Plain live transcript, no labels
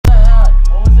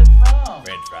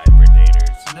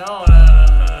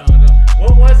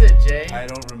I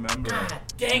don't remember. God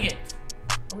dang it.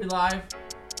 Are we live?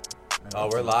 Oh,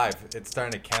 we're live. It's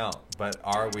starting to count. But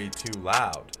are we too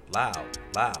loud? Loud.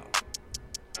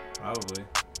 Probably.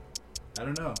 I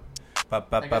don't know. Ba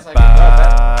ba I ba guess I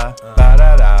ba can- ba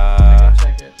da I da. can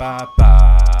check it. Ba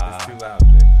ba. It's too loud,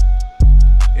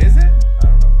 Jay. Is it? I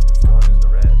don't know. It's going into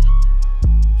red.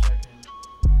 Checking.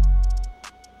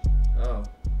 Oh.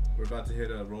 We're about to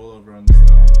hit a rollover on the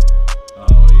song.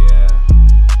 Oh, yeah.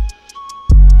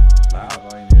 Loud. Have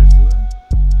all your ears to them?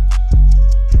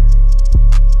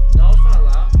 No, it's not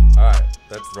loud. Alright,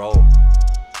 let's roll.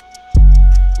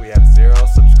 We have 0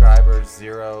 subscribers,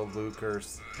 0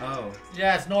 Lukers. Oh.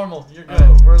 Yeah, it's normal. You're good.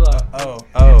 Oh. We're live.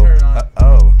 Turn it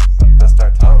on. Let's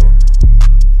start talking.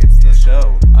 It's the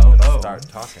show. Let's start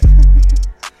talking.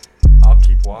 I'll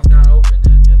keep It's walking. not open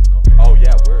yet. He hasn't opened. Oh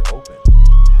yeah, we're open.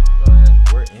 Go ahead.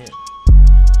 We're in.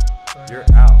 Go ahead. You're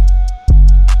out.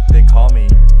 They call me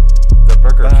the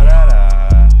Burger King.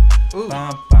 Ooh,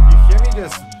 you hear me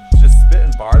just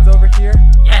spitting bars over here?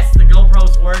 Yes, the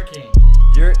GoPro's working.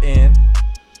 You're in.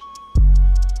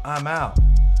 I'm out.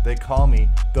 They call me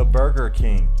the Burger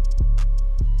King.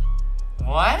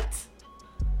 What?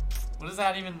 What is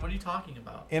that even? What are you talking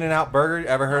about? In-N-Out Burger,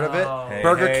 ever heard of it? Oh. Hey,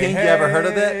 Burger hey, King, you ever heard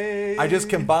of hey. it? I just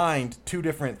combined 2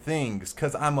 different things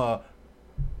because I'm a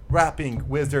rapping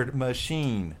wizard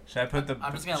machine. Should I put the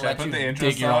I'm just gonna should I let put you the intro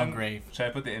dig your song? own grave. Should I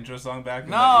put the intro song back?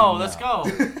 and No, let let's go.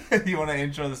 you, you want to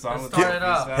intro the song? Let's with start the it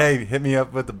up. freestyle? Hey, hit me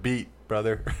up with the beat,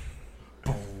 brother.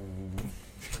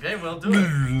 Okay, we'll do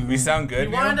it. We sound good. You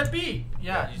Neil? wanted a beat.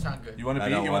 Yeah, you sound good. You want a I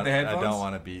beat? don't You want the headphones? I don't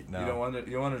want a beat, no. You don't want to.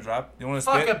 You want to drop? You want to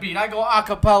Fuck spit? a beat. I go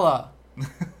acapella.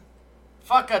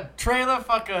 Fuck a trailer.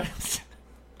 Fuck a.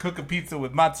 Cook a pizza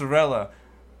with mozzarella.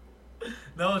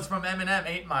 No, it's from Eminem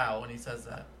 8 Mile when he says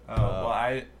that. Oh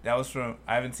well, that was from.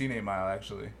 I haven't seen 8 Mile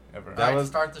actually ever. That Alright, was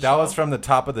start the that was show. from the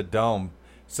top of the dome.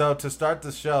 So to start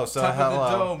the show, so Top hello.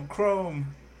 of the dome,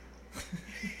 Chrome.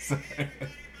 Sorry.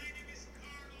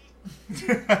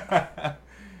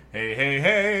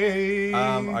 Hey.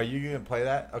 Are you gonna play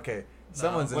that? Okay,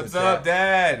 someone's in What's the chat. up,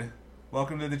 Dad?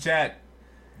 Welcome to the chat.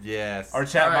 Yes. Our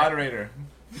chat Alright. moderator.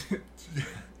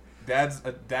 Dad's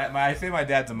a dad. I say my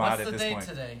dad's a mod What's at the this date point.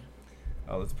 today?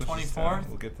 Oh, let's push this 24th? down.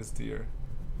 We'll get this to your.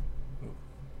 Ooh,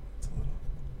 it's a little.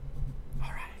 All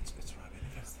right. It's rubbing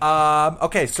against.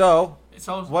 Okay, so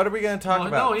So what are we gonna talk Well,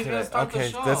 about? no, he's gonna today? start the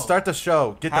okay, show. let's start the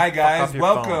show. Get the Hi fuck guys, off your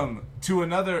welcome phone. to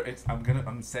another.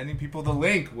 I'm sending people the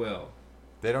link. Will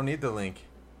They don't need the link.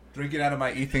 drink it out of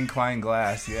my Ethan Klein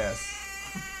glass. Yes.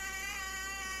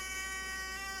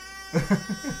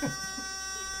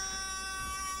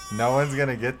 No one's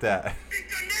gonna get that.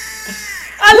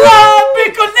 I love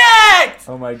Big Connect.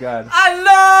 Oh my god. I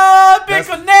love Big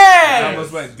I Connect.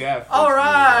 almost went deaf. All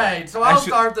right, so I I'll should-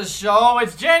 start the show.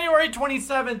 It's January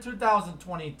 27,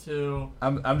 2022.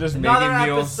 I'm just Another making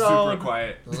Neil episode. super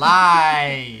quiet.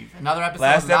 Live. Another episode.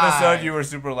 Last live. episode you were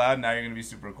super loud. Now you're gonna be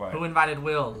super quiet. Who invited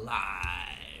Will live?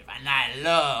 And I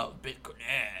love Big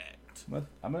Connect.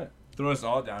 I'm gonna throw us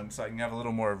all down so I can have a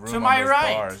little more room To on my those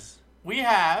right. bars. We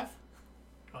have.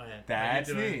 Go ahead. That's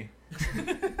What are you me.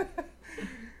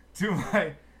 To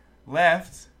my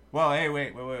left. Well, hey,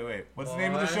 wait. What's the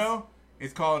name of the Boys. show?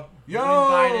 It's called Yo.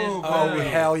 invited Oh Will?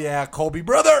 hell yeah, Colby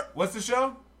brother! What's the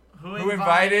show? doing? Who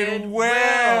invited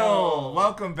Will?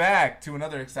 Welcome back to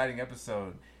another exciting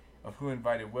episode of Who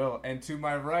Invited Will. And to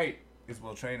my right is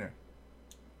Will Trainer.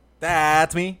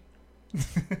 That's me.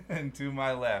 And to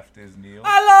my left is Neil.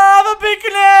 I love a Big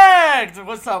Connect.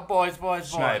 What's up, boys?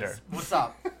 Schneider. What's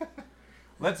up?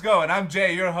 Let's go. And I'm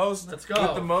Jay, your host. Let's go.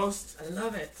 With the most. I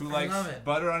love it. Who I likes love it.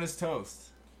 butter on his toast.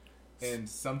 And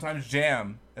sometimes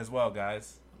jam as well,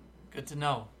 guys. Good to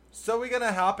know. So we're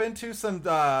gonna hop into some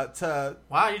Wow,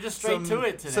 you're just straight to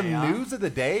it today. Some huh? news of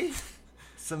the day.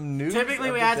 Some news. Typically,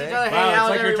 of we the ask day. each other, "Hey, Wow, it's how's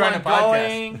like you're trying everyone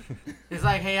to going?" It's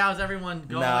like, "Hey, how's everyone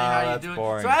going? No, How you that's doing?"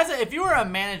 boring. So, if you were a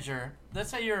manager, let's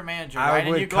say you're a manager, I right?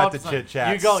 would and you go cut up the to someone-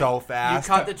 chit-chat you go- so fast.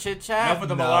 You cut the chit chat. Enough with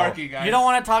the No. malarkey, guys. You don't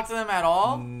want to talk to them at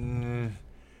all.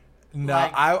 No,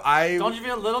 Like, I Don't you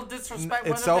feel a little disrespect It's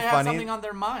whether so they have funny. something on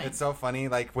their mind? It's so funny.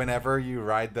 Like whenever you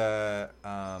ride the,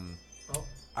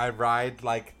 I ride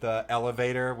like the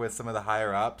elevator with some of the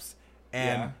higher ups,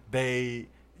 and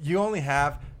you only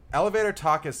have elevator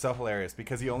talk is so hilarious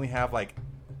because you only have like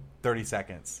 30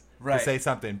 seconds Right. to say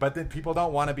something, but then people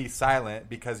don't want to be silent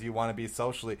because you want to be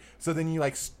socially. So then you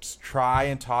like try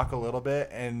and talk a little bit,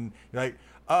 and you're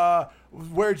like,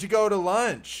 where'd you go to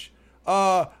lunch?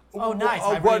 Oh, nice.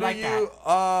 I really what like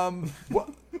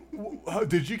what,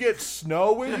 did you get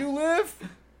snow where you live?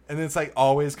 And it's like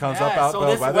always comes up Yeah, out so the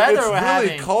this weather. weather It's we're really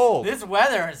having, cold. This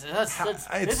weather is It's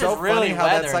this so is really funny how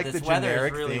weather. that's like this the weather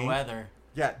generic is really thing. weather.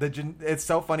 Yeah, it's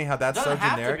so funny how that's Doesn't so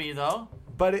have generic. to be though.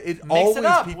 But it Mix always it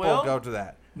up, people Will. go to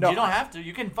that. No, You don't have to.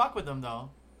 You can fuck with them though.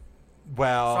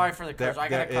 Well, Sorry for the curse. I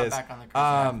gotta cut back on the curse.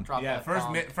 I have to drop Yeah, that first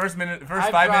bomb. first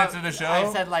I've 5 dropped- minutes of the show.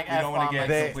 I said like you don't want to F-bomb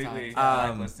get like 6 completely times.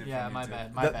 blacklisted Yeah, from my YouTube.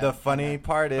 bad. My bad. the funny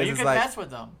part But you is can like, mess with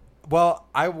them. well,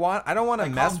 I don't want to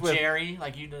Like mess call him with. Jerry,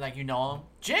 like you know him.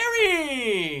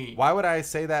 Jerry. Why would I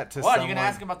say that to What? someone? You gonna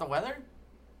ask him about the weather?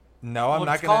 No, I'm Well,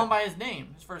 not just gonna. call him by his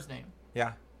name, his first name,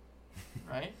 Yeah.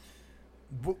 right?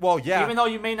 Well, yeah. Even though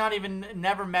you may not even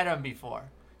never met him before.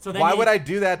 So then Why would I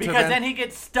do that to Because them? then he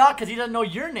gets stuck because he doesn't know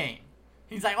your name.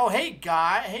 He's like, oh, hey,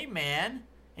 guy, hey, man.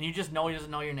 And you just know he doesn't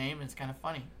know your name, and it's kind of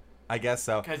funny. I guess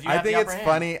so. 'Cause you I have think the it's upper hand.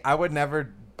 funny. I would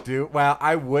never do. Well,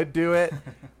 I would do it.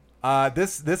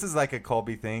 This is like a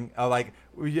Colby thing. Like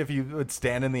if you would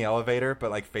stand in the elevator,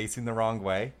 but like facing the wrong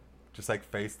way, just like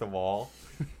face the wall,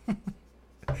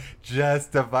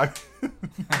 just to fuck.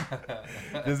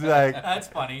 Just like, That's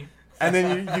funny. and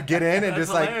then you get in and That's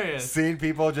just like hilarious. seeing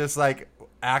people just like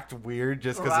act weird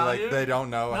just because Around like you? they don't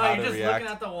know No, how you're to just react. looking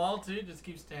at the wall, too. Just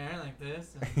keep staring like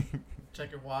this. And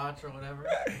check your watch or whatever.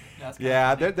 That's kinda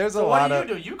Yeah, funny. there's so a what lot do you of.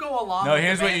 do? You go along No, with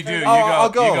here's the what you do. banter? You Oh, go. I'll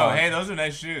go You go. along. Hey, those are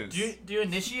nice shoes. Do you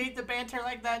initiate the banter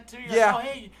like that, too? You're Yeah. like, oh,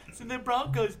 hey, it's in the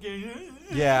Broncos game.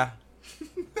 Yeah.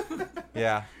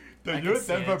 Yeah. I can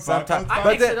see it. Sometimes, I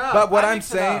but mix it up. but what I I'm mix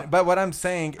it saying, up. but what I'm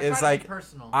saying I is try to like be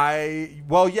personal.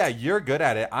 well, yeah, you're good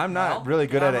at it. I'm not Well, really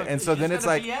good at I'm it, a- and so you then just it's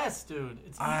gotta like BS, dude.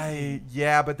 It's easy.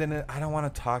 but then I don't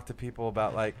want to talk to people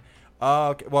about like, oh,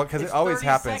 okay, well, because it It's always 30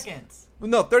 happens. Seconds.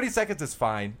 No, 30 seconds is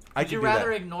fine. I Would can you do rather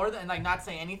that. ignore that and like not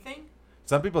say anything?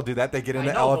 Some people do that. They get in I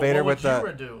the know, elevator but what with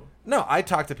would the. you do? No, I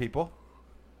talk to people.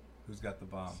 Who's got the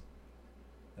bomb?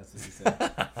 That's what he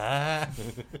said.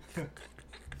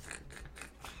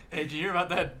 Hey, did you hear about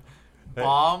that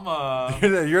bomb?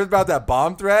 You're about that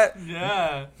bomb threat?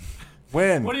 Yeah.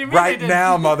 When? What do you mean Right they didn't-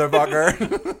 now,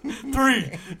 motherfucker.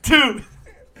 3, 2.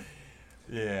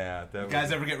 Yeah. That You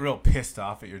guys ever get real pissed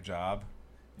off at your job?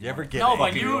 You ever get No, it? but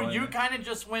fucking you going. kind of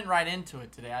just went right into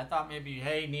it today. I thought maybe,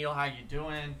 hey Neil, how you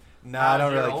doing? No, I don't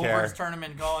How's your really care. Overs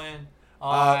tournament going?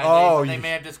 They you-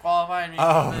 may have disqualified me.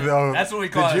 Oh, from it. no. That's what we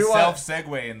call Did a you want-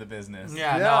 self-segue in the business.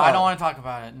 Yeah, no, Yeah. I don't want to talk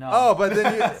about it. No. Oh, but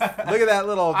then you look at that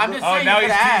little. I'm just Oh, saying now you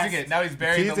he's could teasing ask. it. Now he's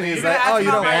burying the Teasing, lead. he's You like, could oh, ask you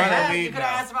about don't my want it? hat. Lead You could now.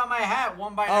 have asked about my hat.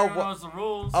 One by Oh, everyone knows the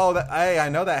rules. Oh, hey, I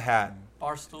know that hat.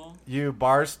 Barstool. You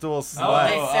barstool Oh, slut.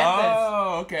 they sent this.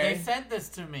 Oh, okay. They sent this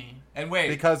to me. And wait,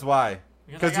 Because why?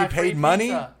 Because I you got free paid money?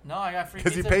 pizza. No, I got free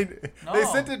Because pizza. you paid. No. They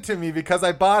sent it to me because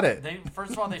I bought it. They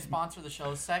first of all they sponsor the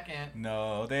show. Second,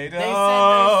 no, they sent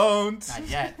don't. not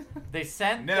yet. They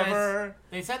sent Never. This,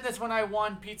 they sent this when I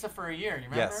won pizza for a year. You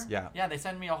remember? Yes, yeah. Yeah, they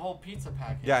sent me a whole pizza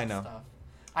package. Yeah, I and know. Stuff.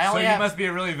 I So only you have. must be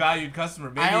a really valued customer,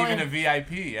 maybe I only- even a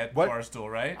VIP at What? Barstool,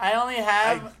 right? I only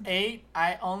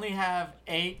have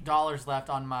 $8 left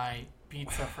on my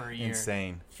pizza for a year.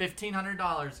 Insane.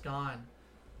 $1,500 gone.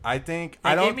 I think They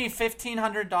I don't. gave me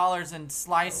 $1,500 in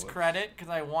slice credit because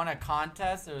I won a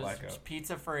contest. It was Blackout.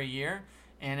 pizza for a year,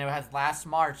 and it was last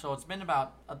March, so it's been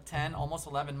about 10, almost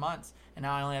 11 months, and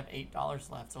now I only have $8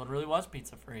 left. So it really was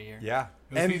pizza for a year. Yeah,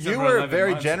 It was and pizza you for were 11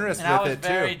 very months. generous And I was with it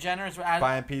very too. generous.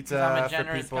 Buying pizza I'm a for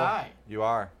generous people. guy, You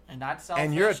are, and not selfish.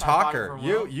 and you're a I bought it talker. for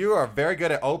You Will. you are very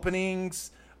good at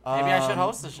openings. Maybe I should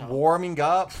host the show. Warming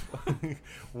up,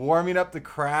 warming up the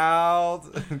crowd,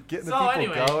 getting the So people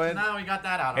anyway, going. now we got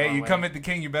that out of Hey, our you way. come at the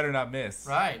king, you better not miss.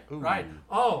 Right, Ooh. right.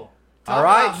 Oh, talk All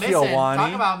right, about missing. Shielwani.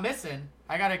 Talk about missing.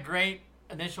 I got a great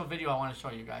initial video I want to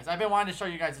show you guys. I've been wanting to show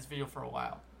you guys this video for a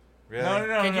while. Really?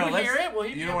 No. Can you let's- hear it? Will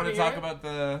he be You able don't want to to hear talk it? about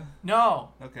the. No,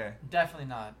 Okay. definitely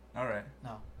not. All right.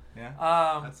 No. Yeah.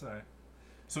 Um, That's all right.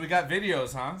 So we got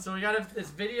videos, huh? so we got this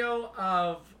video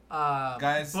of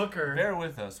Guys, Booker. bear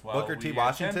with us while Booker T. we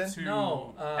Washington? attempt to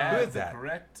No, add Who is the that?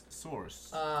 correct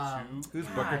source. Who's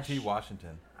Gosh. Booker T.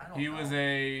 Washington? I don't He know. was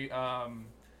a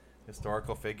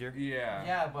Historical figure.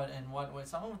 Yeah, but in what way?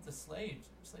 Someone with the slavery,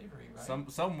 right? some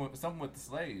with the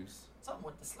slaves. Something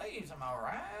with the slaves. Am I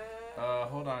right?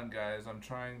 Hold on, guys. I'm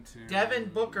trying to. Devin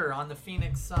Booker on the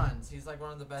Phoenix Suns. He's like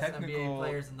one of the best Technical NBA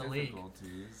players in the league.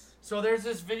 difficulties. So there's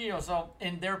this video.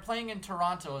 And they're playing in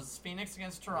Toronto. It's Phoenix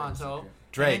against Toronto. okay.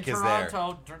 Drake in is there.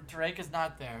 Toronto, Drake is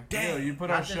not there. Yo, you put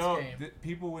Not our this show. game.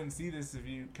 People wouldn't see this if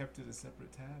you kept it a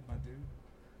separate tab, my dude.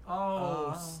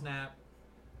 Oh, snap.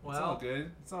 It's all Well,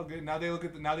 good. It's all good. Now they look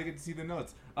at now they get to see the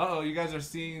notes. You guys are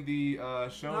seeing the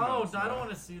show no, notes. I now. don't want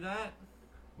to see that.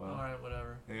 Well, All right,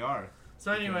 whatever. they are.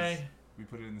 So anyway, We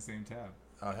put it in the same tab.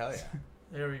 Oh hell yeah!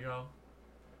 there we go.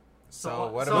 So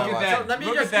what so about Look at like, that. let me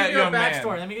Look just at that give you a young man.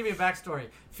 backstory. Let me give you a backstory.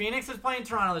 Phoenix is playing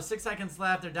Toronto. There's 6 seconds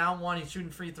left. They're down 1. He's shooting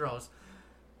free throws.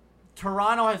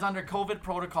 Toronto is under COVID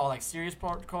protocol, like serious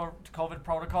COVID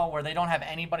protocol, where they don't have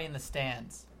anybody in the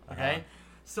stands. Okay,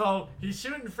 so he's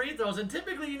shooting free throws, and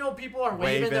typically, people are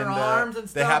waving their arms and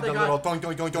stuff. They have the little doink,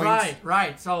 doink, doink, doink.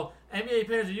 Right. So NBA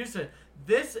players are used to it.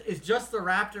 This is just the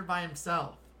Raptor by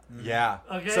himself. Yeah.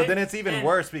 Okay. So then it's even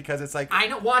worse because it's like I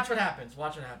know. Watch what happens.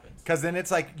 Because then it's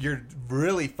like you're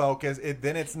really focused.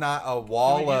 Then it's not a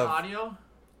wall Can we get of audio.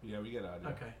 Yeah, we get audio.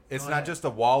 Okay. It's Go not ahead. just a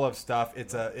wall of stuff.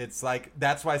 It's like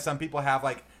that's why some people have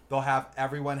like they'll have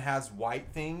everyone has white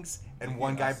things and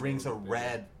one guy brings a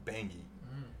red bangy.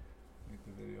 Make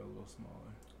the video a little smaller.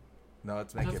 No,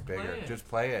 let's make Just it bigger. play it. Just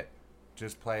play it.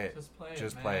 Just play it.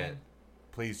 Just play it, man.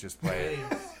 Please just play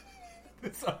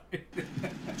it. Sorry.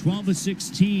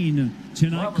 12-16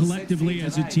 tonight 12-16 collectively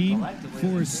as a tonight, team. collectively.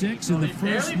 4-6 in the He first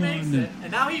barely makes one it,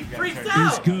 and now he freaks is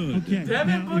out. good. Okay,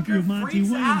 Devin now if Booker you're Monty freaks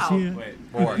Williams out. here,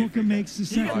 Wait, Boy. if Booker makes the You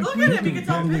second can free look at him. He throw, gets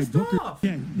by all the way, pissed Booker. off.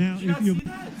 Okay, now Did you if not you're see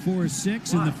that?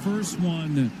 4-6 in the first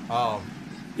one Oh,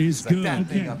 is like good. that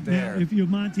thing Okay, up now there. if you're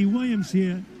Monty Williams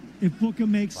here, if Booker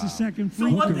makes the second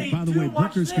free what throw, they by the do, way,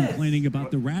 watch Booker's this. complaining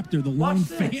about the Raptor, the Watch lone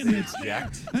this. fan that's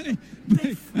jacked.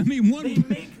 I mean, one. They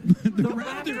make the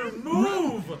Raptor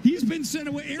move. He's been sent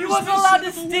away. He wasn't allowed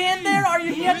to stand there.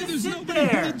 He had to There's sit nobody in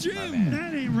there. the gym.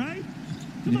 That ain't right.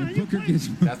 Come on, you Booker play. gets.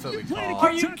 That's what we playing call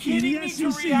Are you Kentucky in kidding the me?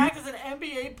 To SEC. react as an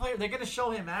NBA player, they're gonna show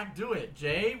him act. Do it,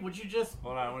 Jay. Would you just?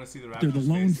 Hold on, I want to see the Raptors. They're the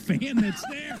lone face. fan that's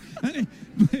there.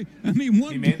 I mean,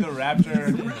 one. He made the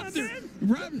Raptor.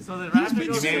 So the He's Raptor been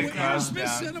goes He made sent it away. calm Smith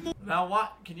down. sent him now.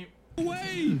 What? Can you?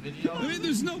 away. Video? I mean,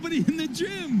 there's nobody in the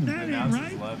gym. The That ain't announcers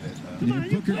right. love it, though. Come on,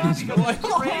 you Booker play. gets-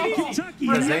 Crazy.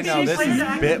 Because they know this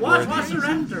is bit Watch worthy. the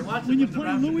Raptor. Watch When you the play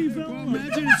Raptor. Louisville,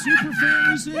 imagine if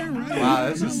Superfan was there, right? Wow,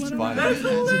 this is funny. That's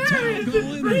hilarious.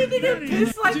 For you to get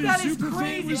pissed like that is Superfan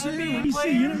crazy. was there. NBA You see,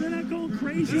 players. they're not going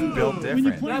crazy. It's built When you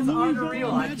different. play That's Louisville,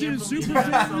 unreal. I imagine can't if believe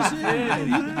Superfan was that's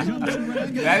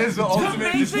there. That is the To ultimate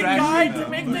make the distraction. guy, though. to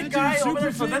make the Imagine guy if over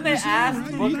there. So then they Superfan was there, asked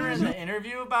right? Booker in the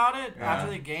interview about it Yeah. after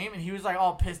the game, and he was like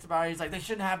all pissed about it. He's like, they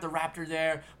shouldn't have the Raptor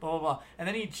there, blah blah blah. And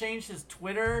then he changed his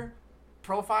Twitter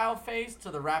profile face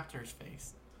to the Raptors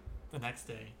face the next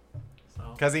day.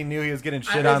 So Because he knew he was getting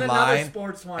shit there's another online,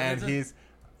 sports one. and There's a- he's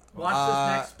watch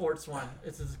this next sports one.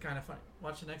 This is kind of funny.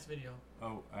 Watch the next video.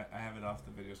 Oh, I have it off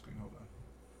the video screen. Hold on.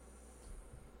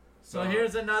 So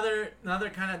here's another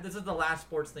kind of. This is the last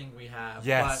sports thing we have.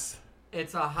 yes. But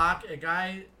it's a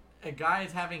guy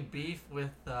is having beef with.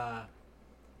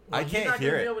 Well, I he's can't not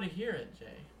hear gonna it. be able to hear it, Jay.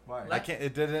 Why? I can't.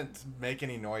 It didn't make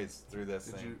any noise through this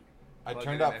Did thing. you I plug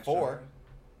turned it in up extra 4.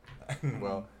 hard?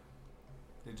 Well,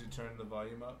 Did you turn the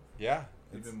volume up yeah.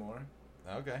 it's- even more?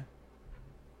 Okay.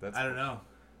 That's. I don't know.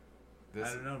 This,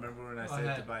 I don't know. Remember when I Go said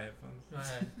ahead. to buy headphones? Go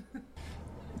ahead.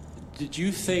 Did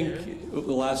you think over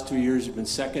the last 2 years you've been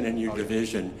second in your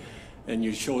division and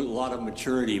you showed a lot of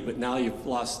maturity, but now you've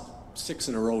lost 6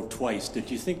 in a row twice? Did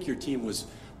you think your team was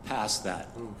past that?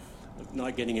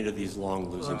 Not getting into these long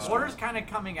losing Porter's streaks. kind of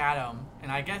coming at him,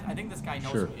 and I think this guy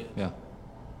knows who he is. Yeah.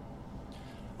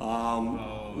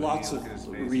 Lots look at his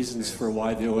of face, reasons his for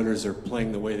why the Oilers are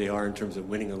playing the way they are in terms of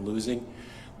winning and losing.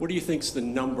 What do you think is the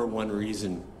number one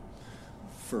reason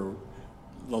for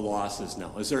the losses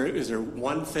now? Is there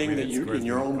one thing that you, in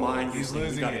your own mind, you He's think we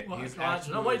losing gotta- it. Watch, He's watch.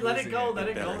 actually No, wait, let it losing go. Let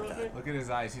it Better go. at real that. quick. Look at his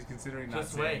eyes. He's considering not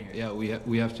Just saying wait. it. Yeah,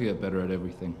 we have to get better at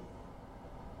everything.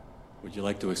 Would you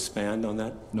like to expand on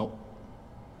that? Nope.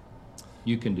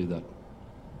 You can do that.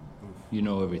 You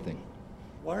know everything.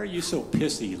 Why are you so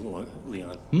pissy,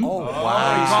 Leon? oh,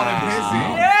 wow. You call him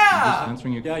pissy. Yeah. Just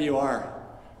answering your. Yeah, you are.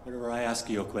 Whenever I ask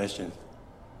you a question,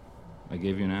 I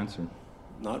gave you an answer.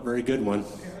 not very good one.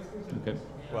 Okay.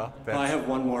 Well, I that's, have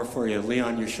one more for you,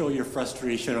 Leon. You show your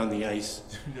frustration on the ice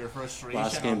Your frustration.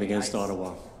 last on game the against ice.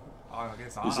 Ottawa. Oh,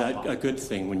 against Is Ottawa. that a good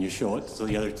thing when you show it so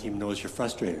the other team knows you're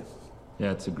frustrated?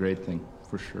 Yeah, it's a great thing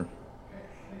for sure.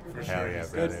 For hell sure. yeah,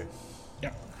 He's brother.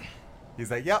 He's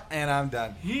like, yep, and I'm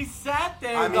done. He sat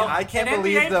there. I mean, though. I can't An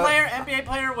believe NBA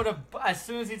player would have, as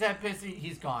soon as he's that pissy,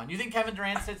 he's gone. You think Kevin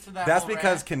Durant sits through that? That's whole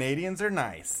because rant? Canadians are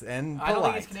nice and I don't think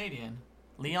polite. he's Canadian.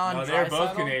 Leon. No, they're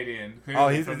both Draisaitl? Canadian. Oh,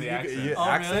 Clearly he's from the you- accent. you- Oh,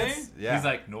 accents? really? Yeah. He's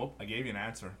like, nope, I gave you an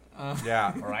answer.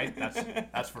 yeah. All right,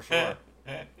 that's for sure.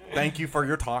 Thank you for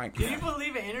your time. Can you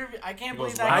believe an interview? I can't He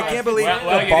believe goes, that. I guy- can't believe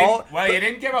well, the you ball. didn't, well, you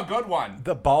didn't give a good one.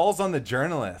 The ball's on the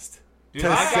journalist Dude, to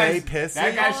that say guy's- pissy.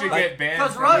 That guy should Like, get banned.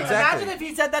 Because from the- Exactly. imagine if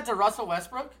he said that to Russell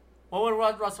Westbrook. What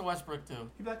would Russell Westbrook do?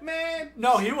 He'd be like, man.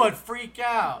 No, he would freak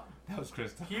out. That was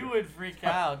Krista. He would freak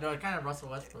out. No, kind of Russell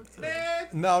Westbrook too.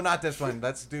 No, not this one.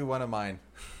 Let's do one of mine.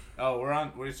 Oh, we're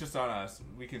on. It's just on us.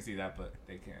 We can see that, but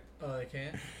they can't. Oh, they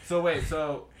can't. So wait.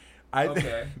 So I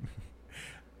okay.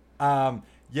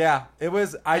 Yeah, it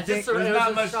was. I It's think just sort of- There's it not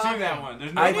was much to shocking. that one.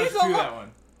 There's not I much need to to look- that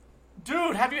one.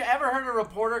 Dude, have you ever heard a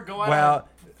reporter go out?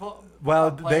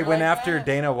 they went after that?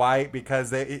 Dana White because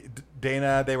they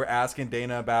were asking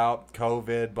Dana about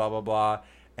COVID, blah blah blah,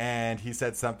 and he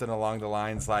said something along the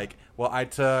lines like, "Well, I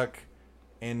took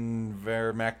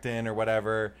ivermectin or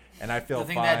whatever, and I feel The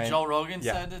thing fine." that Joe Rogan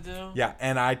Yeah. said to do. Yeah,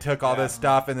 and I took all this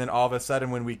stuff, and then all of a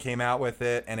sudden, when we came out with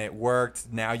it and it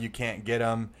worked, now you can't get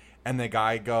them. And the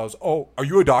guy goes, "Oh, are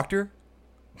you a doctor?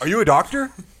 Are you a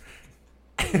doctor?"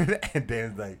 And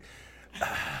Dan's like,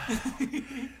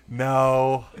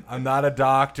 "No, I'm not a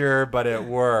doctor, but it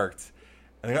worked."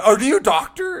 And they go, "Oh, are you a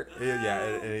doctor?"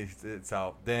 Yeah.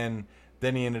 So then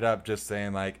he ended up just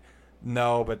saying like,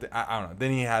 "No," but I don't know.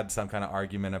 Then he had some kind of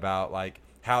argument about like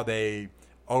how they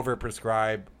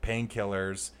overprescribe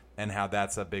painkillers and how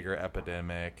that's a bigger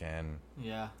epidemic and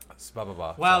Yeah. blah blah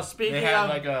blah. Well, So, speaking They had of,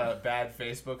 like a bad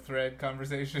Facebook thread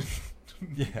conversation.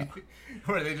 Yeah.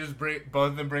 Where they just both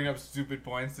of them bring up stupid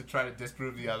points to try to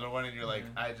disprove the other one, and you're like,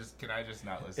 can I just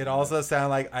not listen? it to also this? sounded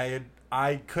like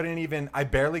I couldn't even, I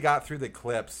barely got through the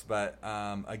clips, but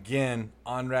again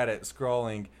on Reddit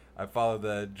scrolling, I follow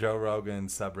the Joe Rogan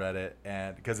subreddit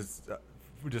and because it's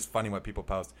just funny what people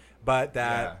post. But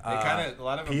that they kind of a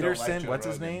lot of them don't like Peterson, Joe what's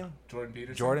his Rogan. name? Jordan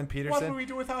Peterson. Jordan Peterson. What would we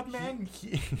do without men?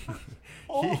 He,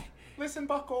 Listen,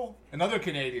 Bucko. Another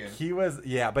Canadian. he was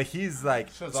but he's like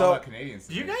Shows all so. about Canadians.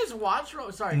 do you today. guys watch?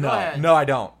 Sorry, No, go ahead. no, I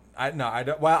don't. I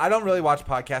don't. Well, I don't really watch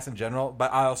podcasts in general,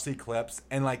 but I'll see clips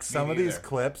and like some of these neither.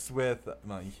 clips with.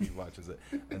 Well, he watches it.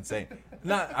 Insane.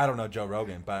 I don't know Joe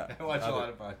Rogan, but I watch a lot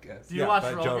of podcasts. Do you watch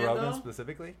but Rogan, Joe Rogan though?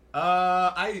 specifically?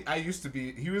 I used to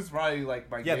be. He was probably like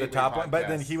my Yeah, the gateway top one. But podcast.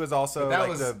 then he was also But that like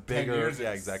was the 10 bigger. years Yeah,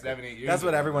 ago, exactly. 7, 8 years That's what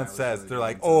ago everyone when I was says. really They're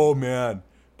like, doing "Oh man,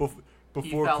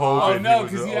 before fell COVID." off. Oh no,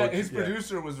 was because a- his yeah.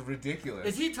 producer was ridiculous.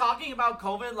 Is he talking about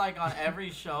COVID like on every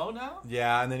show now?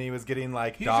 Yeah, and then he was getting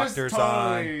like He's doctors just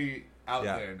on. totally out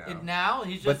Yeah. there now. Now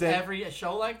he's But just then- every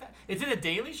show like that. Is it a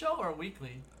daily show or a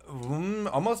weekly?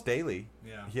 Almost daily.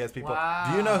 Yeah. He has people. Wow.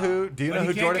 Do you know who? Do you But know he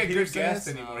who can't Jordan get good Peterson guests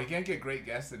is? anymore. He can't get great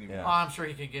guests anymore. Yeah. Oh, I'm sure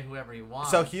he can get whoever he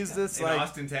wants. So he's this In like.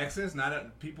 Austin, Texas,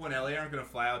 people in LA aren't going to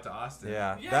fly out to Austin.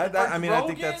 Yeah, Yeah, that but I mean, I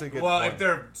think Rogan- that's a good. Well, point. if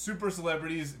they're super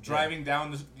celebrities driving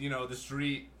down the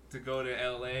street to go to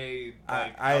LA,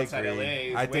 like I outside agree. LA,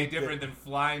 is I way think different than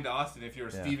flying to Austin if you're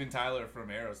Yeah. Steven Tyler from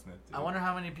Aerosmith. Dude. I wonder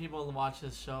how many people watch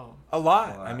his show. a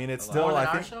lot. A lot, I mean, it's a lot. still. More than I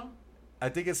our think. show? I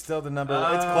think it's still the number.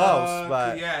 It's close,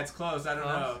 but yeah, it's close. I don't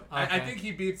Close? know. I Okay. think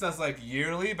he beats us like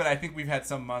yearly, but I think we've had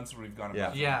some months where we've gone. Yeah.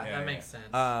 above Yeah, him. that makes sense.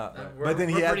 but We're then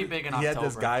he pretty had big in he had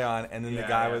this October. guy on, and then the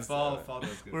guy was fall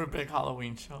does good. We're a big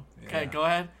Halloween show. Yeah. Okay, go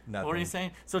ahead. Nothing. What were you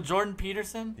saying? So Jordan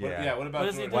Peterson? yeah. What about What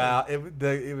does he Jordan? do? Wow,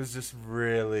 it was just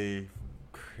really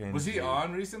cringy. Was he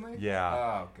on recently? Yeah.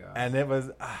 Oh god. And it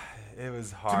was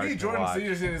hard to me, Jordan watch.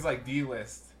 Peterson is like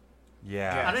D-list.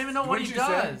 Yeah. I don't even know what Wouldn't he you say?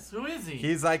 does. Who is he?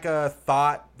 He's like a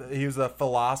thought. He was a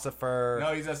philosopher,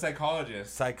 No, he's a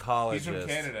psychologist. psychologist. He's from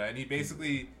Canada, and he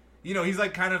basically, he's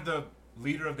like kind of the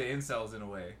leader of the incels in a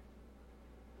way.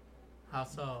 How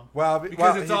so? Well,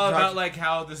 Because it's he all talks- about like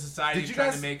how the society Did is you trying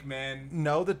guys to make men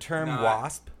know the term Not-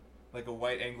 WASP. like a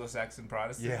white Anglo-Saxon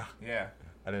Protestant. Yeah. Yeah.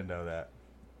 I didn't know that.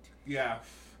 Yeah.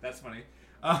 That's funny.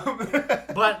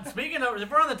 But speaking of,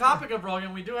 if we're on the topic of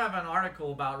Rogan, we do have an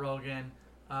article about Rogan.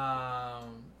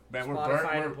 Man,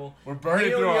 Spotify we're burning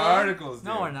Neil through our Young. articles. Dude.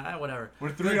 No, we're not. Whatever. We're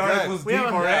 3 Good, articles We deep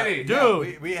haven't- already.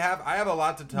 Dude. We have. I have a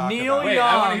lot to talk Neil about. Wait,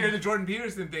 I want to Young. hear the Jordan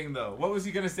Peterson thing though. What was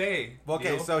he gonna say?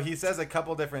 Okay, Neil? so he says a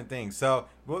couple different things. So,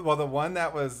 well, the one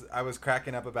that I was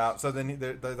cracking up about. So then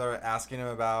they're asking him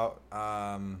about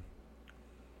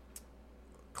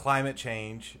climate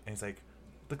change, and he's like,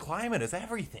 "The climate is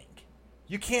everything.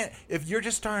 You can't if you're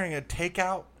just starting to take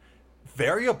out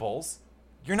variables,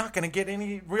 you're not going to get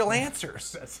any real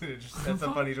answers." That's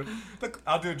a funny joke. Look,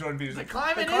 I'll do a Jordan Peterson. The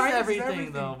climate is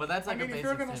everything, though, but that's like a basic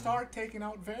statement. taking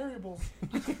out variables,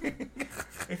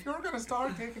 if you're gonna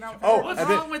start taking out Oh, What's and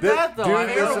wrong then- with then- that, though? dude, I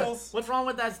mean, there's what's wrong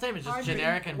with that statement? Just I mean,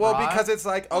 generic and Well, broad? because it's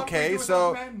like, What we okay, do with so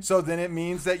our men. so then it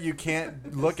means that you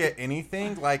can't look at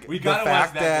anything like We the gotta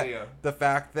fact watch that video. the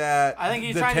fact that I think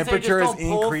he's the trying to say temperature just is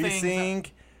don't pull things- increasing.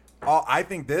 Oh, I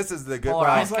think this is the good Polar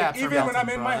one. ice caps are even when I'm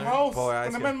melting, in my brother. house, Polar ice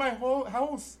when I'm cap. in my whole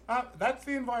house, that's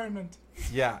the environment.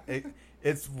 Yeah,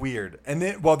 it's weird. And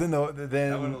then, well, then That went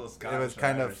a little it was Scottish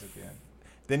kind or of. Irish at the end.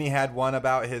 Then he had one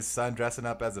about his son dressing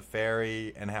up as a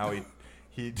fairy and how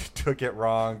he took it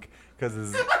wrong because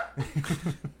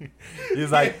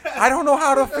he's like, I don't know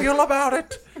how to feel about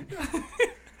it.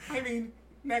 I mean,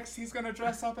 next he's gonna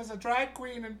dress up as a drag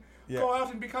queen and Yeah. go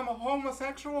out and become a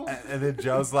homosexual. And then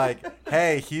Joe's like,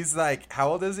 hey, he's like, how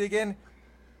old is he again?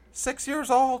 6 years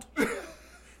old.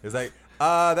 He's like,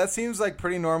 That seems like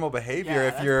pretty normal behavior Yeah,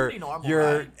 if that's you're pretty normal,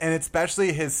 right? and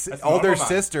especially his That's older normal, man.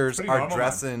 sisters Pretty are normal,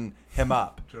 dressing him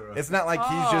up. True. It's not like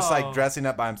he's just Oh. like dressing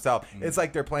up by himself. It's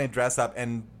like they're playing dress up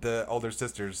and the older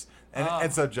sisters.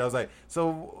 And so Joe's like,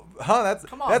 so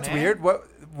Come on, that's man. weird.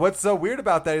 What's so weird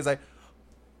about that? He's like,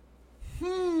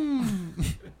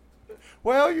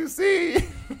 well, you see.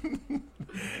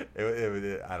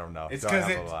 I don't know. It's Don't because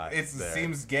have a lot it there.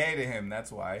 seems gay to him.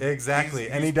 That's why. Exactly.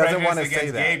 And he's he doesn't wanna prejudiced say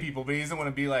against that. gay people, but he doesn't want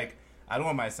to be like, I don't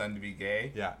want my son to be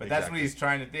gay. Yeah, But that's exactly. what he's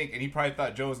trying to think. And he probably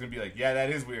thought Joe was going to be like, yeah, that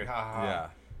is weird. Ha ha ha. Yeah.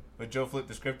 But Joe flipped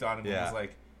the script on him and Yeah. was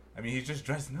like, I mean, he's just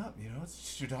dressing up. You know, it's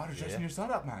just your daughter dressing Yeah. your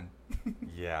son up, man.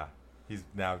 Yeah. He's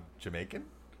now Jamaican?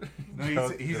 No,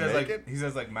 Joe's he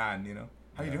says like man, you know.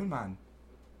 How you Yeah. doing, man?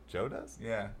 Joe does?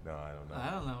 Yeah. No, I don't know. I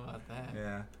don't know about that.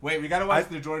 Yeah. Wait, we got to watch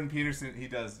the Jordan Peterson. He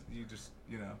does. You just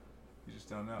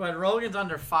don't know. But Rogan's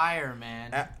under fire,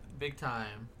 man. Big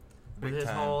time. Big With his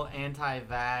time. whole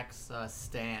anti-vax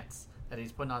stance that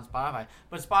he's putting on Spotify.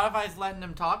 But Spotify's letting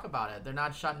him talk about it. They're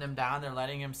not shutting him down. They're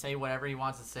letting him say whatever he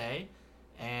wants to say.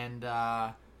 And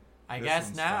I This guess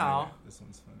one's now, funnier. This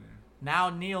one's funnier. now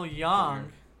Neil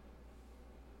Young.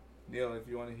 Neil, if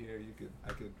you want to hear, we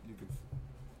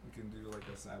can do like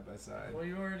a side by side. Well,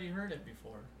 you already heard it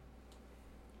before.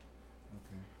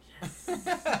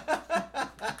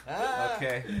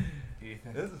 Okay.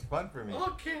 Ethan. This is fun for me.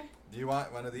 Okay. Do you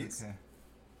want one of these? Okay.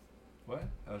 What?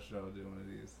 I'll do one of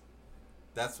these.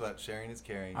 That's what sharing is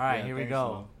caring. All right, Yeah, here we thanks, go.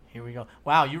 Will. Here we go.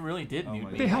 Wow, you really did Oh mute my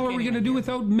me. What the hell are we going to do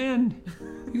without men?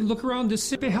 You look around the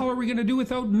city. What the hell are we going to do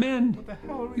without men? What the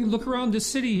hell are we You look around the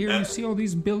city here, you see all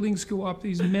these buildings go up.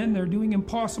 These men, they're doing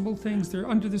impossible things. They're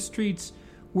under the streets,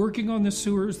 working on the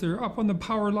sewers. They're up on the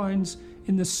power lines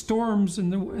in the storms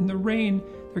and the rain.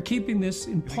 They're keeping this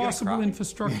impossible cry?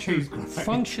 infrastructure He's crying.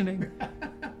 functioning.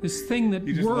 This thing that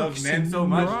He just loves works men in so a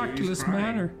much, dude. He's miraculous crying.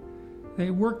 manner. They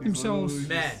work themselves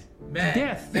Men.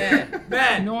 death.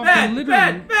 Men. No, Men.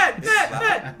 literally.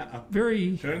 Men.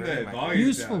 Very Turn the volume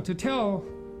useful down. to tell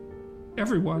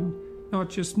everyone, not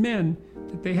just men,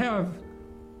 that they have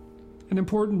an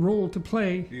important role to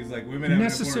play, He's like, women a have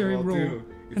necessary an important role, role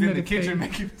too. He's and in that the if they kitchen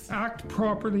making. act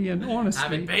properly and honestly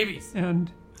Having babies. and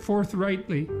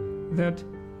forthrightly, that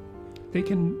they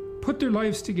can put their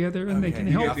lives together and they can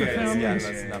help the yeah, yeah, families. Yeah, yeah, that's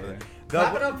yeah. enough of that.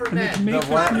 Clap it up for And they can men. make The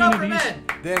their what? Clap it up for communities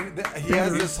men. Then he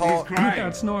has this whole crying.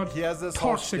 that's not he has this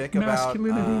whole toxic shtick about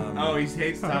masculinity. Oh, he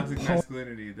hates toxic Paul-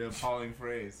 masculinity. The appalling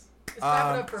phrase. Just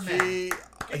clap it up for men.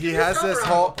 he yourself has a this round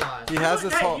whole of applause. he has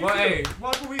this Hey, whole you Well, hey,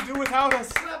 what would we do without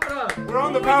us? Clap it up. We're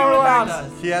on the What power do we do lines. without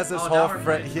us? he has this Oh, whole now we're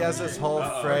phrase playing. he has this whole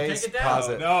phrase Take it down. pause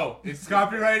Oh, it. no, it's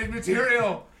copyrighted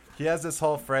material. He has this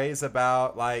whole phrase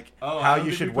about like Oh, I how don't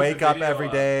you think should we put wake the up video every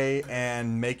up. day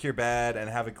and make your bed and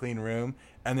have a clean room.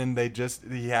 And then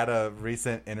he had a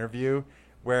recent interview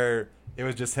where it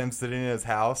was just him sitting in his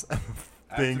house.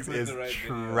 Things put is the right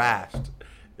video. trashed.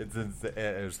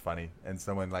 It was funny, and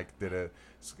someone like did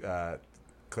a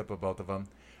clip of both of them.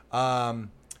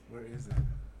 Where is it?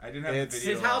 I didn't have It's- the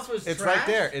video. His house was It's trash? right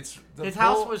there. It's the His full-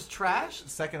 house was trash?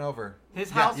 second over. His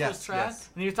Yeah, house yes, was trash? yes.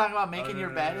 And he was talking about making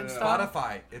your bed and stuff?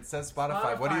 Spotify. It says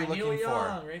Spotify. What are you Neil looking for?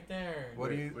 Young, right there.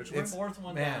 What do you? Which it's Fourth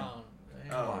one man. down.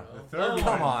 There Oh, you the go. third Oh. one.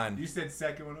 Come on. You said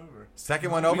second one over. second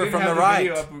one We over didn't from have the right.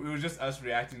 video up. It was just us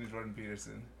reacting to Jordan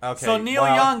Peterson. Okay. So Neil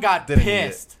well, Young got didn't need it.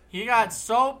 pissed. He got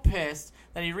so pissed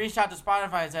that he reached out to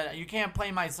Spotify and said, "You can't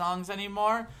play my songs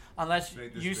anymore unless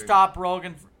Make this you big. stop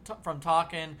Rogan from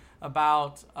talking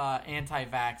about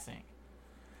anti-vaxxing."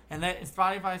 And then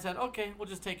Spotify said, "Okay, we'll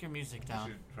just take your music You down."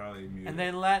 should probably mute And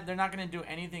it. they're not going to do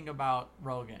anything about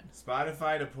Rogan.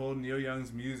 Spotify to pull Neil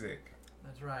Young's music.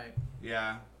 That's right.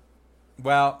 Yeah.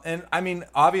 Well, and I mean,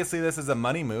 obviously, this is a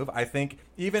money move. I think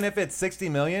even if it's 60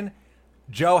 million,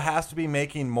 Joe has to be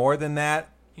making more than that.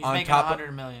 He's on making top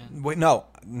 100 million. Wait, no,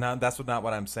 that's not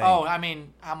what I'm saying. Oh, I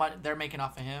mean, how much they're making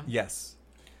off of him? yes,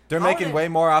 they're How making did- way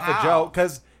more off of how? Joe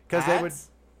because they would. Ads?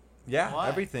 Yeah, What?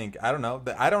 everything. I don't know.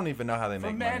 I don't even know how they For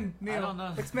make men, money. Neil. I don't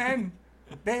know. It's men.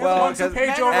 They are Well, the ones who 'cause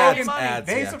pay Joe men Rogan. money. ads,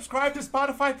 They yeah. subscribe to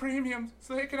Spotify Premium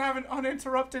so they can have an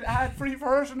uninterrupted ad-free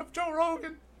version of Joe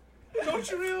Rogan. Don't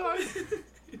you realize?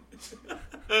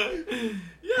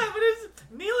 Yeah,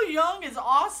 but Neil Young is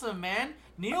awesome, man.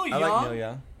 Neil I Young. like Neil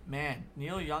Young. Man,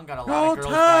 Neil Young got a lot No of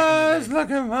girls ties, back in the day.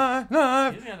 look at my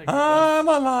life. He's got a good I'm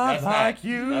a lot That's not- like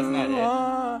you that's not it.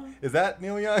 are. Is that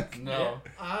Neil Young? No.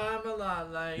 I'm a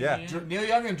lot like Yeah. you. Neil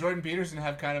Young and Jordan Peterson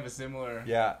have kind of a similar.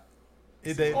 Yeah.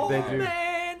 They Oh do.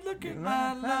 man, look at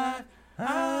my life.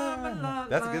 I'm a lot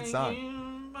That's a good like song.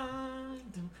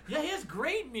 you. Yeah, he has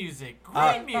great music.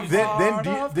 Great music. Then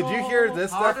did you hear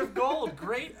this Heart stuff? of Gold.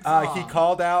 Great song. He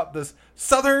called out this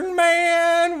Southern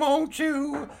man, won't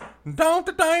you? Don't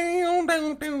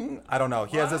down. I don't know.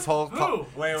 He has this whole. Who?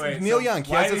 Wait. Neil so Young.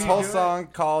 He why has did this he whole do it? song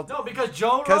called. No, because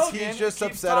Joe 'Cause Rogan he's just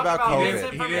keeps upset talking about He COVID.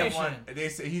 didn't, he didn't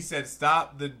misinformation. want. He said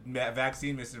stop the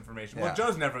vaccine misinformation. Well, Yeah.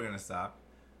 Joe's never gonna stop.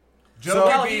 Joe So- could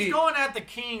Well, be- he's going at the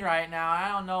king right now. I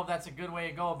don't know if that's a good way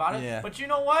to go about it. Yeah. But you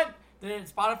know what?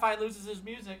 Spotify loses his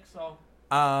music, so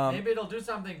maybe it'll do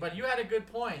something. But you had a good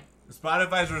point.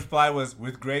 Spotify's reply was,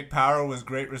 "With great power was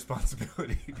great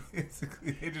responsibility."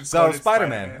 Basically, they just So quoted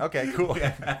Spider-Man. Okay, cool.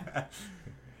 Yeah.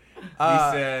 He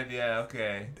said, "Yeah,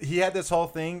 okay." He had this whole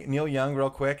thing. Neil Young, real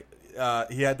quick.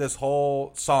 He had this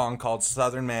whole song called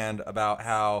 "Southern Man" about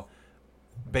how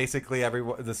basically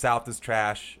the South is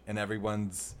trash and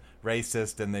everyone's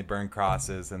racist and they burn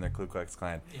crosses and they're Ku Klux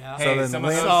Klan. Yeah. Hey, So then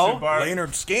someone Leonard, else should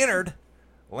bark.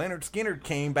 Leonard Skinner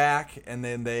came back and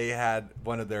then they had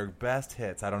one of their best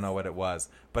hits. I don't know what it was,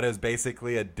 but it was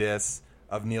basically a diss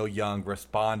of Neil Young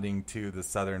responding to the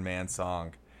Southern Man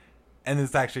song. And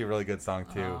it's actually a really good song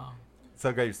too. Oh.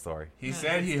 So great story. He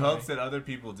said he hopes that other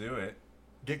people do it.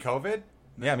 Get COVID?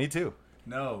 Yeah, me too.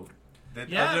 No, that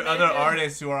Yeah, other maybe.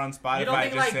 artists who are on Spotify You don't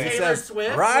think just like say Taylor says,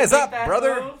 Swift? "Rise would make up, that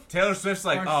brother." move? Taylor Swift's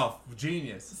like, Or- "Oh,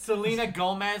 genius." Selena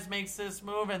Gomez makes this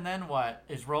move, and then what?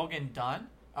 Is Rogan done?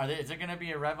 Is there going to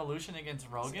be a revolution against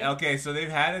Rogan? Okay, so they've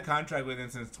had a contract with him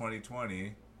since 2020.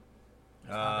 It's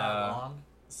not that long.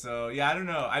 So yeah, I don't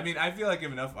know. I mean, I feel like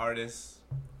if enough artists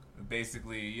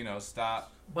basically,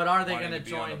 stop But are they wanting going to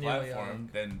to be on the join Neil platform, Young?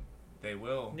 then they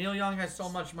will. Neil Young has so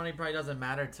much money, probably doesn't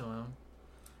matter to him.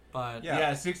 But Yeah.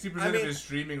 Yeah, 60% I mean- of his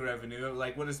streaming revenue.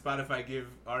 Like, what does Spotify give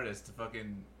artists?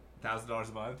 Fucking $1,000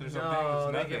 a month or something? no, It's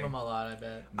they nothing. give him a lot, I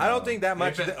bet. I don't think that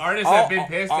much. Artists have been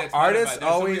pissed at Spotify. Artists There's so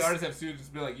many always. artists have sued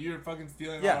just be like, you're fucking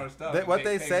stealing all Yeah, our stuff. what And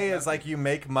they say is nothing. like you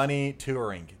make money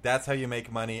touring. That's how you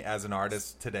make money as an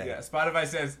artist today. Yeah, Spotify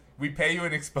says we pay you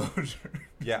an exposure.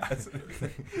 Yeah.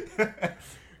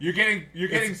 You're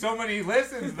getting so many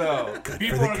listens though. Good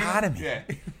People for the are gonna- economy. Yeah.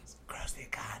 Grows the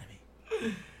economy.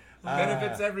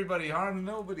 Benefits everybody, harms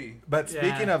nobody. But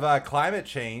speaking Yeah. of climate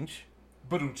change,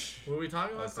 Ba-doom-tsh. Were we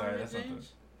talking about sorry, climate that's not change?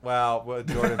 well, what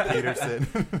Jordan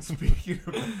Peterson. Speaking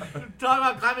of Talking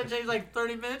about climate change like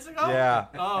 30 minutes ago? Yeah.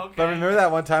 Oh, okay. But remember that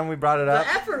one time we brought it the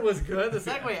up? effort was good. The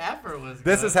segue effort was good.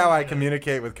 This is how I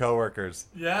communicate with coworkers.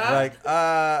 Yeah? Like,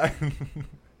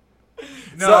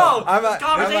 No, So, I'm this like-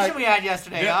 conversation I'm like- we had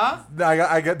yesterday, Yeah. huh?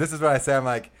 I got. This is what I say. I'm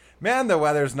like, man, the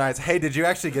weather's nice. Hey, did you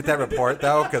actually get that report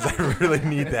though? Because I really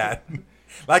need that.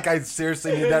 Like, I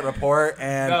seriously need that report.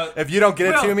 And No. if you don't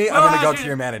get it to me, I'm gonna how's go to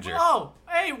your manager. Oh,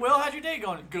 hey, Will, how's your day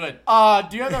going? Good.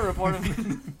 Do you have that report of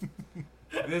me?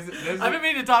 this I've been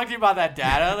meaning to talk to you about that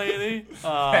data lately.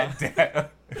 have you Would been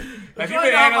like to know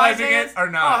how my analyzing day it is? or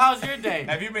Oh, not? how's your day?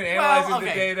 Have you been analyzing Well, the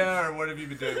okay. data, or what have you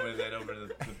been doing with it over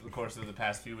the course of the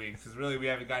past few weeks? Because really, we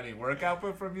haven't got any work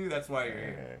output from you. That's why you're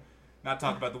here. Not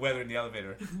talk about the weather in the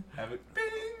elevator. Have it bing,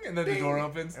 and then the door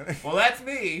opens. Well, that's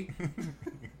me.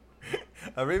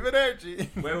 Arrivederci.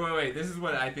 Wait. This is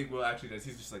what I think Will actually does.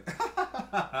 He's just like,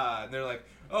 and they're like,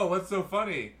 oh, what's so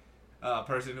funny?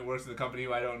 Person who works at the company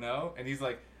who I don't know. And he's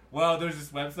like, well, there's this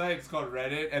website. It's called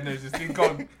Reddit. And there's this thing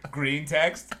called Green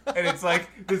Text. And it's like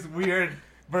this weird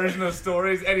version of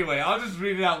stories. Anyway, I'll just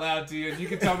read it out loud to you. And you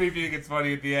can tell me if you think it's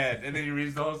funny at the end. And then he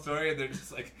reads the whole story. And they're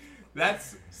just like,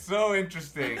 that's so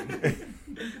interesting.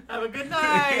 Have a good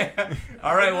night. Yeah.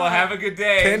 All right, well, have a good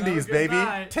day. Tendies, good baby.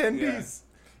 night. Tendies.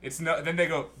 It's no. Then they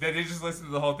go. Then they just listen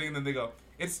to the whole thing. And then they go.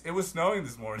 It was snowing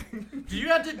this morning. Do you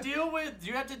have to deal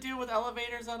with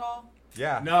elevators at all?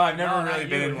 Yeah. No, I've never No, not really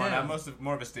been you, in one. him. I'm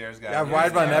more of a stairs guy. Yeah, I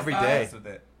run every day. With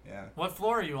it. Yeah. What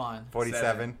floor are you on?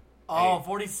 47. Oh,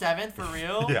 47th for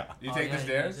real? Yeah. You Oh, take yeah, the you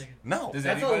stairs? take- No. Does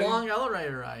That's anybody? a long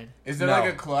elevator ride. Is there No.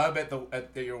 like a club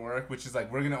at your work, which is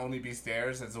like we're gonna only be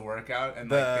stairs as a workout, and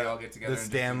like they all get together? The and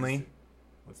just do Stanley. this-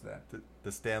 What's that?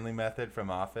 The Stanley method from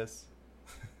Office.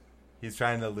 He's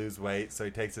trying to lose weight, so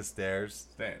he takes the stairs.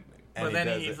 Stanley. And But then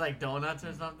does he eats it. like donuts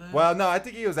or something? Well, no, I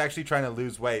think he was actually trying to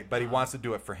lose weight, but he wants to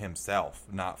do it for himself,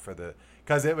 not for the.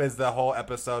 Because it was the whole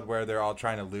episode where they're all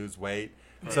trying to lose weight.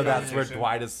 So that's where competition.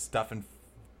 Dwight is stuffing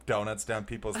donuts down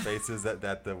people's faces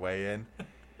at the weigh-in.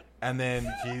 And then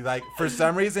he, like, for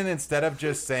some reason, instead of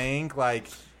just saying, like,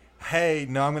 hey,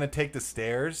 no, I'm going to take the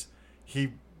stairs,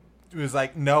 he was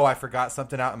like, no, I forgot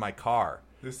something out in my car.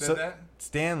 Who said that?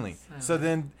 Stanley. So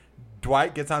then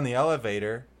Dwight gets on the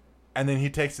elevator, and then he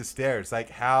takes the stairs. Like,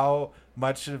 how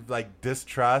much of, like,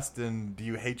 distrust and do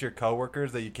you hate your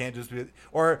coworkers that you can't just be...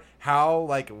 Or how,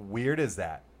 like, weird is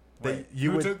that? Wait,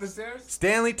 You who would. took the stairs?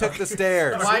 Stanley took the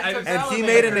stairs, Dwight took the and he elevator.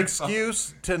 made an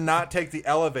excuse to not take the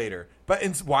elevator. But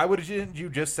why would you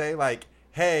just say like,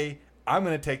 "Hey, I'm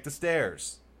going to take the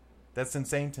stairs"? That's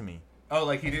insane to me. Oh,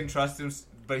 like he didn't trust him,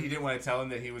 but he didn't want to tell him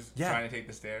that he was Yeah. trying to take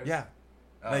the stairs. Yeah,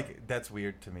 Oh. like that's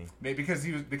weird to me. Maybe because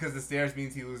the stairs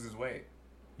means he loses weight.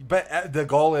 But the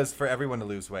goal is for everyone to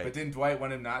lose weight. But didn't Dwight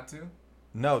want him not to?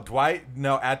 No, Dwight.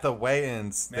 No, at the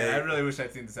weigh-ins. Man, I really wish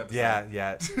I'd seen this episode.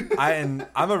 Yeah.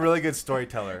 I'm a really good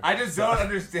storyteller. I just don't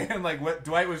understand like what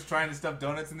Dwight was trying to stuff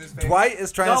donuts in his face. Dwight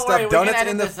is trying Don't to worry, stuff we can donuts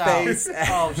edit in the this out. face.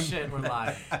 Oh shit, we're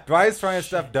live. Dwight's trying to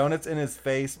stuff donuts in his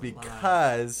face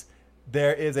because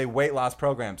there is a weight loss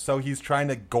program. So he's trying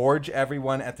to gorge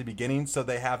everyone at the beginning so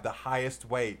they have the highest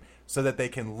weight so that they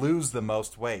can lose the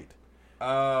most weight.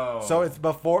 Oh. So it's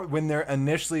before when they're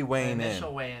initially weighing Initial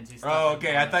in. weigh-ins. He's Oh, stuffing okay.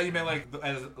 I donuts. thought you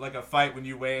meant like a fight when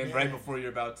you weigh in Yeah. right before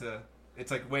you're about to. It's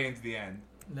like way into the end.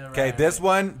 No, Okay, right. this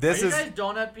one, Are this you is guys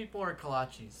donut people or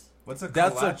kolaches? What's a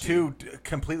that's a kolache? two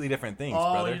completely different things,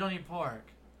 Oh, brother. you don't eat pork.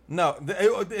 No, Donuts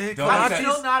How do are- you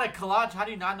know not a kolache? How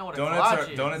do you not know what a Donuts kolache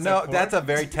are is? donuts. no, are pork? that's a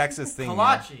very Texas thing. Neil.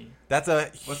 Kolache. That's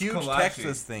a What's huge kolache?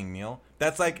 Texas thing, Neil.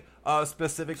 That's like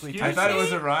specifically Excuse I Texas. thought it was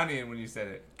See? Iranian when you said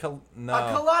it. No. A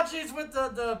kolache is with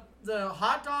the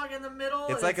hot dog in the middle.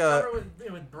 It's and like covered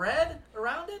with bread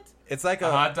around it. It's like A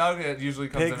a hot dog that usually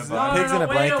comes Pigs- in a No, box. Pigs no, in no, a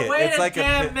wait blanket. Wait It's a like a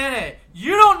damn pi- minute.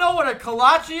 You don't know what a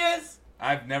kolache is?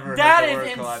 I've never That heard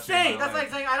the is word kolache in insane. my That's life.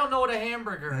 like saying I don't know what a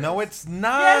hamburger is. No, it's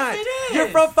not. Yes, it is. You're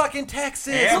from fucking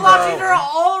Texas. Hamburger. Kolaches bro. are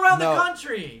all around No. the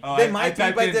country. Oh, They I might be,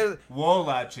 typed but in they're-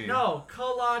 Wolache. No,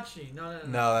 kolache. No.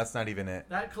 No, that's not even it.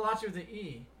 That kolache with the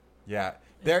E. Yeah.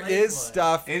 There Lakewood. is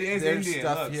stuff. It is there's Indian.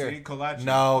 stuff Look, here. see, kolache.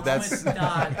 No, No, that's it's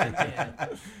not Indian.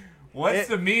 What's It-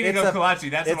 the meaning it's of a- kolache?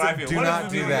 That's it's what I a- feel. Do What not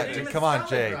is do the that. meaning? Even Come on,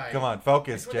 spell it Jay. right. Come on,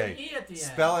 focus, It's with an Jay. E at the end.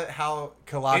 Spell it how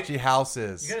Kolache House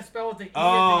is. You gotta spell with the E at the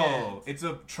Oh, end. it's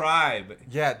a tribe.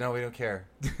 Yeah, no, we don't care.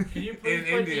 Can you please in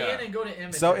put India. the in and go to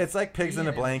images? So it's like pigs in a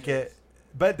Images. blanket,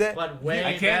 but that But way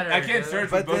I can't better, search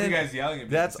But with both then you guys yelling at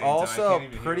me. that's at the same time. I also can't a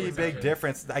even hear pretty what's big happening.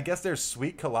 difference. I guess there's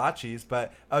sweet kolaches,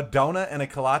 but a donut and a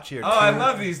kolache are Oh, I two-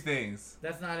 love these things.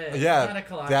 That's not it. Yeah, It's not a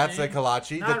kolache. that's a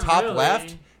kolache. Not the top really.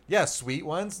 left, yeah, sweet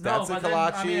ones. No, That's a but then,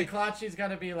 kolache. I mean, a kolache's got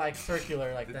to be like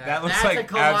circular like that. That looks That's like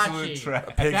a kolache. absolute trash.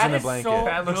 Pigs That in a is blanket. so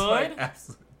That looks like good.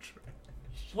 absolute trash.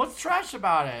 What's trash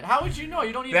about it? How would you know?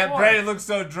 You don't eat That pork. bread looks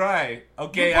so dry.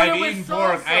 Okay, You put I've it with eaten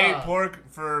pork. I ate salsa. pork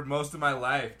for most of my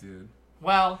life, dude.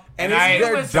 Well, And And it's, I-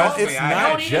 they're with don't- salsa. it's You you not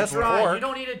don't eat just it dry. pork. You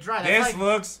don't eat it dry. This That's like,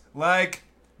 looks like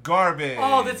garbage.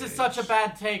 oh, this is such a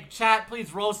bad take. Chat,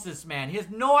 please roast this man. He has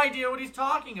no idea what he's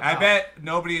talking about. I bet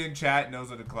nobody in chat knows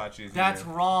what a kolache is. That's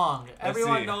either. wrong.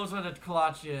 Everyone see. knows what a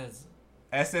kolache is.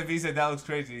 SFV said that looks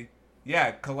crazy.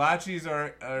 Yeah, kolaches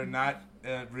are not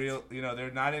real. You know,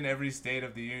 they're not in every state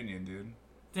of the union, dude.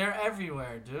 They're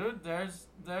everywhere, dude. There's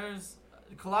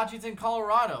kolaches in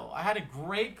Colorado. I had a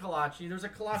great kolache. There's a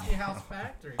kolache house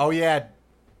factory. Oh yeah,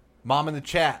 mom in the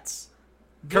chats,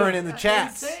 Current in the That's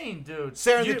chats, insane, dude.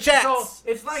 Sarah in the chats. So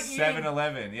it's like eating.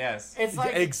 7-Eleven, yes. It's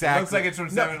like exactly. It looks like it's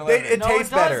from No, 7-Eleven. It No,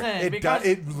 tastes it better. doesn't, It because-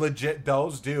 It legit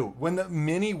those do. When the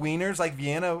mini wieners like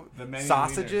Vienna The mini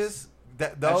sausages,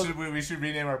 those. We should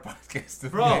rename our podcast to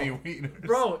Bro. Mini Wieners.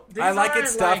 Bro, these I like it aren't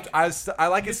stuffed. Like, I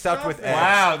like it you stuffed stuff with it. eggs.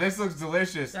 Wow, this looks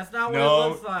delicious. that's not what no, it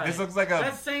looks like. This looks like a.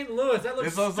 That's St. Louis. That looks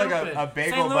This looks like stupid. a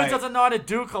bagel St. Louis bite. doesn't know how to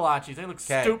do kolaches. They look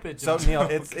 'Kay, stupid. So dude. Neil,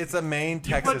 it's a main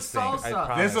You put Texas thing. I salsa.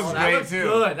 promise. This looks Oh, that great, looks too.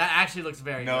 good. That actually looks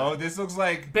very No, good. this looks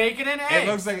like. Bacon and eggs. It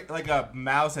looks like a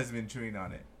mouse has been chewing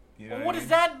on it. You know Well, what what I does mean?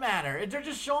 that matter? They're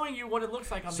just showing you what it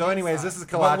looks like on So the anyways, inside. this is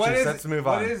But what kolaches. is Let's it? move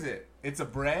What on. is it? It's a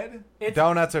bread? It's,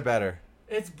 Donuts are better.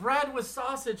 it's bread with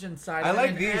sausage inside. I and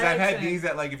like then these. eggs I've had and- these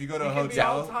at like if you go to a It can be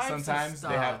all hotel. types of Sometimes they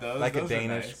stuff. have those. Like a Those are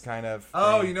Danish nice. kind of.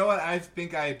 Oh, thing. you know what? I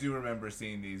think I do remember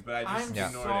seeing these, but I just I'm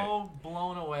ignored so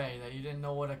blown away that you didn't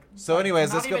know what a. So anyways,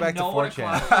 not let's go even back to know what a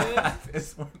 4chan. kolache is. it.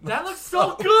 This one That looks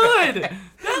so good.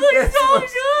 That looks This so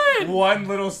looks- good. One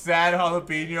little sad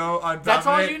jalapeno on top That's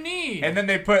of all it. you need. And then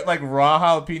they put like raw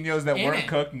jalapenos that In weren't it.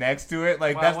 cooked next to it.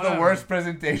 Like Well, that's the whatever. worst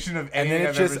presentation of And anything then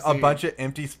it's I've just ever a seen. bunch of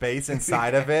empty space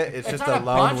inside of it. It's just not a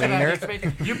lone bunch of wiener. empty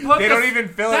space. You put They the- don't even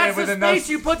fill it that's with the enough. space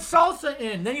you put salsa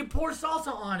in. Then you pour salsa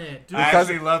on it, dude. I Because-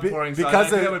 actually love be- pouring because sauce. I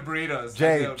do of- that with burritos. I do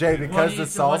Jay, that with Jay, burritos. because the would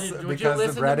salsa, you because the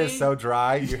listen bread to is me? so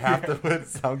dry, you have to put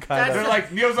some kind That's They're of.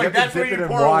 like Neil's You like have to that's where dip you it in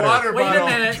pour water. a water Wait a bottle.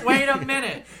 minute. Wait a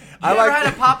minute. You I ever like had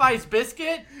a Popeye's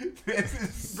biscuit? This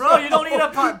is Bro, you don't need a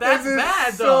pot. That's This is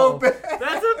bad, so though. bad.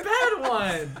 That's a bad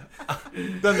one.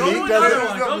 The Go meat to This another doesn't. is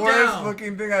one. the Go worst down.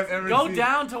 looking thing I've ever Go seen.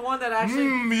 down to one that actually.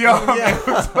 Yum. Yeah. It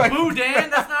looks like- Boudin?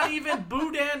 That's not even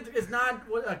Boudin. Is not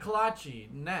what a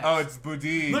kolache. Next. Oh, it's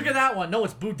boudin. Look at that one. No,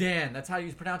 it's Boudin. That's how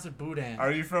you pronounce it. Boudin.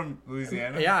 Are you from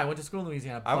Louisiana? Yeah, I went to school in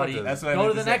Louisiana, I went buddy. to- That's what I Go to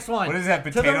meant the to say. next one. What is that, To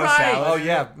the potato right. salad? Oh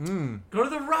yeah. Go to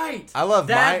the right. I love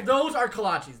that. my- Those are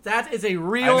kolaches. That is a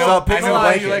real. I know. So pigs in a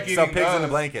why you blanket. like So eating pigs in a those.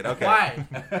 blanket. Okay. Why?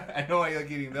 I know why you like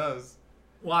eating those.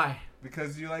 Why?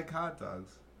 Because you like hot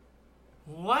dogs.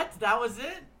 What? That was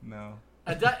it? No.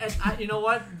 You know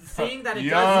what? Seeing that it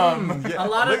Yum. does Yeah, a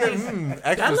lot of look at- these.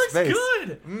 extra That looks space.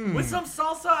 good with some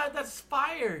salsa. That's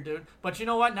fire, dude. But you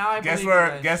know what? Now I Guess believe where?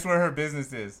 you guys. Guess where her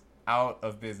business is? Out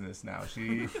of business now.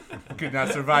 She could not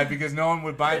survive because no one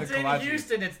would buy It's the in kolache.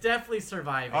 Houston. It's definitely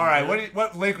surviving. All right, dude.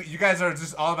 what link? You guys are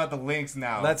just all about the links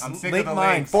now. Let's I'm sick link of the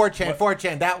mine. links. 4chan.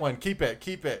 4chan. That one. Keep it.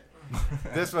 Keep it.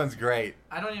 This one's great.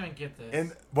 I don't even get this.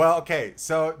 And well, okay.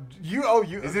 So you.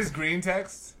 Is this green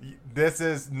text? This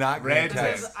is not green Red This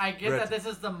text. is, I get Red that this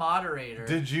is the moderator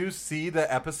Did you see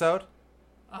the episode?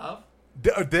 of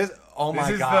This. Oh my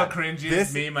This is god. the cringiest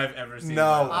This- meme I've ever seen. No,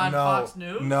 On no, Fox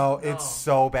News? no, No. it's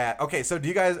so bad. Okay, so do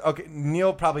you guys? Okay,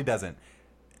 Neil probably doesn't.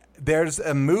 There's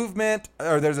a movement,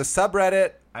 or there's a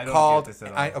subreddit I don't called. get this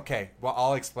at all. Okay, well,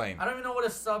 I'll explain. I don't even know what a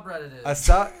subreddit is.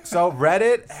 So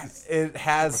Reddit, it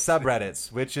has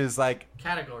subreddits, which is like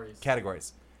Categories.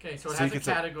 categories. Okay, so it So you has a can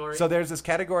say- category. So there's this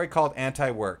category called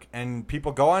anti-work, and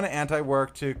people go on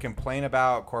anti-work to complain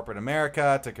about corporate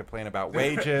America, to complain about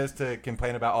wages, to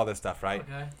complain about all this stuff, right?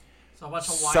 Okay. So a bunch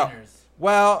of So- whiners.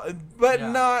 Well, but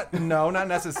Yeah. not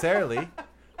necessarily,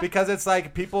 because it's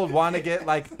like people want to get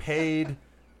like paid.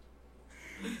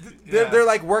 They're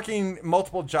like working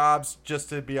multiple jobs just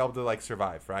to be able to like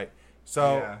survive, right?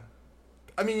 So, Yeah.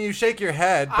 I mean, you shake your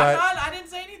head, but I didn't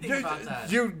say anything about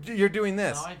that. you're doing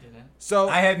this. No, I didn't. So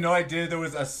I had no idea there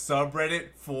was a subreddit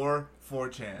for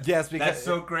 4chan. Yes, because- that's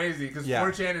so crazy because Yeah.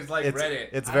 4chan is like it's Reddit.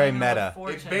 it's I very don't even know meta.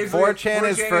 what It's 4chan basically 4chan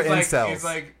is for like, incels. It's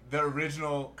like the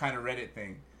original kind of Reddit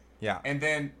thing. Yeah. And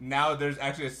then now there's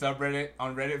actually a subreddit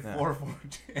on Reddit Yeah. for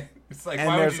 4chan. It's like, And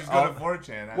why would there's you just go to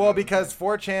 4chan? I Well, don't because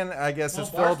 4chan, I guess, Well, is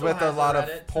filled Barstool with a has a lot of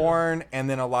Reddit, too. porn, and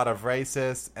then a lot of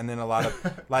racists, and then a lot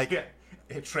of like. yeah,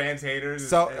 trans haters.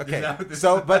 So is okay, that what this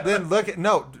so is but about? then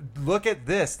look at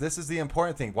this. This is the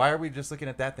important thing. Why are we just looking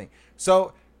at that thing?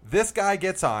 So this guy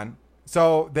gets on.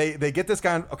 So they get this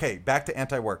guy on. Okay, back to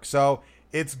anti-work. So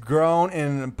it's grown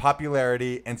in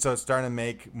popularity, and so it's starting to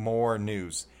make more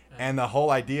news. And the whole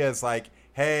idea is like,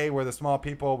 hey, we're the small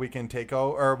people. We can take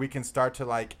over, or we can start to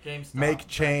like GameStop. make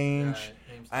change.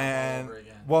 Right, GameStop all And over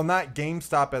again. well, not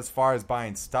GameStop as far as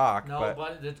buying stock, No, but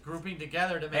but it's grouping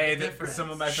together to make Hey, a difference. some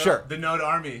of my Sure. the Node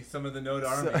Army, some of the Node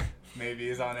Army maybe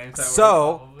is on anti-work.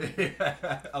 So-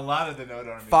 a lot of the Node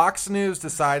Army. Fox News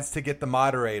decides to get the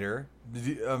moderator. Do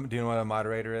you know what a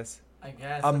moderator is? I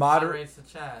guess a it moder- moderates the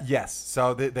chat. Yes,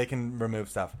 so they can remove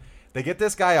stuff. They get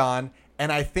this guy on,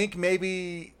 and I think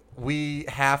maybe we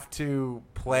have to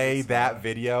play that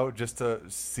video just to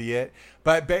see it.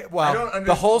 But I don't well, understand.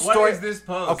 the whole story. What is this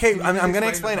post? Okay, Can you I'm just going to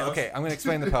explain explain the it. post? Okay, I'm going to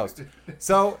explain the post.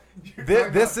 So You're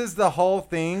this talking is the whole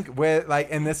thing with like,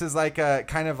 and this is like a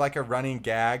kind of like a running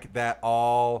gag that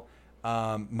all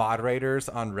moderators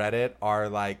on Reddit are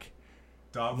like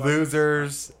Dog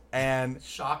losers and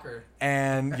Shocker.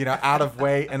 you know out of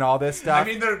weight and all this stuff. I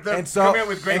mean, they're and so, coming up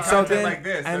with great and so content then, like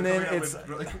this. and They're then coming up it's with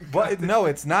really good well, content. no,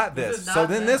 it's not This this. is So not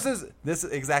then them. this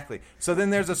is exactly. So then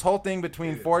there's this whole thing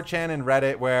between 4chan and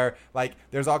Reddit where like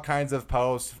there's all kinds of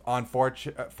posts on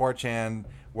 4chan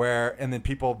where and then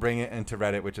people bring it into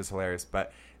Reddit, which is hilarious.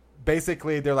 But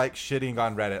basically they're like shitting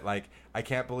on Reddit. Like, I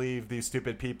can't believe these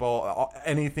stupid people.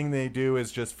 Anything they do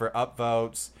is just for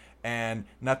upvotes. And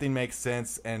nothing makes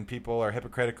sense, and people are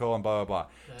hypocritical, and blah blah blah.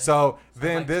 Okay. So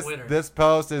then like this Twitter. this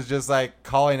post is just like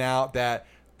calling out that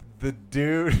the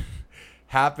dude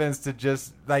happens to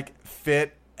just like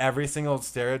fit every single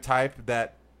stereotype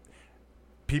that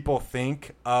people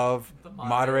think of The moderator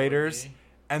moderators, would be.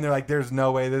 and they're like, "There's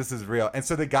no way this is real." And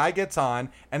so the guy gets on,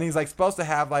 and he's like supposed to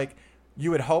have like you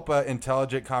would hope a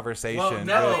intelligent conversation. Well, with-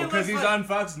 no, Definitely because he's looks like- on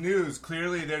Fox News.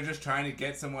 Clearly, they're just trying to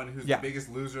get someone who's Yeah. the biggest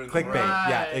loser in the Clickbait. world.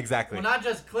 Yeah, exactly. Well, not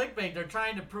just clickbait. They're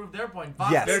trying to prove their point.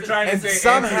 Fox Yes. They're News- trying to And say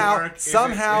somehow- anti-work isn't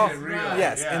somehow- real. Right.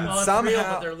 Yes, Yeah. and Well, it's somehow- real,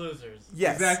 but they're losers.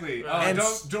 Yes, Exactly. Right. And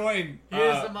Don't join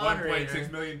Here's the moderator.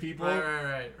 1.6 million people.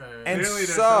 Right. And Clearly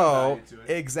there's some so value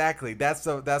to it. exactly that's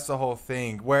the whole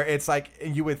thing where it's like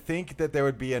you would think that there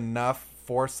would be enough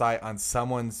foresight on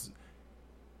someone's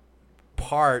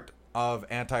part of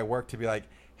anti-work to be like,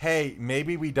 hey,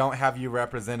 maybe we don't have you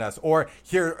represent us, or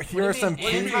here are some key.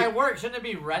 Anti-work. Shouldn't it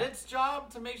be Reddit's job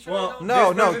to make sure? Well, they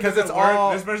don't No, this person 'cause doesn't it's work-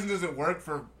 all- This person doesn't work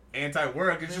for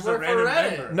anti-work. It's They just a work for random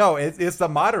Reddit. member. No, it's the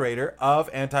moderator of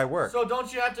anti-work. So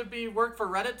don't you have to work for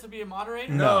Reddit to be a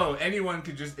moderator? No, anyone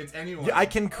could just. It's anyone. Yeah, I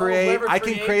can create. whoever I can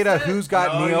creates create a it? Who's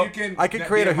Got No, Neil. you can I could be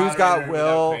create a Who's Got moderator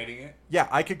Will. without creating it. Yeah,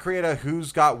 I could create a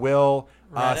Who's Got Will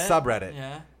Reddit? subreddit,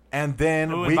 Yeah. and then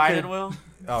Who we invited could. Will?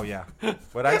 Oh yeah,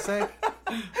 what'd I say?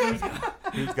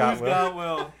 Who's Got Will? Got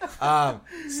Will.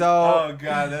 So. Oh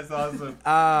god, that's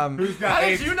awesome. Who's got? How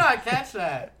did you not catch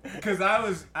that? Because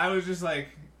I was just like,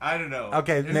 I don't know.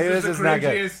 Okay, This maybe is this the is not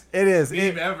good. cringiest It is.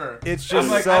 meme ever. It's I'm just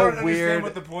like, so I don't weird. understand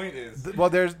what the point is. Well,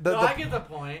 there's the I get the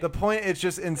point. the point. It's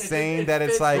just insane it that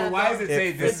it's fits like. that- Why does it say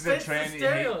it this is a fits the trend?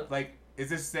 stereo- Like, is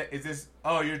this?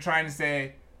 Oh, you're trying to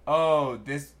say, oh,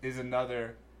 this is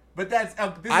another. But that's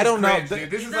this I is don't know. cringe, dude.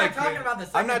 This He's is not like talking cringe. about the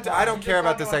second I'm not. part. I don't He's care just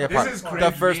about the talking second about part. This is the cringe.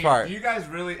 The first meme. part. You guys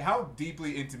really? How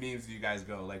deeply into memes do you guys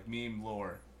go? Like meme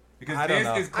lore? Because I don't this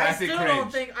know. is classic I still cringe.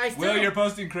 don't think. I still Will, don't- you're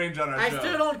posting cringe on our I show.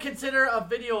 still don't consider a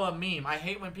video a meme. I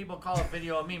hate when people call a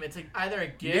video a meme. It's either a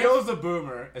GIF. Neil's a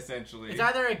boomer, essentially. It's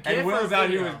either a GIF and or Will's a out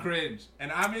here video. with cringe,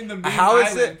 and I'm in the meme How is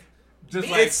island, it- just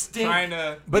Memes like stink. trying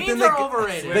to. But Memes then are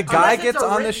overrated. the guy Unless it's gets a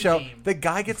on the written show. meme. The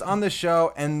guy gets on the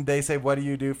show, and they say, "What do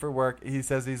you do for work?" He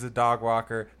says he's a dog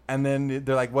walker, and then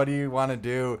they're like, "What do you want to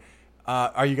do?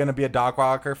 Are you going to be a dog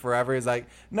walker forever?" He's like,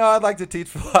 "No, I'd like to teach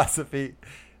philosophy."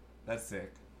 That's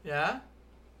sick. Yeah.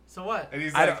 So what? And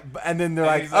he's I like, don't, and then they're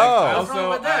and like, he's "Oh, What's wrong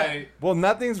with that? well,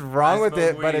 nothing's wrong I with smoke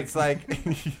it, but weed." it's like,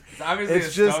 It's obviously it's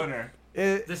a just- stoner.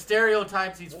 The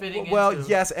stereotypes he's fitting Well, into.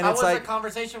 yes, and How it's was like- the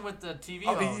conversation with the TV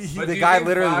Oh, host? But the do you guy think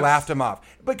literally Fox- laughed him off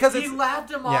because He it's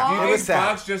laughed him Yeah, Do off. you it think was sad.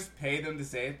 Fox just paid them to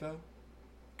say it though?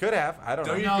 could have. I don't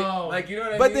Don't know. you No. think? Like, you know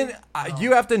what I But mean? then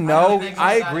you have to don't know. think so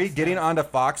I to that agree. extent. Getting onto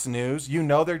Fox News, you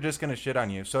know they're just gonna shit on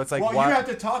you. So it's like, well, why? you have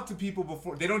to talk to people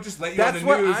before. They don't just let you That's on the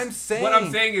what news. I'm saying. What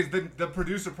I'm saying is the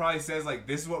producer probably says like,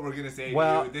 "This is what we're gonna say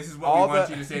Well, to you. This is what all we want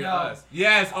the- you to say to No. us."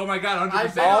 Yes. Oh my God.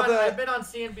 100%. I've been on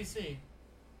CNBC.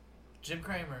 Jim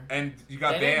Cramer. And you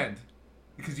got They didn't- banned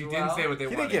because you Well, didn't say what they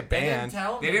He wanted. didn't get They didn't banned.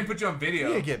 tell me. They didn't put you on He video.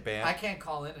 didn't get banned. I can't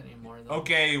call in anymore though.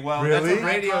 Okay, well, Really? that's a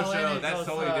radio I call in, show. it That's goes,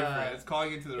 totally different. It's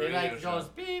calling into the It radio like show. goes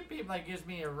beep beep, like gives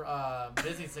me a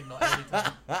busy signal every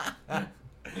time.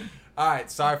 All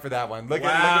right, sorry for that one. Look at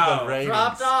Wow. the ratings.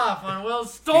 Dropped off on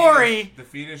Will's story. The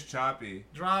feed is choppy.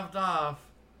 Dropped off.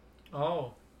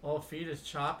 Oh, feed is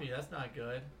choppy. That's not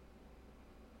good.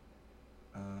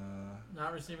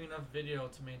 Not receiving enough video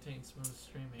to maintain smooth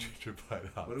streaming.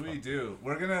 What do we do?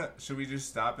 Should we just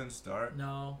stop and start?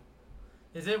 No.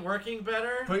 Is it working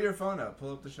better? Put your phone up.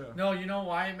 Pull up the show. No, you know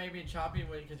why it may be choppy?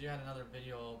 Because you had another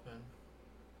video open.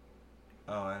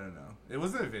 Oh, I don't know. It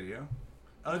wasn't a video.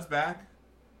 Oh, it's back.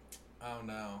 Oh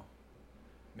no.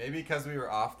 Maybe because we were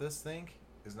off this thing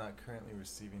is not currently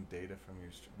receiving data from your.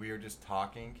 We are just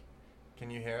talking. Can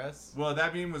you hear us? Well,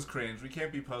 that meme was cringe. We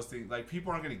can't be posting. Like,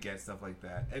 people aren't going to get stuff like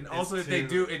that. And also, if too- they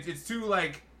do, it's too,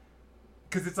 like...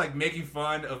 Because it's, like, making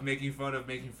fun of making fun of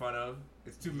making fun of.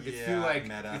 It's too, Yeah, like...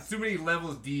 meta. It's too many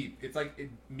levels deep. It's,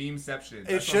 like, memeception.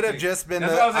 It should have just been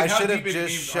That's the. why I was like, I how should have deep in just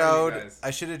memes are you showed. guys?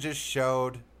 I should have just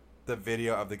showed the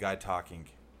video of the guy talking,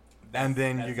 and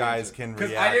then you guys can react.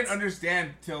 Because I didn't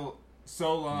understand till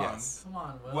so long Yes. Come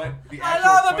on, Will. what the I actual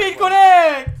love the point Beat was.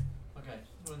 Connect! Okay,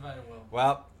 who invited Will?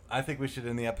 Well, I think we should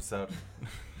end the episode.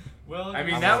 Will, I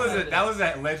mean, I'm that on was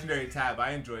a legendary tab.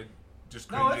 I enjoyed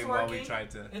just No, it's cringing while we working. tried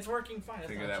to... It's working fine. It's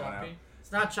Figure not that one choppy. out.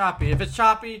 It's not choppy. If it's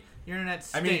choppy, your internet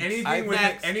I stinks. mean,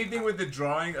 Next. anything with the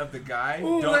drawing of the guy,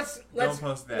 Ooh, don't let's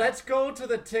post that. Let's go to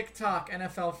the TikTok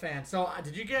NFL fan. So,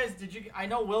 did you? I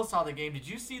know Will saw the game. Did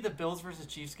you see the Bills versus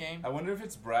Chiefs game? I wonder if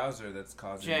it's browser that's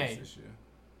causing Jay. this issue.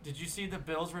 Did you see the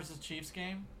Bills versus Chiefs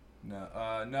game?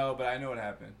 No, but I know what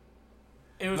happened.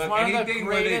 It was Look, one of the anything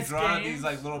where they greatest draw games. these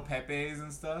like little Pepes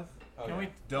and stuff. Can we?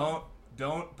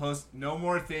 Don't post no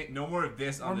more of this on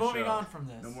We're the show. moving on from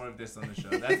this. No more of this on the show.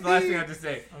 That's the last thing I have to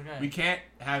say. Okay. We can't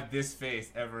have this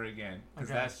face ever again because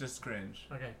Okay. that's just cringe.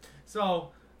 Okay. So.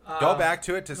 Go back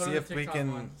to it to go see the if we TikTok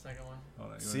can one, second one.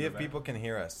 Hold on, you see wanna if go back? people can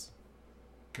hear us.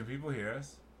 Can people hear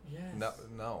us? Yes.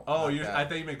 No. Oh, not that. I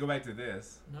thought you meant go back to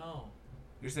this. No.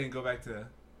 You're saying go back to.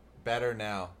 Better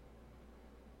now.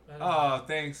 Better. Oh,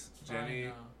 thanks, It's fine Jenny.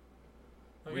 now.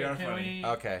 Okay, We are can funny.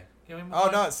 Okay. Can we move Oh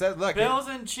on? no, it says look. Bills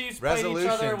and Chiefs played each resolution.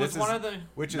 other. It was This one is- of the.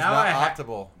 which is Now not I ha-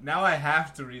 optimal. Now I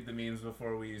have to read the memes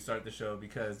before we start the show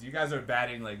because you guys are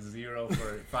batting like 0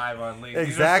 for 5 on links.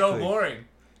 These are so Exactly. boring.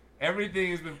 Everything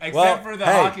has been except Well, for the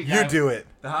hey, hockey guy. you do it.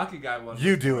 The hockey guy one.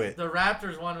 You do it. The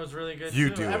Raptors one was really good You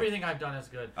too. do it. Everything I've done is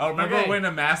good. Oh, remember Okay. when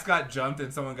a mascot jumped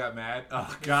and someone got mad?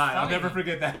 Oh God, I'll funny. never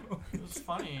forget that. It was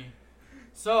funny.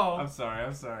 So, I'm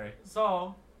sorry.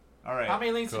 so All right. how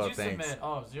many links Cool, did you thanks. submit?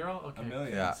 Oh, 0? Okay. A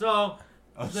million. Yeah. So,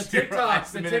 Oh, The zero. I TikTok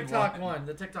submitted one.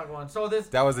 The TikTok one. So this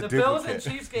That was a the Bills and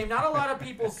duplicate. Chiefs game. Not a lot of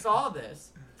people saw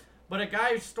this, but a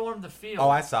guy stormed the field. Oh,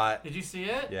 I saw it. Did you see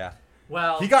it? Yeah.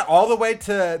 Well, He got all the way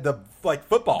to the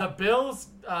football. the Bills.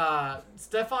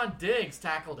 Stephon Diggs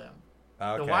tackled him.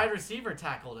 Okay. The wide receiver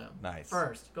tackled him. Nice.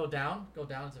 First, go down.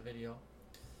 It's a video.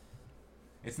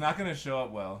 It's not gonna show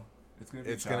up well.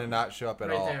 It's gonna not show up at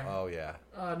Right all. there. Oh yeah.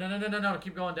 No.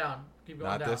 Keep going down. Keep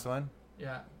going Not down. this one.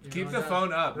 Yeah. Keep going the down.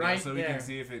 phone up Right so we there. can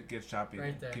see if it gets choppy.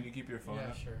 Right there. Can you keep your phone Yeah,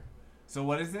 up? sure. So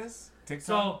what is this? TikTok?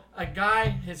 So a guy,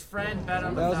 his friend bet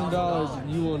him $1,000.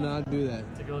 You will not do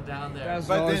that. to go down there. $1,000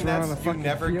 But then run on a you fucking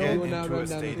never field. get You will not into a run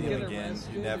down the stadium field. again.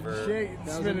 You never.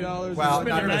 $1,000. Well, Been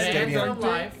not in a banned stadium. from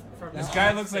life from This the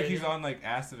guy looks like stadium. he's on like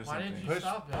acid or Why something. did you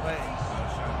stop him?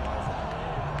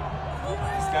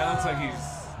 This guy looks like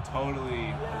he's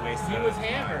totally wasted. He out was of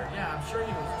his mind. hammered. Yeah, I'm sure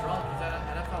he was drunk. He's at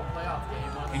an NFL playoff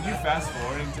game. Can you fast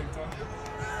forward in TikTok?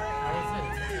 That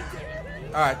was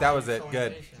it. All right, that was it.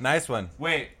 Good. Nice one.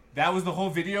 Wait, that was the whole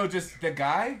video? Just the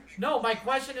guy? No, my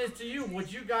question is to you: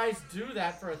 would you guys do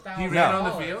that for $1,000? He ran on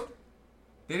the field?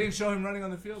 They didn't show him running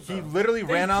on the field. He though. literally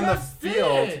ran on the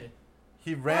field. Did.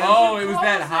 He ran. Oh, you it was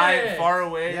that close high, it? far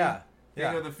away Yeah. thing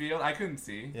Yeah. of the field. I couldn't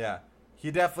see. Yeah.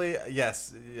 He definitely.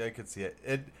 Yes, I could see it.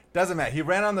 It doesn't matter. He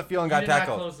ran on the field and You got did not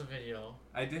tackled. close the video.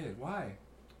 I did. Why?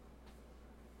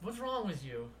 What's wrong with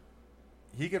you?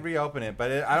 He could reopen it,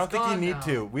 but I don't think you gone need now.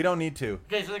 to. We don't need to.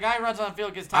 Okay, so the guy runs on the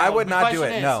field, gets tackled. I would The not do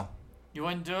question it. is, No. You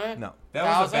wouldn't do it? No. That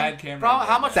was a 1,000? bad camera. Bro,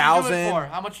 how much did you do it 1,000. for?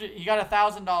 How much? He got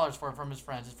 $1,000 for it from his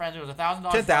friends. His friends, it was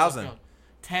 $1,000. 10,000.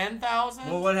 10,000?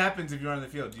 Well, what happens if you're on the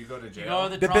field? Do you go to jail? You go to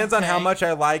the Depends drunk on how tank. much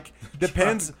I like.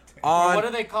 Depends Or on. what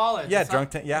do they call it? Yeah, It's drunk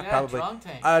not- tank. Yeah, probably. Drunk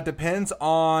tank. Depends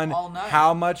on All night.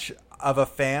 how much of a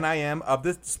fan I am of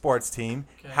the sports team,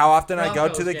 Okay. how often I go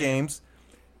Broncos to the game. games,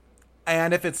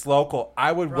 and if it's local.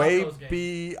 I would Broncos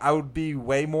game. be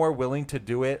way more willing to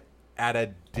do it at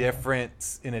a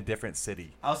in a different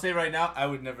city. I'll say right now, I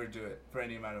would never do it for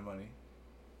any amount of money.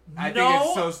 I No? think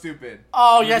it's so stupid.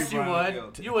 Oh, When yes, people you are on the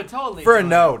would. field. You would totally For a do it.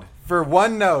 node, for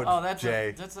one node, Oh, that's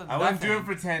Jay. that's a I wouldn't do it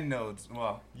nothing. for 10 nodes.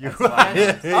 Well, You that's a lot.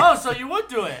 Oh, so you would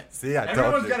do it. See, I told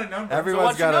Everyone's you. got a number. So Everyone's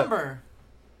what's your got a number?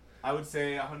 I would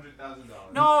say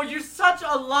 $100,000. No, you're such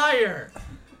a liar.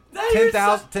 No, you're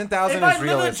 10,000 su- 10,000 If I is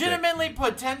realistic. legitimately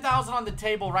put 10,000 on the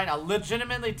table right now,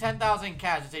 legitimately 10,000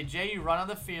 cash, and say, Jay, you run on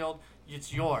the field,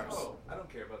 it's yours. Oh, I don't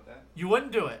care about that. You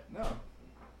wouldn't do it. No.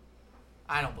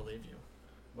 I don't believe you.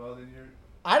 Well, then you're.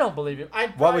 I don't believe you.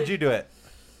 What would you do it?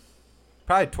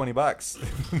 Probably $20.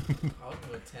 I'll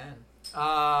do a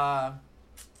 10.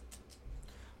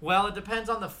 Well, it depends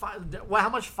on the how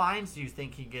much fines do you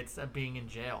think he gets at being in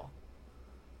jail?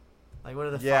 Like, what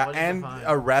are the Yeah, what is the and fine?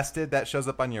 arrested. That shows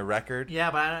up on your record.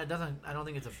 Yeah, but it doesn't. I don't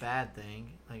think it's a bad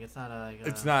thing. Like, it's not a.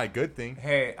 It's not a good thing.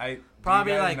 Hey,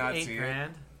 Probably do you guys like not $8 see it?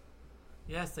 grand.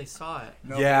 Yes, they saw it.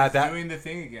 No, Yeah, it's that- doing the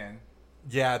thing again.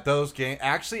 Yeah, those games.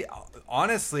 Actually,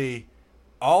 honestly,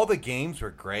 all the games were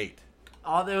great.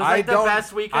 Oh, it was I like the don't-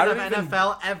 best I weekend of don't even-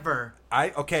 NFL ever.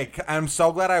 I'm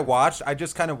so glad I watched. I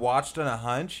just kind of watched on a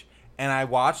hunch, and I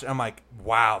watched. And I'm like,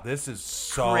 wow, this is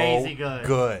so Crazy good.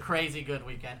 good. Crazy good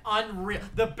weekend. Unreal.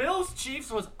 The Bills Chiefs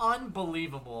was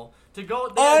unbelievable. To go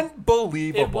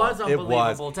Unbelievable. It was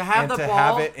unbelievable. To have And the to ball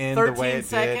have it in 13 the way it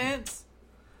seconds.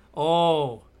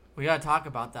 Oh, we got to talk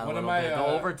about that One a of little my, bit. The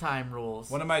overtime rules.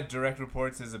 One of my direct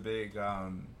reports is a big,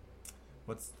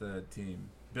 what's the team?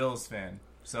 Bills fan.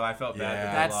 So I felt bad Yeah.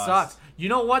 that that they lost. sucks. You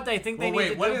know what they think they Well, need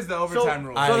wait, to what do? is the overtime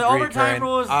rule? I So the agree, overtime Karen.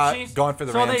 rule is Chiefs. Going for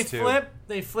the so Rams, too.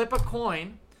 they flip a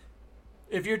coin.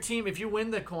 If you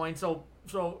win the coin, so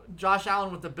Josh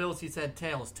Allen with the Bills, he said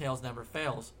tails. Tails never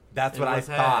fails. That's It what I was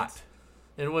thought. heads.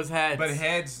 It was heads. But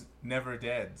heads never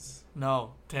deads.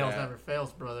 No, tails Yeah. never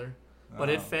fails, brother. But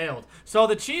Oh. it failed. So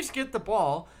the Chiefs get the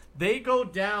ball. They go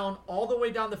down all the way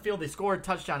down the field. They score a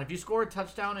touchdown. If you score a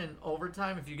touchdown in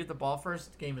overtime, if you get the ball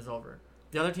first, the game is over.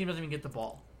 The other team doesn't even get the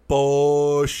ball.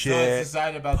 Bullshit. So it's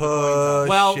decided about the coin toss.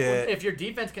 Well, Shit. if your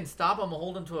defense can stop them and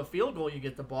hold them to a field goal, you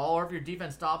get the ball. Or if your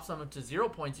defense stops them to 0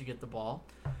 points, you get the ball.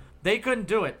 They couldn't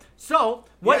do it. So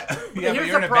what? Yeah, but here's you're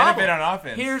the gonna problem. benefit on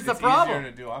offense. Here's the It's easier problem.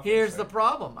 to do offense, Here's right? the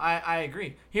problem. I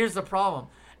agree. Here's the problem.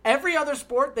 Every other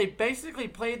sport, they basically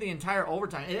play the entire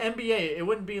overtime. In NBA, it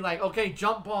wouldn't be like, okay,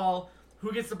 jump ball.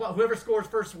 Who gets the ball? Whoever scores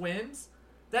first wins.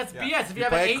 That's Yeah. BS. If you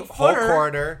have play an a whole 8-footer,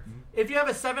 quarter. if you have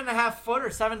a 7.5 foot or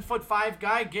 7'5"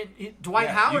 guy, Dwight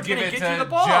Howard's you gonna give it get to you the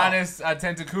ball. Giannis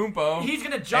Antetokounmpo. He's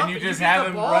gonna jump and you and just you get have the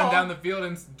him ball. run down the field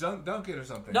and dunk it or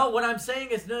something. No, what I'm saying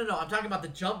is no. I'm talking about the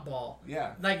jump ball.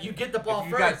 Yeah. Like you get the ball If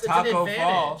you first. got It's an Taco advantage.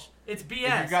 Fall, It's BS.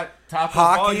 If you got Taco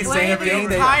Hockey, Fall, you same Play play the thing.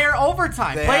 They- entire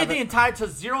overtime. they Play have the it- entire to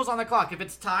zeros on the clock. If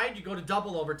it's tied, you go to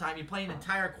double overtime. You play an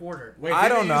entire quarter. Wait, I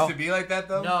didn't don't it know. used to be like that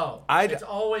though? No, I'd- it's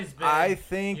always been. I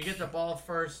think- you get the ball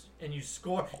first and you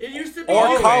score. It used to be Or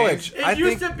Always. college. It I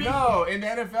used think to be No, in the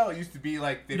NFL it used to be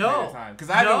like they No. played the time. Because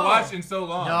I haven't No. watched in so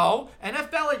long. No,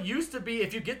 NFL it used to be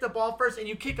if you get the ball first and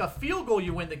you kick a field goal,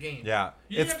 you win the game. Yeah,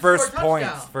 You it's didn't first score a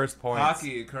touchdown. points. First points.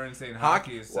 Hockey, current saying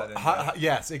hockey is sudden.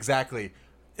 Yes, exactly.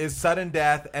 Is sudden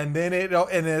death, and then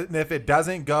if it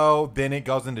doesn't go, then it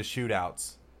goes into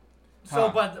shootouts. So,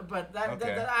 Huh. but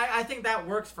Okay. I think that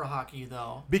works for hockey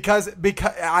though. Because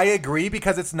I agree,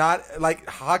 because it's not like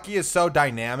hockey is so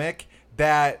dynamic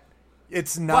that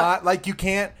it's not like you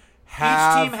can't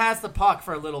have Each team has the puck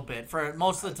for a little bit, for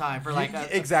most of the time, for like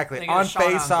exactly they get a on shot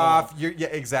face off. goal. Yeah,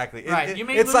 exactly. Right, you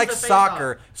may it's lose like the face-off.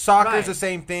 soccer. Soccer's Right. the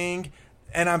same thing,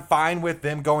 and I'm fine with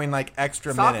them going like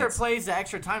extra Soccer minutes. plays the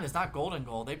extra time. It's not golden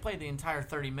goal. They play the entire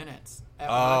 30 minutes at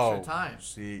Oh, extra time.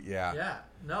 see, yeah. Yeah,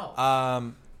 no.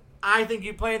 I I think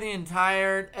you play the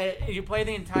entire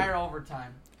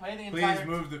overtime. Play the entire. Please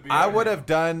move the beer. I would have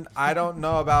done. I don't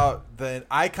know about the.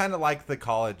 I kind of like the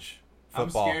college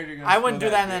football. I'm scared you're gonna I wouldn't do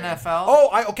spill that in the beer. NFL.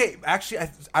 Oh, okay. Actually,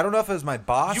 I don't know if it was my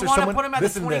boss You or wanna someone. put him at the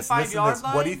listen to this. 25 Listen to yard this.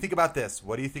 What do you line? think about this?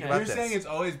 What do you think Okay. about You're this? saying it's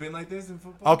always been like this in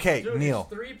football? Okay, Dude, Neil.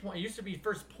 it's 3 points. It used to be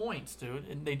first points, dude,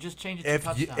 and they just changed it If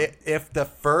to you, touchdown. if the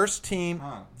first team,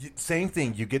 Huh. same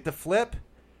thing. You get the flip.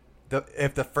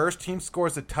 If the first team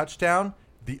scores a touchdown,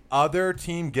 the other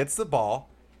team gets the ball,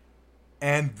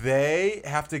 and they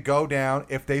have to go down.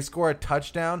 If they score a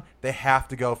touchdown, they have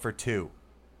to go for 2.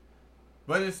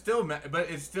 But it's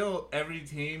still every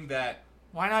team that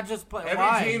Why not just play?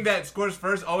 Why? team that scores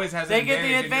first always has They an get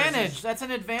the advantage. and advantage. just- That's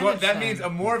an advantage. That then. means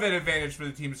more of an advantage for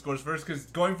the team that scores first because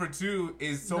going for 2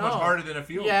 is so much No. harder than a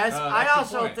field. Yes, I extra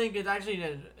also point. think it's actually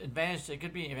an advantage. It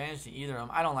could be an advantage to either of them.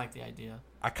 I don't like the idea.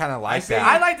 I kind of like see. that.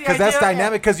 I like the because that's idea-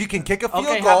 dynamic. Because you can kick a field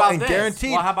Okay, how goal about and this?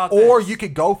 guaranteed, Well, how about or this? you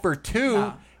could go for 2.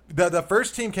 No. The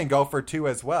first team can go for 2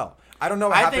 as well. I don't know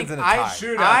what I happens think in a I tie.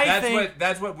 Shootout. I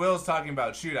That's what Will's talking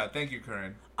about. Shootout. Thank you,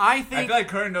 Curran. I I think feel like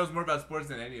Curran knows more about sports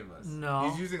than any of us. No.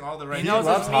 He's using all the right. he knows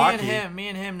loves that hockey. me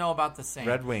and him know about the same.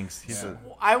 Red Wings. He's Yeah.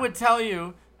 I would tell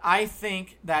you, I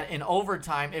think that in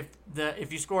overtime,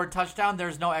 if you score a touchdown,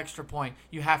 there's no extra point.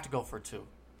 You have to go for 2.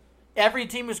 Every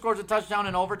team who scores a touchdown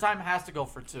in overtime has to go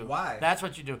for 2. Why? That's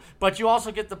what you do. But you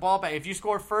also get the ball back. If you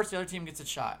score first, the other team gets a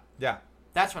shot. Yeah.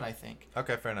 That's what I think.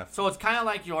 Okay, fair enough. So it's kind of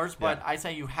like yours, but Yeah. I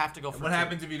say you have to go for What 2.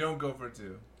 happens if you don't go for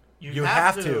 2? You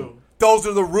have to. Those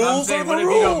are the I'm rules. saying, Are the what if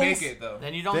rules. you don't make it though?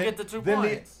 Then you don't Then- get the 2 then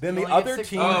points. then You the only get other 6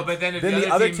 team- points. Oh, but then if Then the the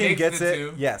other other team team makes gets the it.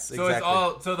 2, Yes, so it's exactly.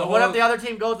 all so the But whole what if the other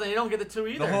team goes and they don't get the 2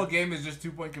 either? the whole game is just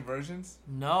 2-point conversions.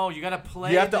 No, you got to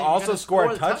play. You have to you also gotta score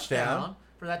a the touchdown.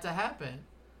 for that to happen.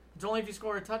 It's only if you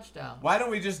score a touchdown. Why don't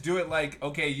we just do it like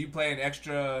okay, you play an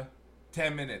extra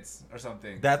 10 minutes or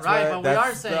something? That's Right, what, but we that's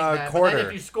are saying the that. quarter. But then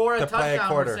if you score a to play a touchdown,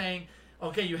 quarter. we're saying,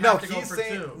 okay, you No, have to go he's for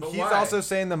saying 2. But he's why? also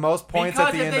saying the most points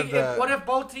Because at the end of the. what if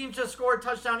both teams just score a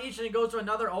touchdown each and it goes to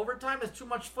another overtime? It's too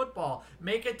much football.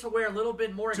 Make it to where a little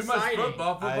bit more too much exciting.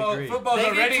 football. I agree. Football's They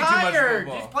already get too much tired.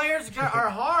 football. These players are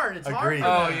hard. It's hard. Agreed. For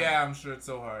Oh them. yeah, I'm sure it's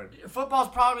so hard. Football's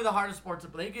probably the hardest sport to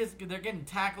play. They're getting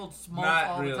tackled, smoked Not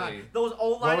all the really. time. Those O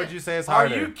line. What would you say is Are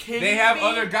harder? you kidding They have me?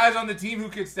 other guys on the team who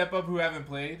could step up who haven't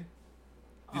played.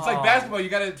 It's like Oh, basketball. You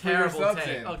got to put your Terrible subs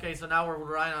take. in. Okay, so now we're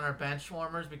relying on our bench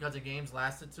warmers because the games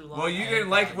lasted too long. Well, you didn't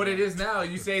like what it is now.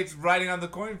 You say it's riding on the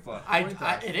coin flip.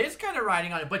 It is kind of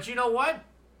riding on it, but you know what?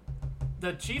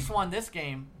 The Chiefs won this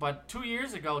game, but 2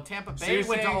 years ago, Tampa So Bay you're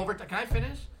went to saying- overtime. Can I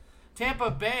finish?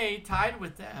 Tampa Bay tied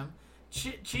with them.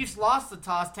 Chiefs lost the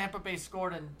toss. Tampa Bay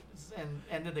scored and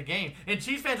ended the game. And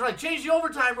Chiefs fans were like, change the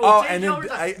overtime rule. Oh, change and the then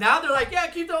overtime. Now they're like, yeah,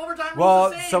 keep the overtime rule well,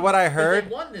 the same. so what I 'Cause heard,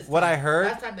 they won this what time. I heard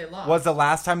Last time they lost. was the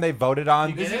last time they voted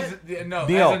on. You This get is it? no.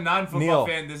 Neil, as a non-football Neil,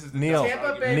 fan, this is the Neil, best Tampa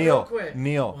argument. Bay, Neil, real quick.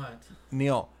 Neil, What?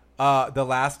 Neil. The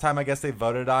last time I guess they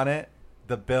voted on it,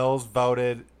 the Bills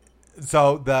voted.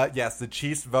 So the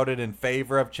Chiefs voted in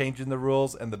favor of changing the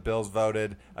rules, and the Bills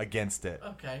voted against it.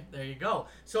 Okay, there you go.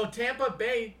 So Tampa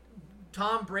Bay,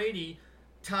 Tom Brady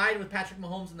tied with Patrick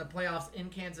Mahomes in the playoffs in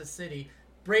Kansas City.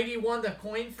 Brady won the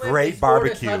coin flip. Great they scored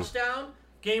barbecue. A touchdown.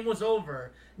 Game was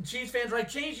over. And Chiefs fans were like,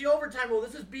 change the overtime rule.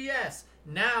 This is BS.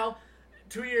 Now,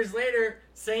 2 years later,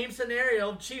 same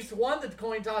scenario. Chiefs won the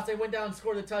coin toss. They went down and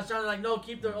scored the touchdown. They're like, no,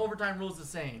 keep the overtime rules the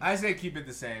same. I say keep it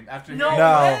the same. After No No.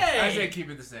 way. I say keep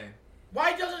it the same.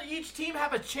 Why doesn't each team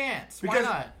have a chance? Because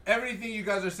Why not? everything you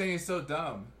guys are saying is so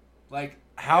dumb. Like,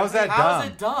 How is that How dumb? is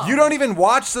it dumb? You don't even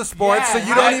watch the sports, Yeah, so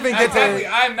you how- don't even get exactly.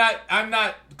 to I'm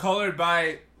not colored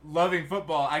by loving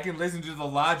football. I can listen to the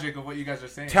logic of what you guys are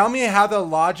saying. tell me how the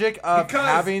logic of Because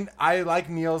having. I like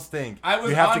Neil's thing. I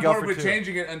was you have on to go board for with 2.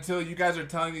 changing it until you guys are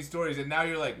telling these stories, and now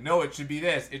you're like, no, it should be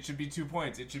this. It should be 2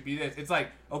 points. It should be this. It's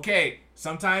like, okay,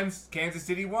 sometimes Kansas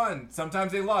City won,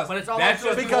 sometimes they lost. But it's all that's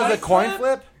up to just a Because the coin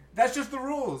flip. That's just the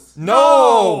rules.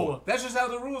 No. That's just how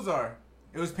the rules are.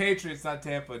 It was Patriots, not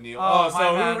Tampa, Neil. Oh, So my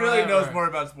bad, who really whatever. knows more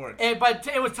about sports? But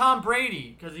it was Tom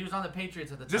Brady because he was on the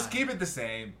Patriots at the time. Just keep it the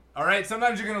same. All right.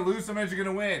 Sometimes you're gonna lose. Sometimes you're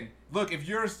gonna win. Look, if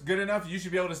you're good enough, you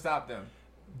should be able to stop them.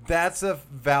 That's a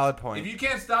valid point. If you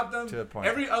can't stop them, To a point.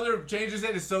 every other changes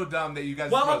it is so dumb that you guys.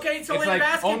 Well, throw. okay, so it's in like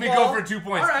basketball, only go for 2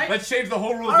 points. all right. Let's change the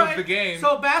whole rules All of right, the game.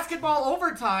 So basketball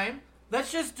overtime.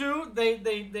 Let's just do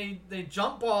they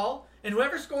jump ball and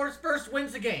whoever scores first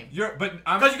wins the game. But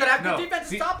I'm 'Cause you gotta have good no, defense to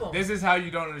see, stop 'em. This is how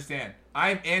you don't understand.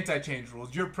 I'm anti-change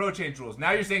rules. You're pro-change rules.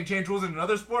 Now you're saying change rules in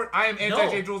another sport. I am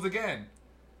anti-change rules again.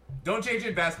 Don't change it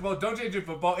in basketball. Don't change it in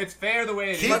football. It's fair the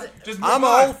way it is. Just move I'm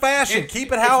on. old-fashioned. It's-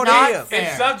 Keep it how it's it not is.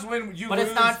 fair. It sucks when you But lose.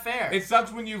 it's not fair. It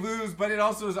sucks when you lose, but it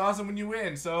also is awesome when you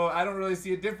win. So I don't really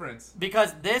see a difference.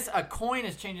 Because a coin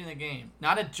is changing the game,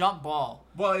 not a jump ball.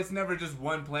 Well, it's never just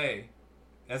one play.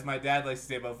 As my dad likes to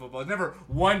say about football, it's never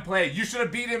one play. You should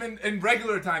have beat him in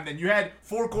regular time then. You had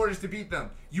 4 quarters to beat them.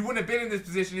 You wouldn't have been in this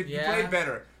position if you Yeah. played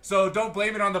better. So don't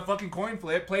blame it on the fucking coin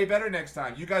flip. Play better next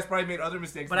time. You guys probably made other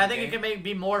mistakes. But in I the think it game. can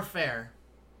be more fair.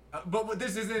 But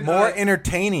this isn't More uh,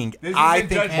 entertaining. this I isn't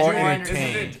think Judge more Judy.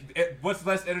 entertaining. What's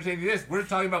less entertaining than this? We're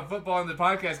talking about football on the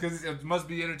podcast because it must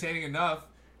be entertaining enough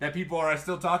that people are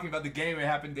still talking about the game that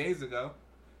happened days ago.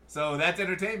 So that's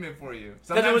entertainment for you.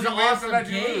 Because it was you an win, awesome sometimes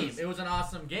you game. lose. It was an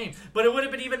awesome game. But it would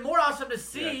have been even more awesome to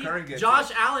see Yeah, Curran gets Josh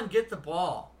it. Allen get the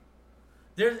ball.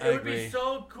 It would be agree.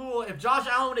 so cool if Josh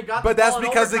Allen would have got But the that's ball in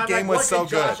because the overtime. game Like, was what so can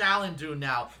Josh good. Allen do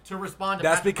now to respond to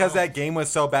That's Patrick because Mahomes? that game was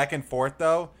so back and forth,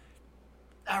 though.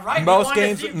 All right, we Most wanted to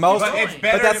games- see it keep most- But going. it's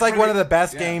better But that's like for one of the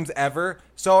best yeah. games ever.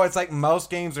 So it's like most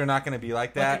games are not going to be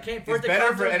like But that. they can't- for it It's to better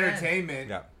come for to an end. entertainment.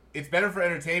 Yeah. It's better for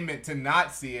entertainment to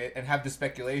not see it and have the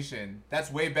speculation.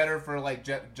 That's way better for like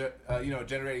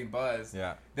generating buzz.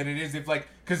 Yeah. Than it is if like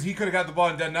because he could have got the ball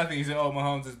and done nothing. He said, "Oh,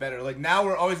 Mahomes is better." Like now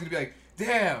we're always gonna be like,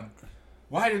 "Damn,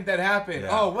 why didn't that happen?" Yeah.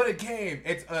 Oh, what a game!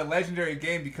 It's a legendary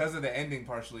game because of the ending,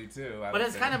 partially too. I But would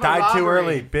it's say. kind of a Died too robbery.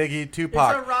 early. Biggie,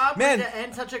 Tupac. It's a robbery Man, to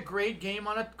end such a great game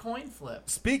on a coin flip.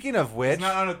 speaking of which, It's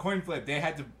not on a coin flip. They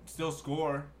had to still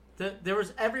score. There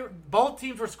was both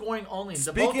teams were scoring only.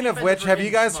 speaking of which, have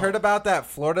you guys heard about that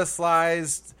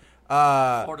Florida-sized,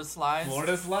 Florida slides?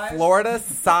 Florida slide. Here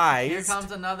Florida-sized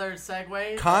comes another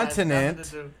segue.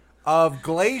 continent of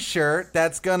glacier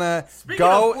that's gonna Speaking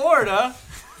of Florida,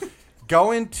 go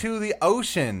into the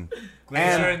ocean? Glacier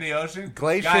And- in the ocean.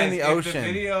 Glacier Guys, in the if ocean.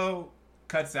 the video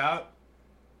cuts out.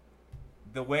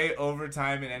 The way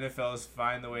overtime in NFL is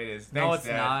fine the way it is. Thanks, No, it's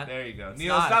Dad. not. There you go. It's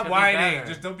Neil, not. stop Could be whining. better.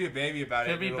 Just don't be a baby about it.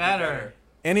 Could be It'll better.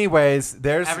 Anyways,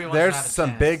 there's Everyone should have a some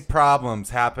chance. big problems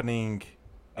happening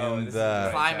Oh, in this is the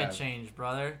right. climate Bad. change,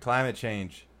 brother. climate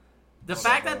change. The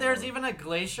fact that there's even a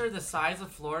glacier the size of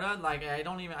Florida, like I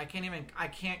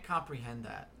can't comprehend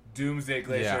that. Doomsday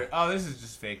Glacier. Yeah. Oh, this is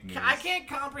just fake news. I can't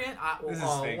comprehend. This is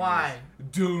Oh, fake why?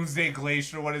 news. Doomsday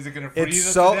Glacier. What is it going to freeze It's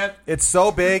us so to death? it's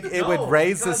so big. It No, would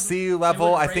raise the because sea it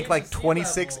level. would I think raise like the sea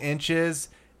 26 level. inches.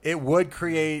 It would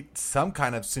create some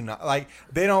kind of tsunami. Like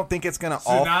they don't think it's gonna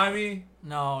all. Tsunami.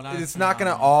 No, not It's not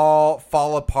gonna all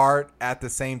fall apart at the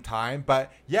same time.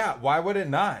 But yeah, why would it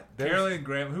not? There's- Carolyn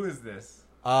Graham. Who is this?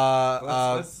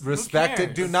 let's- respected.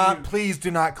 cares? Do not, please do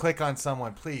not click on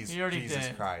someone, please. You already Jesus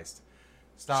did. Christ,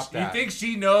 stop You that. think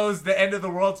she knows the end of the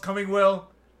world's coming, Will?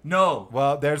 No.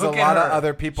 Well, there's Look a at lot of her.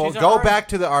 other people. She's a Go Earth- back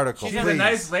to the article, She's please. a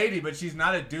nice lady, but she's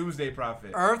not a doomsday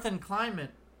prophet. Earth and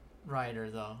climate writer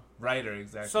though. Writer,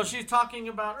 exactly. So she's talking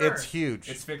about Earth. It's huge.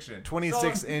 It's fiction.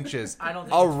 26 So- inches I don't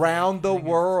think it's around fake. the I think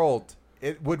it's- world.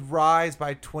 It would rise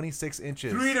by 26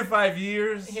 inches. 3 to 5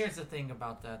 years. Here's the thing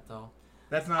about that though.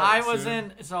 That's not. I was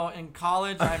soon. in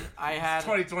college. I had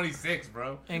 2026,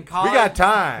 bro. in We college. got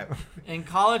time. In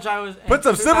college, I was Put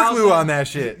some super glue on that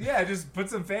shit. Yeah, just put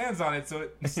some fans on it so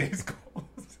it stays cold.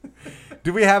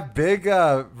 Do we have big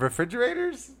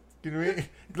refrigerators? Can we?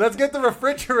 Let's get the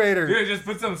refrigerators. Dude, just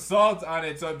put some salt on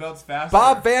it so it melts faster.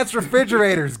 Bob Vance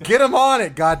refrigerators. Get them on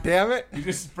it. God damn it. You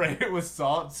just spray it with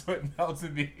salt so it melts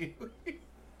immediately.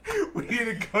 We need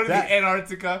to go to That- the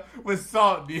Antarctica with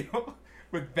salt, Neil.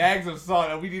 with bags of salt,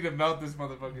 and we need to melt this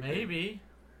motherfucker. Maybe.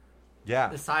 Yeah.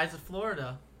 The size of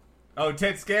Florida. Oh,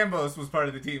 Ted Scambos was part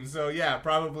of the team, so yeah,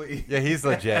 probably. Yeah, he's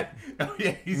legit. Oh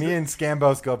yeah, Me and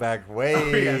Scambos go back way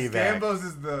back. Scambos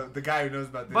is the guy who knows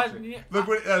about this But shit. yeah, Look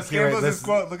what Here, Scambos'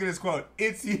 quote. Look at his quote.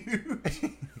 It's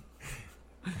huge.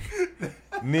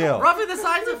 Neil. roughly the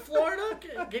size of Florida.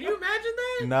 Can you imagine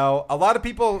that? No, a lot of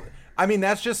people. I mean,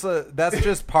 that's just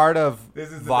part of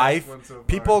This is the life. best one so far.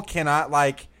 People cannot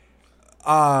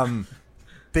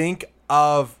think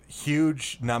of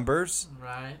huge numbers.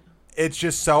 Right. It's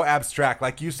just so abstract.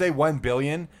 Like you say 1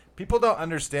 billion, people don't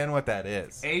understand what that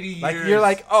is. 80 years. Like you're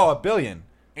like, oh, 1 billion.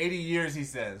 80 years, he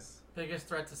says. Biggest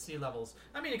threat to sea levels.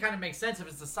 I mean, it kind of makes sense if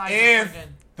it's the size If of friggin'.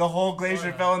 the whole glacier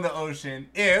Florida. fell in the ocean,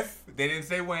 if they didn't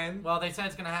say when, Well, they said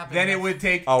it's gonna happen. then it next- would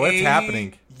take. Oh, it's 80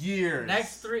 happening. Years.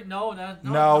 Next 3. No,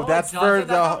 No, that's it for doesn't.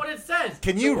 the- That's not what it says.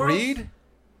 Can The you world's- read?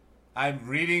 I'm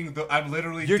reading. I'm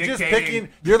literally. You're dictating. just picking.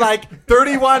 You're like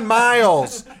 31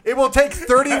 miles. It will take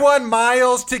 31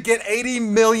 miles to get 80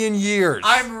 million years.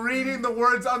 I'm reading the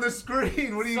words on the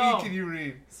screen. What do you So- mean? Can you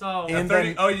read? So, In- 30.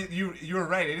 then- Oh, you were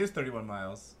right. It is 31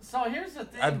 miles. so here's the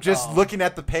thing. I'm just though. looking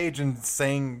at the page and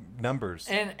saying numbers.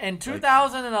 In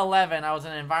 2011, I was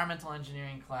in an environmental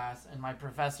engineering class, and my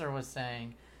professor was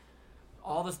saying,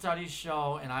 all the studies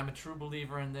show, and I'm a true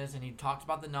believer in this, and he talked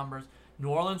about the numbers, New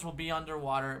Orleans will be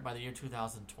underwater by the year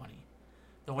 2020.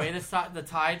 The way the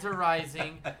tides are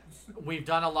rising, we've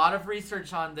done a lot of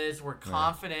research on this. We're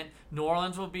confident New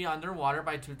Orleans will be underwater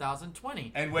by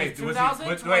 2020. And wait, If was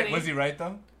 2020 was he right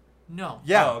though? No.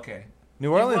 Yeah. Oh, okay.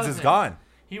 New Orleans is wasn't. gone.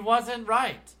 He wasn't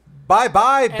right.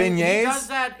 Bye-bye, And he does beignets.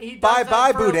 that. He does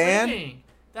Bye-bye, that for a Boudin. living.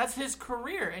 That's his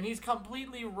career, and he's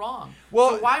completely wrong.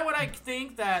 Well- so why would I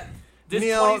think that this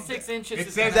Neil, 26 inches It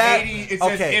is says gonna that- 80. It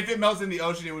says okay. if it melts in the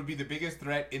ocean, it would be the biggest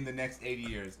threat in the next 80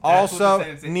 years. That's Also, what the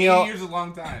sentence said. Neil- 80 years is a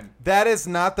long time. That is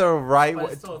not the right But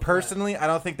way. it's still a threat. Personally, I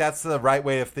don't think that's the right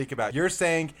way to think about it. You're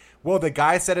saying, well, the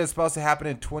guy said it was supposed to happen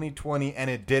in 2020 and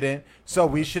it didn't, so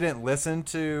we shouldn't listen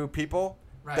to people?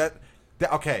 Right.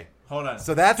 That okay. Hold on.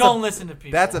 So that's Don't listen to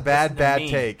people. That's a bad, Listen to bad me.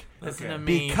 take. Listen Okay. to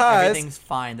me. Because everything's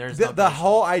fine. There's The, no the glacier.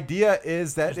 whole idea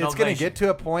is that There's no it's going to glacier. get to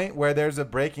a point where there's a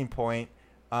breaking point.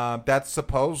 That's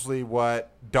supposedly what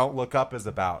Don't Look Up is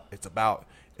about. It's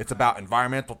about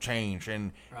environmental change,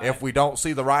 and Right. if we don't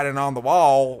see the writing on the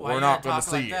wall, Why we're you not gotta going to talk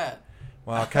see like it. that?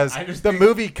 Well, because I just the think-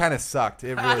 movie kind of sucked.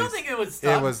 It really, I don't think it was.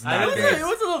 It was I not don't good. think It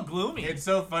was a little gloomy. It's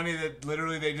so funny that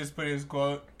literally they just put his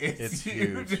quote. It's It's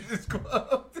huge. huge. His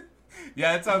quote.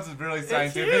 Yeah, that sounds really It's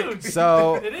scientific. huge.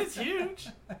 So, It is huge.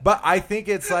 but I think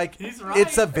it's like He's right.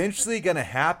 it's eventually going to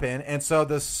happen, and so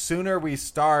the sooner we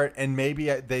start, and maybe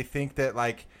they think that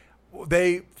like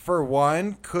they, for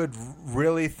one, could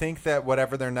really think that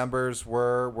whatever their numbers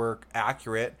were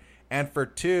accurate, and for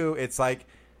two, it's like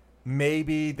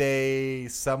maybe they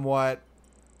somewhat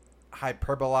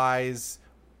hyperbolize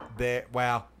their.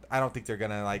 Well, I don't think they're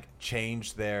gonna like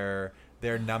change their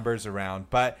numbers around,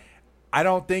 but I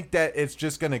don't think that it's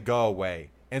just gonna go away.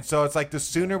 And so it's like the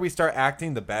sooner we start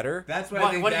acting, the better. That's why What-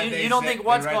 I think what- that you they don't say- think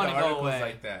what's they write going the to go articles away?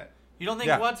 like that. You don't think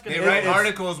Yeah. what's gonna? They It- write it's-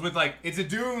 articles with like it's a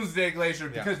doomsday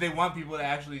glacier Yeah. because they want people to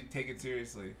actually take it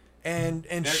seriously. And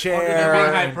They're- share. or they're being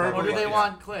and- hyperbole. Or do they Yeah.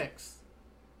 want clicks?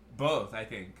 Both, I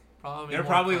think. Probably. They're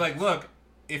more probably clicks. like, look,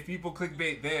 if people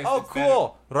clickbait this, Oh, it's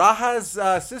cool! Raha's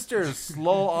sister's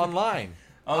slow online.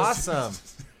 Oh, Awesome.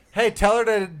 Hey, tell her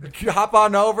to hop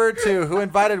on over to Who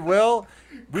Invited Will.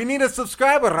 We need a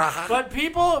subscriber, Raha. But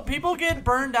people get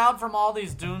burned out from all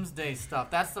these doomsday stuff.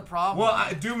 That's the problem.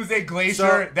 Well, Doomsday Glacier,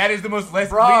 So- that is the most less.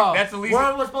 Bro, That's the least.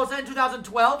 World was supposed to end in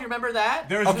 2012. You remember that?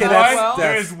 There's Okay, one. that's-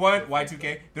 There's one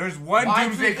Y2K. There's one Y2K?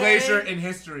 Doomsday Glacier in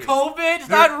history. COVID's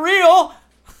There- not real.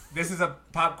 This is a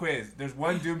pop quiz. There's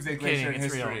one Doomsday Glacier in Kidding,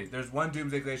 it's history. real. There's one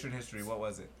Doomsday Glacier in history. What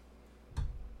was it?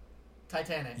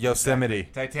 Titanic. Yosemite.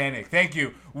 Titanic. Thank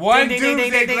you. One Ding, ding, ding,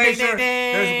 Doomsday ding, ding, ding, Glacier.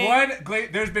 ding,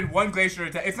 ding. There's been one glacier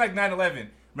attack. It's like 9/11.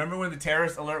 Remember when the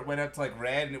terrorist alert went up to like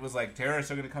red and it was like terrorists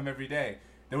are going to come every day?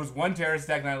 There was one terrorist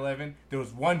attack 9/11. There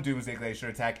was one Doomsday Glacier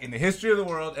attack in the history of the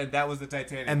world, and that was the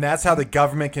Titanic. And that's how the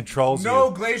government controls no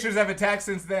you. glaciers have attacked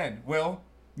since then. Will?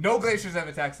 No glaciers have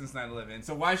attacked since 9/11.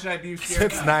 So why should I be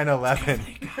scared? Since now?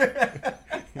 9/11.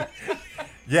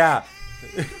 Yeah.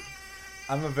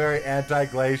 I'm a very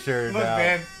anti-glacier Look, now.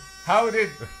 man, how did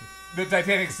the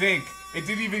Titanic sink? It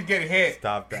didn't even get hit.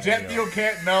 Stop that, Jet Neil. fuel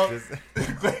can't melt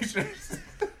Just- glaciers.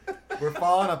 We're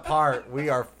falling apart. We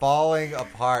are falling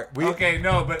apart. Okay,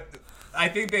 no, but I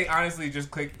think they honestly just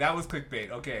clicked. That was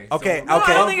clickbait. Okay. so- Okay, No,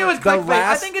 I don't think it was The clickbait. I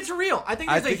last- think it's real. I think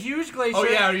I there's think- a huge glacier Oh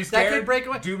yeah, are you scared? that could break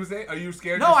away. Doomsday? Are you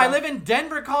scared? No, I yourself? live in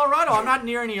Denver, Colorado. I'm not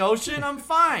near any ocean. I'm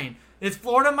fine. Is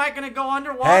Florida Mike going to go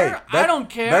underwater? Hey, I don't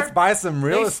care. Let's buy some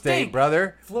real They estate, stink.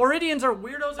 brother. Floridians are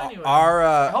weirdos anyway. Our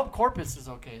I hope Corpus is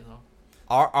okay, though.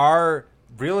 our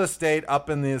real estate up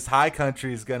in this high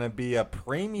country is gonna be a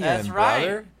premium, That's right.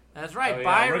 brother. That's right. Oh, yeah.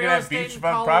 Buy We're real gonna have estate in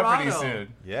beachfront Colorado. property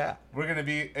soon. Yeah. We're gonna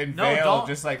be in No, Vail, don't-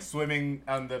 just like swimming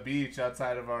on the beach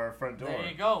outside of our front door. There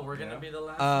you go. We're going to Yeah. be the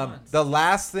last ones. The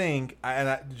last thing,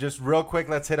 just real quick,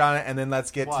 let's hit on it, and then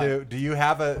let's get What? to. Do you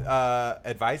have a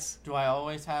advice Do I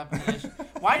always have an issue?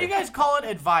 Why do you guys call it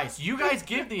advice? You guys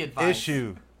give the advice.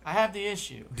 issue? I have the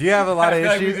issue. Do you have a lot of I feel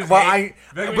like we issues? just Well, hate-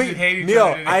 I feel like we just hate each Neil,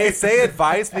 other today. I say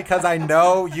advice because I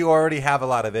know you already have a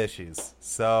lot of issues.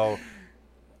 So,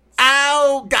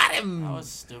 ow, got him. That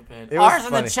was stupid. It was R's in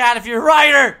funny. the chat if you're a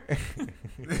writer.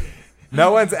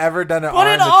 No one's ever done an Put R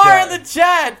an in the R chat. in the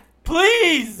chat,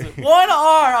 please. One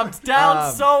R. I'm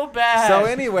down so bad. So,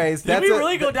 anyways, Did that's we a-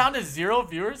 really go down to 0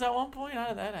 viewers at one point? How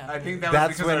did that happen? I think that That's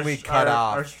was because when our, we cut our,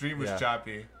 off. Our stream was Yeah.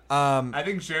 choppy. I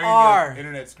think sharing R. the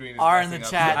internet screen is R in messing the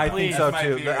up. chat, I think please. so That's my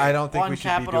too. theory. I don't think One we should be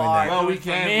capital doing R. that. Well, we For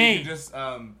can. me. We can just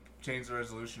change the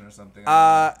resolution or something.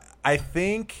 I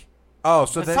think. Oh,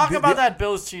 so Let's then talk about that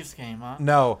Bills Chiefs game, huh?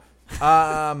 No.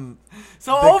 So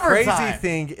The overtime. crazy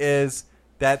thing is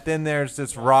that then there's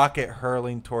this rocket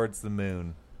hurling towards the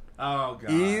moon. Oh god.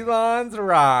 Elon's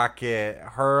rocket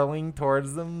hurling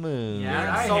towards the moon.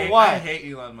 Yeah, I so hate, what? I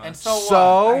hate Elon Musk. And so what?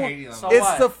 So, I hate Elon So Musk. it's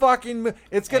what? the fucking moon.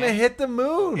 It's gonna And- hit the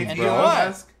moon, It's And bro. Elon what?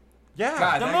 Musk. Yeah.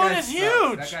 God, The that moon guy is sucks.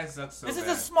 huge. That guy sucks so This is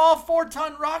bad. a small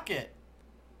 4-ton rocket.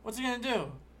 What's it gonna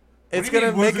do? It's What do you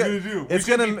gonna mean, make what's a. it gonna do? It's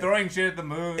we should gonna. be throwing shit at the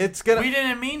moon. It's gonna. We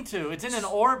didn't mean to. It's in an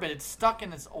orbit. It's stuck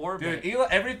in its orbit. Dude,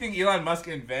 everything Elon Musk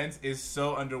invents is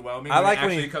so underwhelming. I like when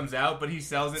when it he- actually comes out, but he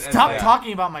sells it. Stop as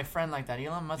talking about my friend like that.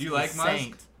 Elon Musk You is like a Musk?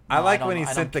 saint. I No, like don't- when he I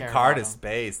don't sent the care car about to him.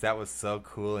 space. That was so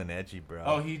cool and edgy, bro.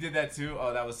 Oh, he did that too.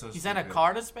 Oh, that was so. He sent a stupid.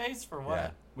 car to space for what? Yeah.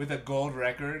 with a gold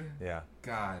record. Yeah.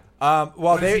 God. Well,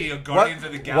 What is they he, a Guardians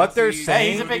of the what they're Galaxy? saying.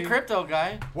 Hey, he's a big crypto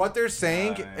guy. What they're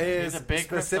saying Yeah, is He's a big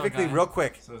crypto specifically, guy. real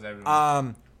quick. So is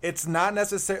everyone. It's not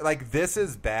necessary. Like this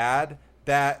is bad.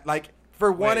 That like for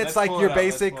one, Wait, it's let's like pull you're it up,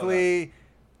 let's pull it basically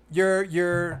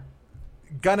you're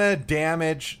gonna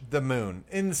damage the moon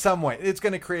in some way. It's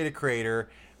gonna create a crater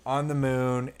on the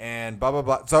moon and blah blah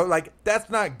blah. So like that's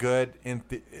not good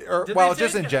or Did well they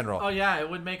just say in general. Oh yeah, it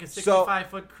would make a So-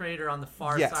 65-foot crater on the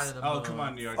far Yes. side of the moon. Oh, come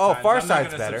on, New York Oh, Times. Far I'm not Side's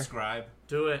gonna better. Subscribe.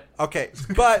 Do it. Okay,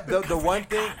 but the one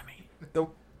thing the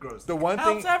Gross. the one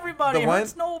Helps thing everybody. the one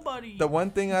Hurts nobody. the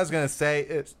one thing I was gonna say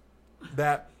is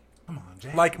that Come on,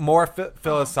 Jay. like more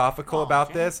philosophical Oh, about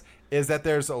okay. this is that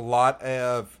there's a lot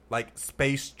of like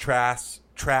space trash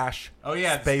Oh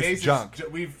yeah, space junk.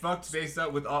 We've fucked space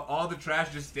up with all the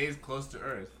trash just stays close to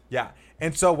Earth. Yeah,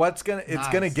 and so it's gonna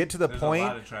Nice. get to the There's a lot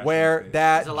point of trash in where space.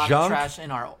 that There's a lot junk of trash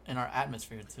in our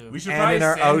atmosphere too. We should And probably in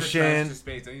our send the ocean- trash to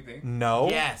space. Don't you think? no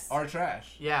Yes. Our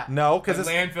trash. Yeah. no Because because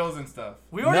it's landfills and stuff.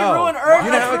 We already no. ruined Earth.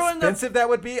 You know Let's how ruin expensive that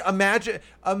would be? Imagine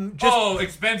just Oh,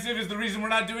 expensive is the reason we're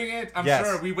not doing it? I'm Yes.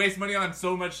 sure. We waste money on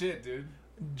so much shit, dude.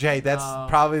 Jay. That's No.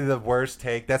 probably the worst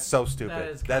take. That's so The, stupid. that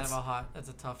is kind That's of a hot. That's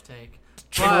a tough take.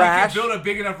 If trash. we can build a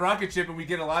big enough rocket ship and we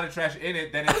get a lot of trash in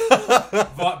it, then it's,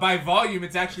 by volume,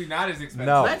 it's actually not as expensive.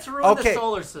 No. Let's ruin Okay. the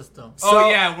solar system. So- Oh,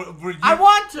 yeah. I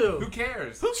want Who to.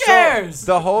 cares? Who cares?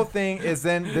 The whole thing is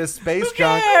then this space Who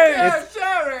junk. cares?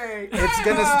 Jerry! It's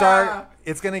gonna start.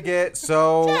 It's gonna get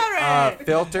so Jerry!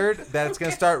 filtered that it's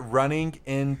gonna start running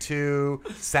into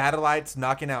satellites,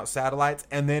 knocking out satellites,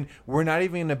 and then we're not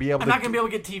even gonna be able I'm to. not gonna be able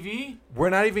to get TV. We're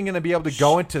not even gonna be able to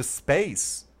go into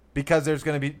space because there's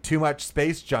gonna be too much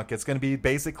space junk. It's gonna be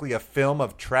basically a film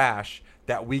of trash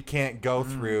that we can't go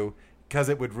through because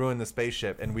it would ruin the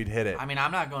spaceship and we'd hit it. I mean,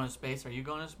 I'm not going to space. Are you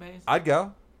going to space? I'd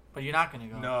go. But you're not gonna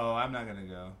go. No, I'm not gonna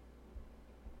go.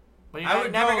 But you're I not,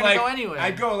 would never go gonna like go anywhere.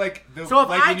 I'd go like the, So if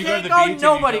like I when you go to can't the go, beach and you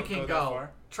nobody don't can that go.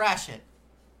 far. Trash it.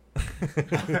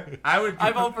 I would.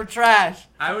 I vote for trash.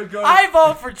 I would go. I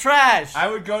vote for trash. I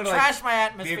would go to trash like my the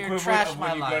atmosphere. equivalent Trash of my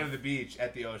when you life. go to the beach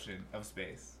at the ocean of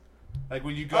space. Like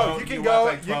when you go. Oh, you can walk go.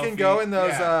 like You 12 can go feet. in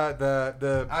those Yeah.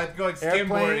 the I'd go like airplanes,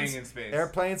 skimboarding in space.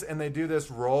 airplanes, and they do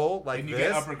this roll like And you this,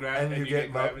 get upper and you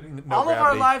get gravity. no All gravity. of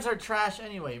our lives are trash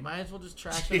anyway. Might as well just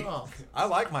trash it all. I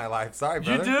like my life. Sorry,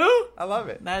 You brother. do? I love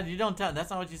it. Nah, you don't tell. That's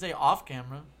not what you say off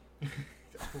camera.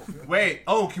 Wait.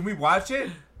 Oh, can we watch it?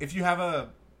 If you have a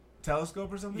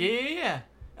telescope or something. Yeah.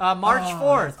 March Oh,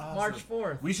 4th. that's awesome. March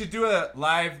 4th. We should do a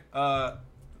live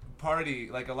party,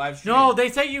 like a live stream. No, they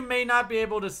say you may not be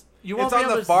able to. You won't It's be on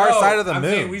able the to. far No, side of the I'm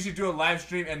moon. saying we should do a live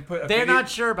stream and put a They're video, not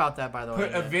sure about that, by the way.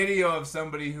 put a video of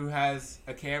somebody who has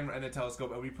a camera and a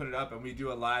telescope, and we put it up and we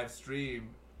do a live stream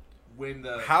when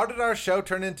the How did our show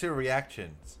turn into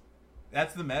reactions?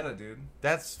 That's the meta, dude.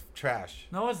 That's trash.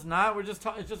 No, it's not. We're just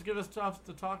it just give us stuff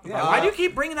to talk about. Yeah, Why do you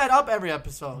keep bringing that up every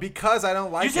episode? Because I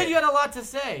don't like it. You said you had a lot to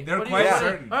say. They're What do quite you-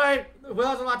 certain. All right, Will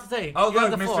has a lot to say. Oh, You have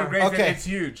look, the Mr. floor. Gray Okay. said it's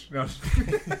huge. No.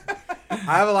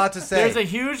 I have a lot to say. There's a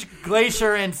huge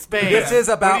glacier in space. This is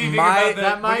about What do you think my. about the,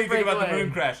 that what might do you think break about the away.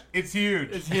 moon crash? It's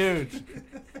huge. It's huge.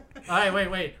 All right,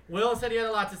 wait. Will said he had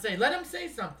a lot to say. Let him say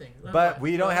something. Let But him-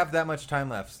 we don't have that much time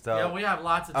left. So Yeah, we have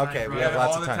lots of time. Okay, bro. we have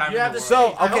lots all of the time. You have in to the So,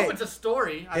 world. I hope okay. it's a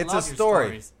story. I It's a love your story.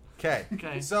 stories. Okay.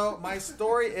 Okay. So my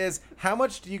story is: how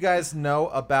much do you guys know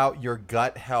about your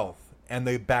gut health and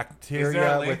the bacteria Is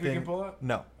there a link we within? can pull up?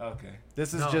 No, Okay.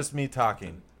 this is No. just me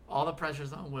talking. All the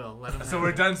pressure's on Will. Let him. So have we're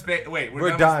it. done. Wait, We're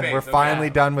done. done. With space. We're Okay. finally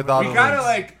done with all We the gotta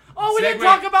links. like. Oh, we didn't segue-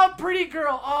 talk about Pretty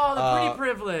Girl. Oh, the pretty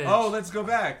privilege. Oh, let's go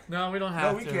back. No, we don't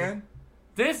have No, we to. can.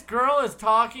 This girl is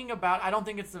talking about. I don't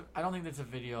think it's a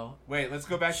video. Wait, let's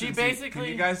go back. She to basically- Can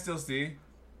you guys still see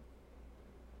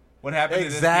what happened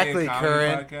Exactly, to this being a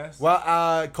comedy Curran. podcast?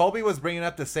 Well, Colby was bringing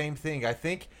up the same thing. I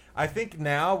think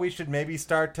now we should maybe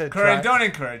start to Curran, try don't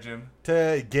encourage him.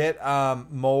 to get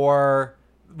more.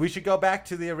 We should go back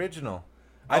to the original.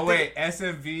 Oh wait,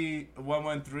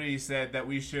 SMV113 said that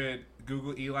we should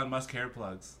Google Elon Musk hair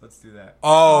plugs. Let's do that.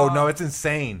 Oh no, it's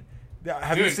insane.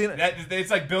 Have Dude, you seen it? that? It's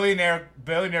like billionaire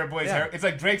boys Yeah. hair. It's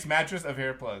like Drake's mattress of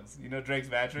hair plugs. You know Drake's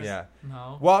mattress? Yeah.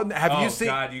 No. Well, have Oh you seen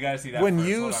God, you gotta see that. when first.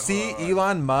 you Hold on, see hold on.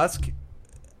 Elon Musk,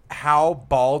 how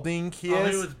balding he Oh,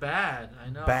 is? he was bad. I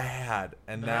know. Bad,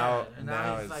 and Bad. now And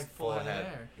now he's it's like full of head.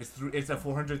 hair. It's a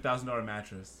 $400,000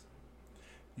 mattress.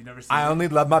 You never seen I it? only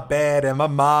love my bed and my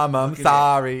mom. I'm Look at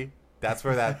sorry. That's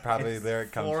where that probably It's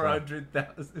lyric comes from.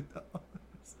 $400,000.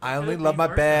 I only Could it love be my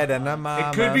worth bed that and my much? mom.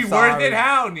 It could I'm be worth sorry. it.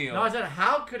 How, Neil? No, I said,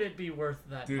 how could it be worth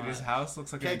that Dude, much? his house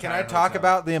looks like Okay, an can I entire talk hotel.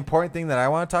 about the important thing that I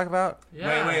want to talk about?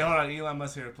 Yeah. Wait, hold on. Elon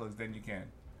Musk hair plugs. Then you can.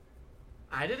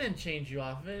 I didn't change you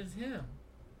off of it. It's him.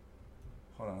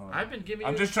 Hold on. I've been giving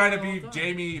I'm you just this trying to the be whole time.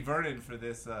 Jamie Vernon for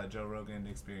this Joe Rogan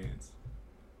experience.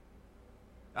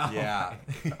 Oh Yeah.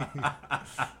 my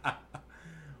God.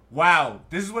 Wow,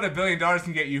 this is what $1 billion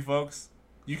can get you, folks.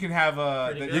 You can have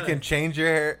Pretty the, good. You can change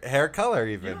your hair color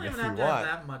You even don't if even you have to have want.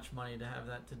 that much money to have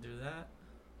that to do that.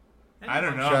 I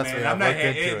don't know, Trust man. me, I'm I've not.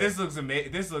 looked into This it. looks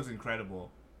amazing. This looks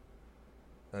incredible.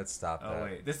 Let's stop that. Oh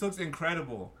wait, this looks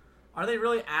incredible. Are they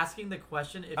really asking the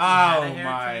question if you Oh had a hair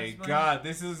my transplant? God,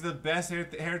 this is the best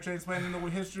hair transplant in the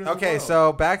history of the Okay, world.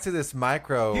 so back to this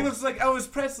micro. he looks like Elvis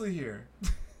Presley here.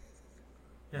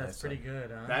 Yeah, it's pretty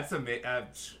good, huh? That's amazing.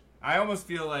 I almost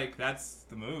feel like that's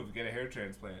the move. Get a hair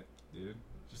transplant, dude.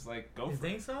 Just like go You for it.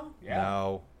 think so? Yeah.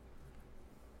 No,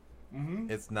 Mm-hmm.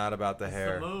 it's not about the It's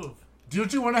hair. the move.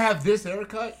 Don't you want to have this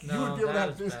haircut? No, you would be able to that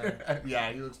have is this better. haircut.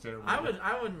 Yeah, he looks terrible. I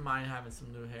wouldn't mind having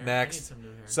some new hair. Next. I need some new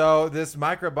hair. So this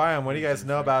microbiome, what do you guys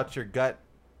know about your gut?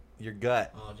 Your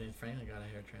gut. Oh, James Franklin got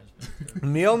a hair transplant too.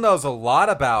 Neil knows a lot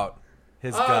about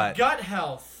his gut. Gut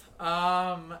health.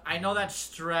 I know that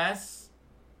stress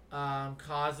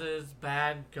causes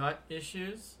bad gut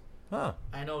issues. Huh.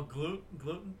 I know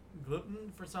gluten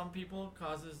for some people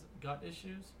causes gut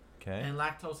issues, Okay. and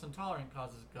lactose intolerant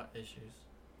causes gut issues.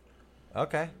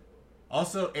 Okay.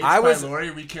 Also, H. I was-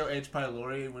 pylori. We kill H.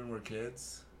 pylori when we're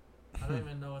kids. I don't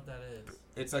even know what that is.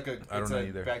 It's like I don't it's know a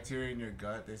either. bacteria in your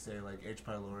gut. They say like H.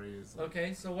 pylori is. Like,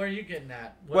 Okay, so where are you getting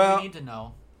at? What do Well- we need to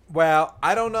know? Well,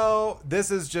 I don't know.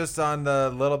 This is just on the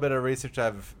little bit of research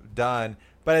I've done,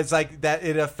 but it's like that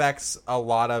it affects a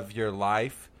lot of your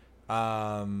life.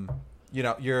 You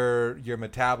know, your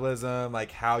metabolism,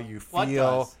 like how you What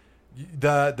feel,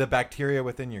 does? the bacteria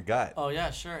within your gut. Oh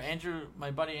yeah, sure. Andrew,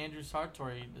 my buddy Andrew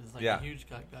Sartori is like Yeah. a huge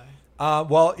gut guy.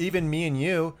 Well, even me and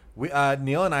you,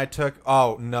 Neil and I took.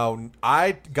 Oh no,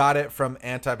 I got it from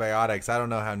antibiotics. I don't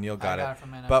know how Neil got, got it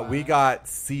from but we got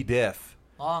C. diff.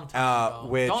 Long time ago.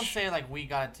 which- Don't say like we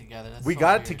got it together. That's We so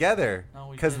got weird. it together No,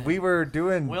 we because didn't. we were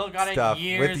doing Will got it stuff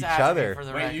years with each after me, other. for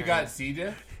the Wait, record. you got C.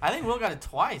 diff? I think Will got it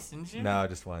twice, didn't you? No,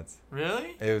 just once.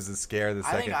 Really? It was a scare the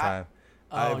I think second I- time.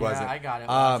 Oh I yeah, wasn't. I got it.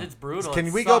 Once. It's brutal. Can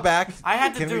It we go sucked. back? I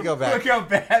had to Can do. we go back? Look how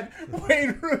bad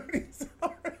Wayne Rooney's.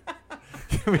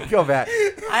 Can we go back?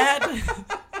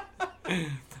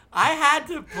 I had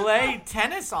to play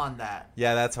tennis on that.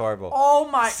 Yeah, that's horrible. Oh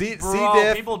my! C bro,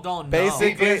 diff, people don't know.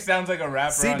 basic- C. diff sounds like a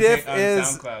rapper C. on, diff on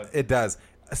is SoundCloud. it does.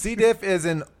 C. diff is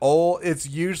an old. It's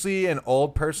usually an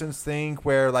old person's thing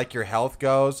where like your health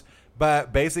goes.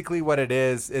 But basically, what it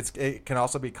is, it can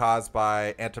also be caused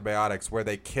by antibiotics, where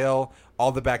they kill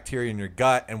all the bacteria in your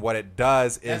gut, and what it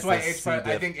does is That's why this H. C. I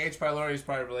diff. think H. pylori is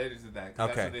probably related to that.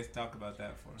 'Cause Okay. That's what they talk about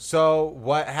that for. So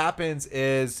what happens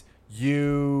is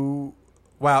you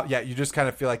just kind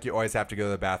of feel like you always have to go to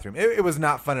the bathroom. It was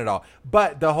not fun at all.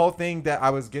 But the whole thing that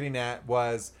I was getting at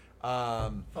was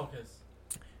Focus.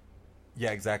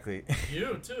 Yeah, exactly.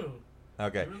 You too.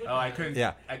 Okay. Oh, I couldn't.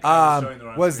 Yeah. I was showing the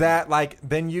wrong Was screen. that like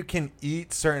then you can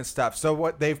eat certain stuff? So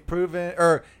what they've proven,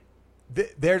 or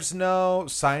there's no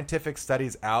scientific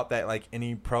studies out that like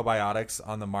any probiotics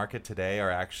on the market today are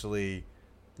actually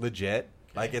legit.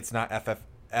 Like it's not FFA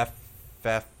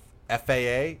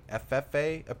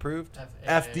approved,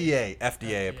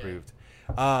 FDA approved.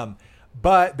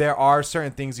 But there are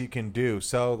certain things you can do.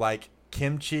 So like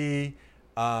kimchi,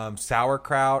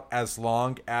 sauerkraut, as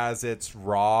long as it's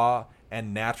raw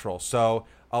and natural. So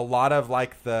a lot of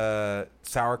like the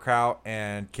sauerkraut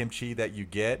and kimchi that you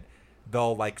get,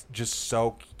 they'll like just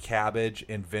soak cabbage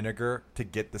in vinegar to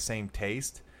get the same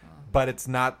taste, but it's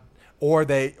not, or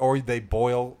they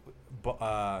boil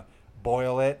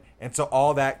it, and so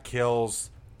all that kills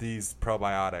these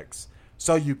probiotics.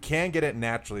 So you can get it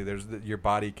naturally. Your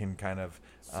body can kind of.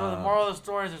 So the moral of the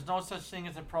story is there's no such thing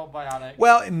as a probiotic.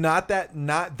 Well, not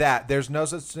that. There's no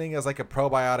such thing as like a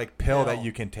probiotic pill that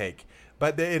you can take,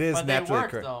 but it is naturally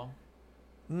correct.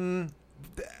 Though.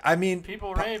 I mean,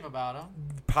 people rave about them.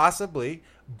 Possibly,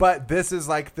 but this is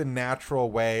like the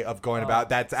natural way of going about.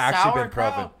 That's actually been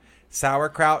proven.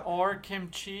 Sauerkraut or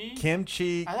kimchi.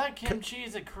 Kimchi. I thought kimchi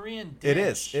is a Korean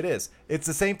dish. It is. It's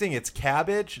the same thing. It's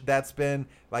cabbage that's been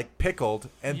like pickled,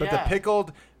 but the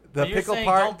pickled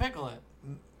part. Don't pickle it.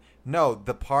 No,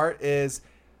 the part is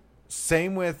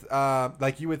same with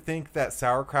like you would think that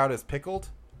sauerkraut is pickled.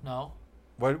 No.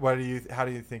 How do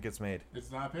you think it's made?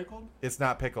 It's not pickled? It's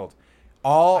not pickled.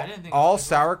 All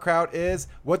sauerkraut is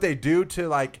what they do to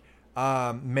like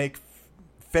make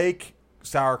fake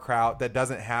sauerkraut that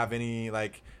doesn't have any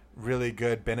like really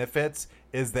good benefits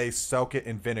is they soak it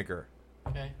in vinegar.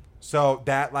 Okay. So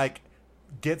that like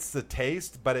gets the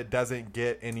taste, but it doesn't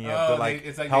get any of the like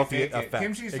it's like healthy effects.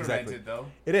 Kimchi's fermented though.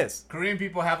 It is. Korean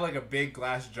people have like a big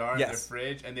glass jar in their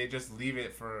fridge, and they just leave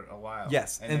it for a while.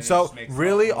 Yes, and so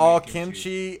really all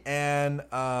kimchi and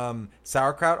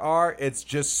sauerkraut it's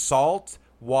just salt,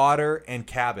 water, and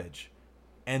cabbage,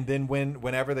 and then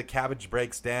whenever the cabbage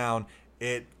breaks down,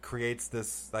 it creates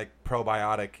this like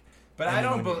probiotic. But I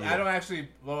don't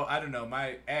know.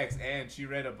 My ex, Anne, she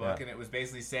read a book and it was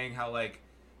basically saying how like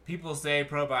people say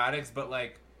probiotics, but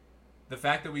like the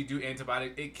fact that we do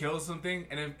antibiotic, it kills something,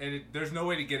 and there's no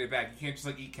way to get it back. You can't just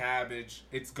like eat cabbage;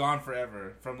 it's gone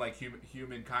forever from like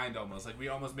humankind almost. Like we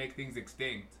almost make things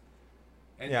extinct,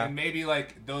 and maybe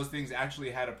like those things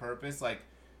actually had a purpose, like.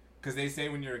 Because they say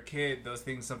when you're a kid, those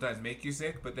things sometimes make you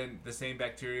sick, but then the same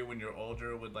bacteria when you're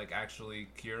older would like actually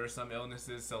cure some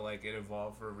illnesses. So like it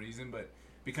evolved for a reason, but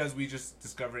because we just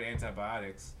discovered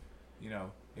antibiotics,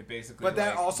 it basically. But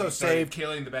that also saved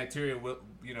killing the bacteria,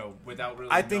 without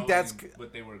really. I think that's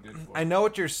what they were good for. I know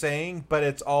what you're saying, but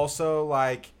it's also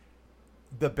like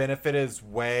the benefit is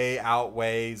way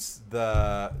outweighs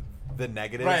the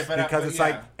negatives, right? But it's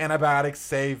like antibiotics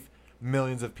save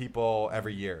millions of people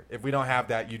every year. If we don't have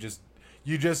that, you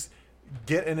just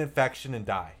get an infection and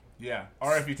die. Yeah,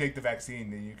 or if you take the vaccine,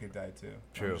 then you could die too.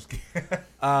 True.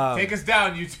 Take us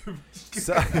down, YouTube.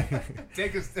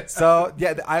 Take us down. So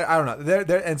yeah, I don't know.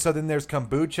 There and so then there's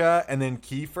kombucha and then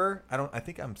kefir. I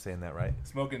think I'm saying that right.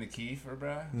 Smoking the kefir,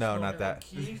 bruh. No, not that.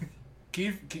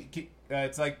 Kefir.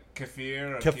 It's like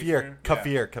kefir.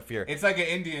 Kefir. It's like an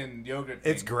Indian yogurt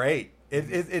thing. It's great.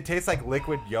 It tastes like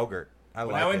liquid yogurt.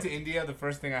 When I went to India, the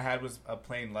first thing I had was a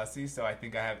plain lassi, so I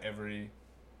think I have every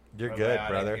You're good,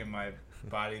 brother. in my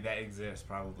body that exists,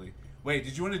 probably. Wait,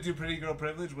 did you want to do Pretty Girl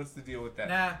Privilege? What's the deal with that?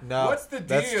 Nah. No. What's the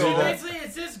deal? Basically,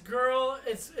 it's this girl.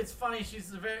 It's funny.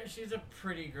 She's a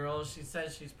pretty girl. She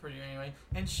says she's pretty anyway,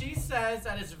 and she says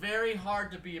that it's very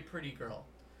hard to be a pretty girl.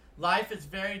 Life is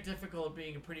very difficult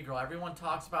being a pretty girl. Everyone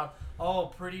talks about,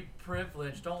 pretty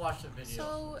privilege. Don't watch the video.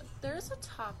 So there's a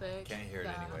topic. Can't hear it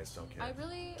anyways. Don't care. I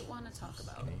really want to talk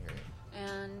about. Can't hear it.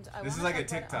 And I this is want like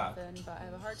to a TikTok. often, but I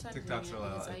have a hard time TikTok's doing it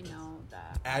because I know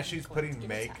that as she's putting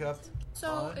makeup.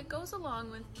 So it goes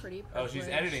along with pretty privilege. Oh, she's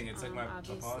editing. It's like my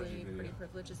obviously, apology video. Pretty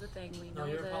privilege is a thing. We know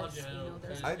your this. apology. We know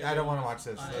there's. I don't want to watch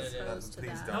this.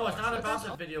 Please don't. No, it's not about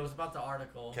the video. It's about the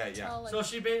article. Okay, yeah. So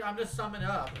I'm just summing it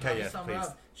up. Okay, yes, please.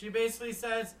 She basically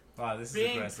says, wow, this is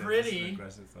being aggressive. pretty, this is an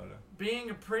aggressive photo. Being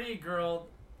a pretty girl.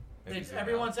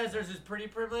 Everyone says there's this pretty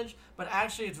privilege, but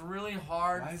actually it's really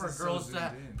hard for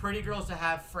pretty girls to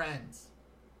have friends.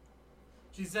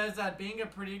 She says that being a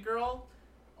pretty girl,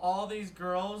 all these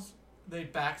girls they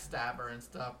backstab her and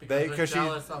stuff because they're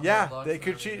jealous of her looks. They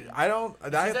could cheat. I don't.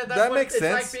 That makes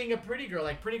sense. It's like being a pretty girl.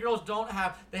 Like pretty girls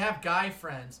they have guy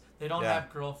friends. They don't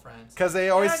have girlfriends because they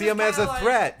always see them as a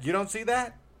threat. You don't see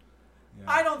that. Yeah.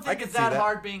 I don't think it's that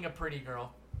hard being a pretty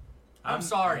girl. I'm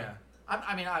sorry. Yeah.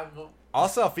 I'll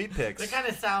sell feet pics. It kind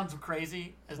of sounds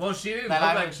crazy. Well, she didn't look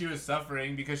like she was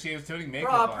suffering because she was putting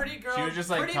makeup on. Pretty girl. She was just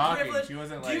like talking. Privilege. She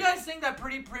wasn't like. Do you guys think that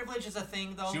pretty privilege is a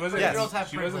thing though? She wasn't. Pretty girls have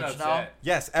she privilege. wasn't No. upset.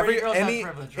 Yes, Pretty girls have any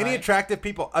privilege, any right? attractive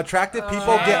people I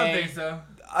don't think so.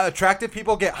 attractive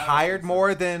people get hired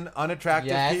more than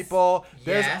unattractive people.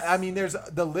 There's Yes. I mean there's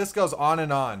the list goes on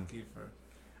and on.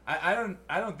 I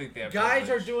don't think they have Guys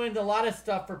privilege. are doing a lot of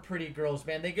stuff for pretty girls,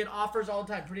 man. They get offers all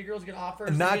the time. Pretty girls get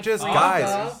offers. Not They get just free guys.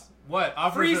 stuff. What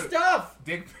offers? Free are- stuff.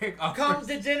 Dick pic offers. Come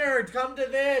to dinner. Come to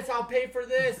this. I'll pay for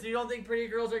this. You don't think pretty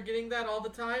girls are getting that all the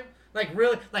time? Like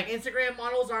really? Like Instagram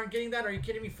models aren't getting that? Are you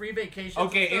kidding me? Free vacations.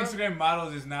 Okay, and stuff? Instagram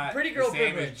models is not Pretty the girl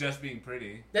same privilege. as just being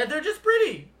pretty. They're just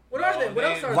pretty. What are they? What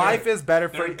else are Life they? is better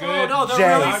for They're you. good. Oh no, they're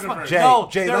Jay, really smart. Jay, no,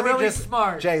 Jay, they're let me really just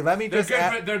smart. Jay, let me They're just good.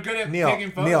 add, They're good at Neil,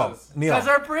 taking photos. Neil, Because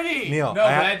they're pretty. Neil, No,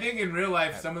 but I think in real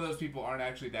life, some of those people aren't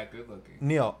actually that good looking.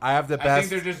 Neil, I have the I best.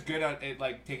 think they're just good at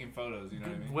like taking photos. You know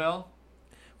what I mean? Will?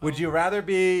 Would you rather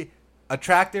be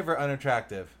attractive or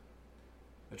unattractive?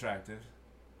 Attractive.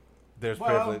 There's Well,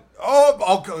 privilege.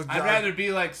 Oh, I'd rather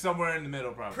be like somewhere in the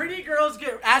middle, probably. Pretty girls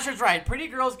get. Asher's right. Pretty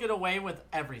girls get away with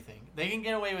everything. They can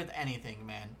get away with anything,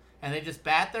 man. And they just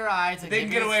bat their eyes. And They can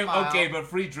give get you a away. smile. Okay, but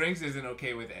free drinks isn't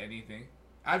okay with anything.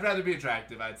 I'd rather be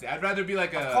attractive. I'd say. I'd rather be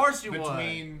like a. Of course you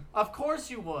between would. Of course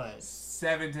you would.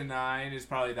 7 to 9 is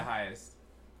probably the highest.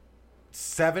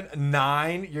 7,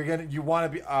 9. You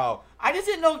want to be. Oh, I just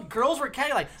didn't know girls were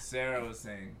catty. Like Sarah was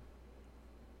saying.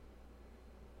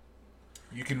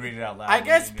 You can read it out loud. I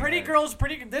guess in your pretty head. girls,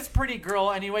 this pretty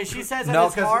girl anyway. She says that No,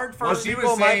 it's 'cause- hard for. Well, she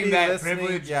people was might saying be that listening,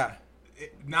 privilege, yeah.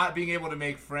 not being able to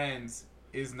make friends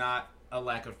is not a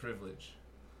lack of privilege.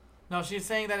 No, she's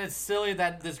saying that it's silly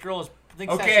that this girl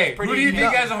thinks that Okay, she's pretty. who do you think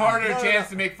No. has a harder No, no, chance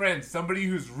no. to make friends? Somebody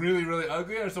who's really, really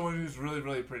ugly or someone who's really,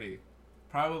 really pretty?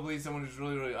 Probably someone who's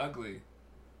really, really ugly.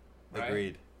 Right?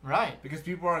 agreed. Right. Because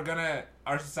people are gonna.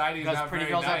 Our society is Because not pretty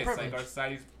very girls have nice. Like privilege. our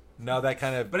society's. No, that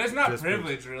kind of. But it's not just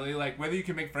privilege, really. Like whether you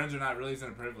can make friends or not, really isn't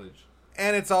a privilege.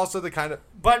 And it's also the kind of.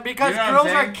 But because You know what girls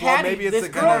I'm are saying? catty, Well, maybe it's this the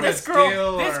girl, kind of this a girl,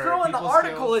 skill this or girl in the people's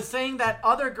article skills. is saying that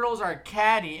other girls are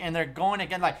catty and they're going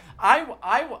again. Like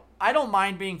I don't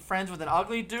mind being friends with an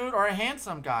ugly dude or a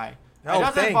handsome guy. Oh, it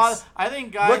doesn't thanks. bother. I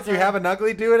think guys. Look, you have an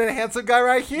ugly dude and a handsome guy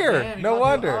right here. Damn, you No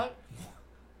gotta do wonder. what?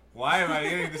 Why am I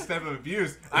getting this type of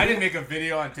abuse? I didn't make a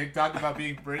video on TikTok about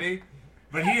being pretty,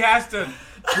 but he has to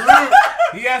prove.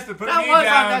 He has to put That me was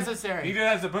down. unnecessary. He just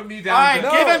has to put me down. All right,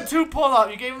 No. give him 2 pull-ups.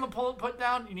 You gave him the put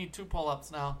down. You need 2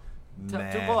 pull-ups now.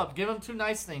 Nah. 2 pull-ups. Give him 2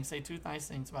 nice things. Say 2 nice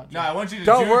things about you. No, I want you to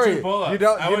Don't do worry. 2 pull-ups. You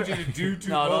don't- I you want you don't- to do 2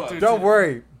 No, don't pull-ups. do Don't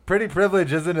worry. Pretty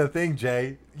privilege isn't a thing,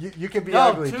 Jay. You can be No,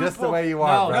 ugly 2 just the pull- way you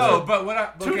are, no, brother. No, but what? I,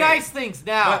 okay. 2 nice things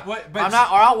now. But I'm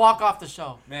not, or I'll walk off the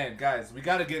show. Man, guys, we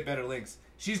got to get better links.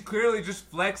 She's clearly just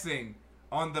flexing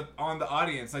on the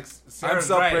audience. Like Sarah's I'm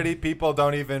so right. pretty. People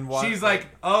don't even want. She's like,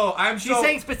 oh, I'm She's so.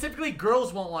 saying specifically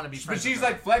girls won't want to be But friends. she's with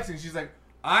her. like flexing. She's like,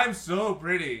 I'm so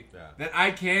pretty that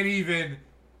I can't even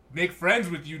make friends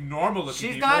with you normal looking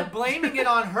She's people. not blaming it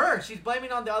on her. She's blaming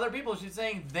it on the other people. She's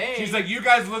saying they. She's like, you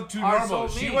guys look too are normal.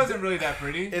 so She mean. wasn't really that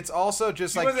pretty. It's also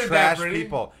just She like wasn't trash that pretty.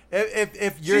 people.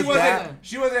 If you're She wasn't. that,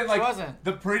 She wasn't like wasn't.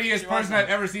 the prettiest She person wasn't. I've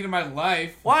ever seen in my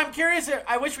life. Well, I'm curious.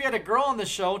 I wish we had a girl on the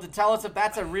show to tell us if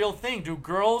that's a real thing. Do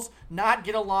girls not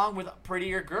get along with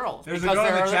prettier girls? There's a because girl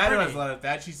in they're the chat who has pretty? a lot of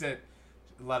that. She said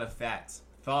a lot of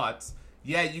thoughts.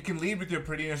 Yeah, you can lead with your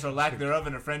prettiness or lack thereof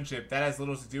in a friendship. That has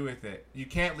little to do with it. You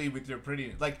can't lead with your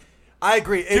prettiness. Like, I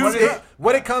agree.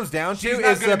 What it comes down to She's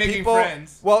not is good the at making people.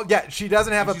 friends. Well, yeah, she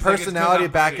doesn't have a she's like, it's 'cause personality I'm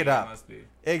to back pretty, it up. must be.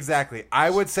 Exactly.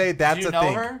 I would say that's you a know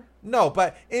thing. her? No,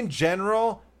 but in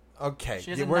general, okay,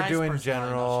 She has a we're nice doing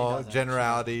personality. No, she doesn't.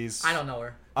 generalities. I don't know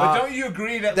her. But don't you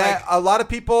agree that That like a lot of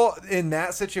people in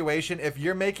that situation, if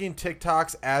you're making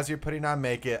TikToks as you're putting on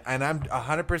Make It, and I'm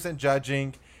 100%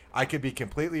 judging, I could be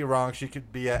completely wrong. She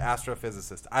could be an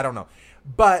astrophysicist. I don't know.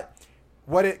 But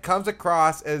what it comes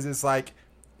across is like,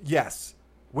 yes,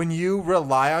 when you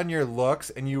rely on your looks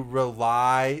and you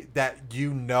rely that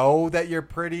you know that you're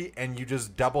pretty and you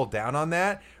just double down on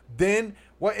that, then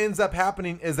what ends up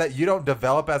happening is that you don't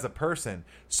develop as a person.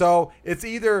 So it's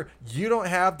either you don't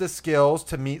have the skills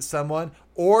to meet someone,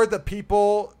 or the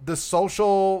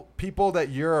social people that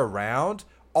you're around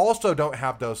also don't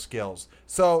have those skills.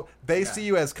 So they see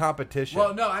you as competition.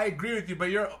 Well, no, I agree with you, but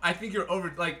I think you're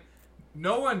over. Like,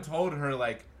 no one told her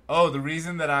like, oh, the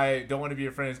reason that I don't want to be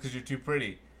your friend is because you're too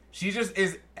pretty. She just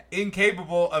is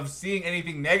incapable of seeing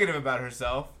anything negative about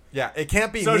herself. Yeah, it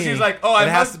can't be So me. she's like, oh, it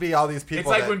has to be all these people. It's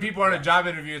like that- when people are in a job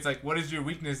interview, it's like, what is your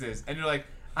weaknesses? And you're like,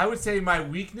 I would say my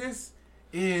weakness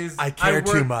is I care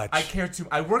too work- much. I care too.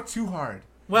 I work too hard.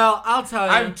 Well, I'll tell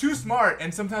you. I'm too smart,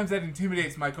 and sometimes that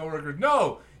intimidates my coworkers.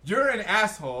 No, you're an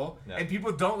asshole, and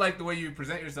people don't like the way you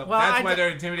present yourself. Well, That's why they're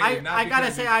intimidated. I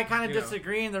gotta say, I kind of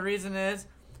disagree, and the reason is,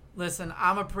 listen,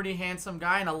 I'm a pretty handsome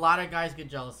guy, and a lot of guys get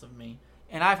jealous of me,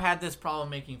 and I've had this problem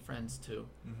making friends too.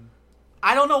 Mm-hmm.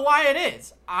 I don't know why it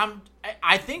is.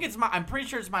 I think it's I'm pretty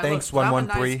sure it's my Thanks, looks.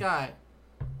 113. I'm a nice guy.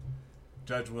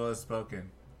 Judge Will has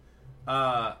spoken.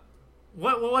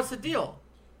 What's the deal?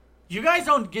 You guys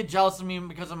don't get jealous of me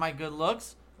because of my good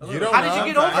looks. You don't. How did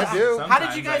you get over I that? do. How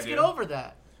did you guys get over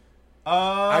that?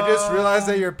 I just realized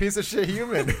that you're a piece of shit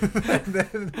human. And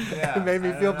then it made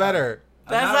me feel better.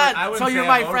 That's not. So you're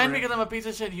my friend because I'm a piece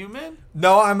of shit human?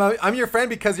 No, I'm your friend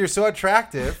because you're so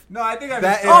attractive. No, I think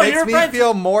that it makes me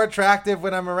feel more attractive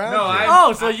when I'm around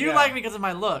you. So you like me because of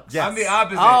my looks? Yes. I'm the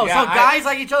opposite. Oh, so guys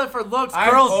like each other for looks.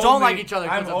 Girls don't like each other.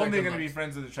 I'm because of only their going to good be looks.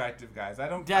 friends with attractive guys. I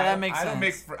don't. Yeah, that makes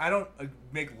sense. I don't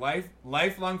make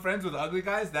lifelong friends with ugly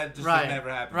guys. That just right. would never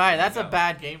happen. Right, that's a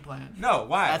bad game plan. No,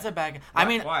 why? That's a bad. I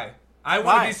mean, why? I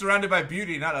want to be surrounded by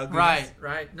beauty, not ugliness.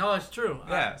 Right. No, it's true.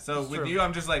 Yeah. So with you,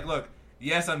 I'm just like, look.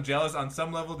 Yes, I'm jealous. On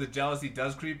some level, the jealousy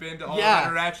does creep into all Yeah.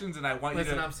 interactions, and I want you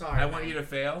to. I'm sorry. I want you to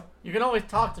fail. You can always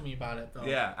talk to me about it, though.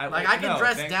 Yeah, I can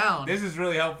dress down. This is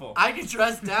really helpful. I can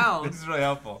dress down. This is really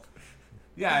helpful.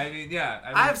 Yeah, I mean,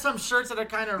 I have some shirts that are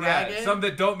kind of ragged. Some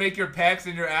that don't make your pecs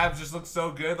and your abs just look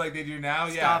so good like they do now.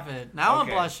 Stop it. Now I'm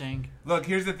blushing. Look,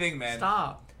 here's the thing, man.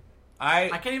 Stop. I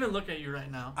can't even look at you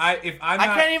right now. I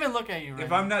can't even look at you right now.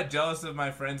 If I'm not jealous of my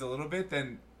friends a little bit,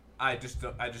 then I just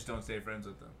don't stay friends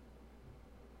with them.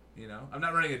 You know, I'm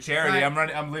not running a charity.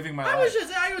 Right. I'm living my life.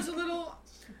 I was a little.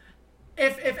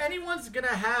 If anyone's gonna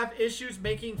have issues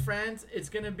making friends, it's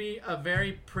gonna be a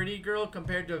very pretty girl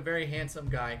compared to a very handsome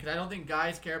guy. Because I don't think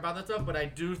guys care about that stuff, but I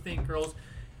do think girls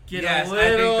get a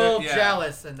little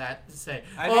jealous in that. Say,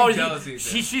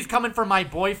 she's coming for my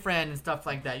boyfriend and stuff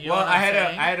like that. You know what I'm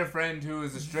saying? I had a friend who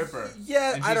was a stripper.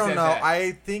 Yeah, I don't know.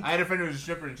 I think I had a friend who was a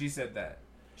stripper, and she said that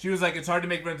she was like, it's hard to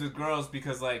make friends with girls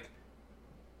because like.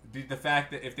 The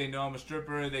fact that if they know I'm a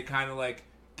stripper, they kind of like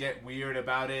get weird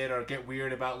about it or get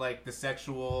weird about like the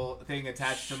sexual thing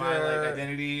attached to my like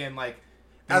identity and like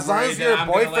as long as your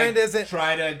boyfriend isn't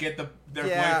try to get their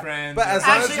boyfriend. But as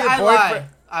long as your boyfriend,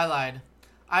 I lied.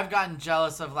 I've gotten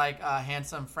jealous of like a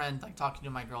handsome friend like talking to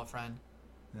my girlfriend.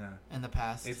 Yeah. In the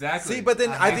past. Exactly. See, but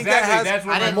then I think that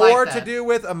has more to do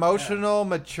with emotional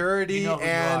maturity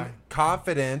and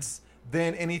confidence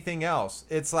than anything else.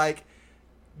 It's like.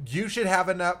 You should have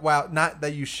enough, well, not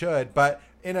that you should, but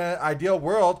in an ideal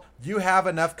world, you have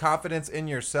enough confidence in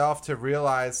yourself to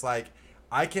realize, like,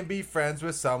 I can be friends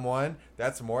with someone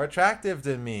that's more attractive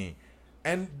than me.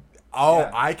 And,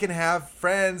 I can have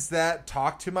friends that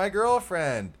talk to my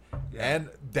girlfriend. Yeah. And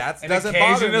that doesn't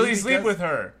bother me. Occasionally sleep with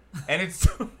her. And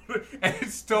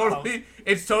it's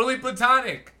totally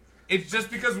platonic. It's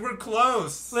just because we're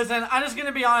close. Listen, I'm just going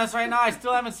to be honest right now. I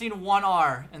still haven't seen one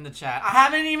R in the chat. I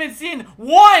haven't even seen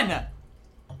one.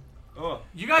 Oh.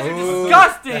 You guys are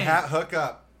disgusting. The hat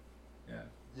hookup.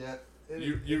 Yeah.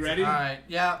 You ready? All right.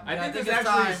 Yeah. I think this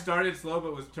actually started slow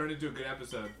but was turned into a good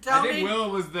episode. I think Will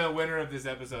was the winner of this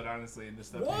episode, honestly, in the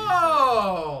stuff.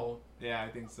 Whoa. Yeah, I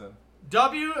think so.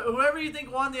 Whoever you think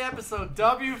won the episode.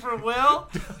 W for Will,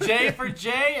 J for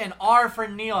Jay, and R for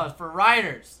Neil for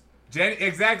writers.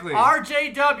 Exactly.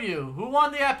 RJW. Who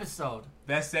won the episode?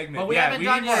 Best segment. But we haven't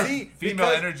done yet. Female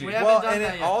energy. We haven't done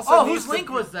that yet. Whose link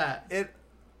was that? It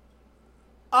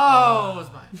was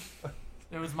mine.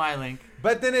 It was my link.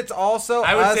 But then it's also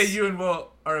I would say you and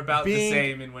Will are about the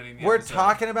same in winning the episode.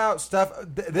 Talking about stuff.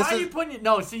 Why are you putting it?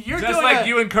 No, see, you're just doing like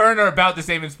you and Kern are about the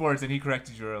same in sports, and he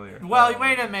corrected you earlier. Well,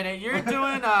 wait a minute. You're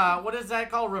doing what is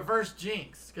that called? Reverse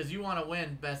jinx, because you want to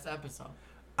win best episode.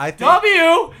 I think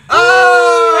W.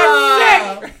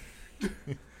 Oh, that's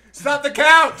sick. Stop the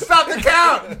count! Stop the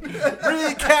count!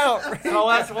 Recount. So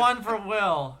that's one for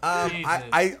Will.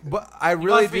 I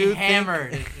really do be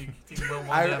hammered. If Will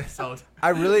won the episode. I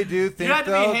really do think you have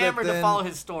to be hammered to follow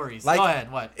his stories. Like, go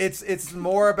ahead. What? It's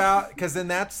more about because then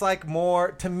that's like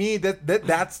more to me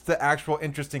that's the actual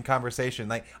interesting conversation.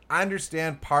 Like I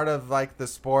understand part of like the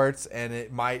sports and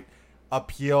it might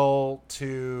appeal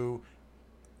to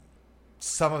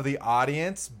some of the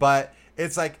audience, but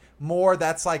it's like more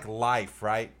that's like life,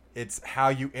 right? It's how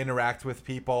you interact with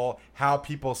people, how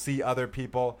people see other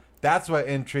people. That's what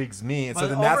intrigues me, and so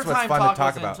then that's what's fun to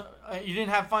talk about. You didn't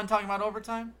have fun talking about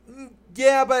overtime?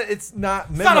 Yeah, but it's not.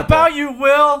 It's not about you,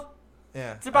 Will.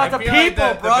 Yeah, it's about the people,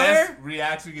 like brother. The best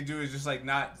reaction we can do is just like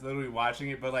not literally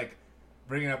watching it, but like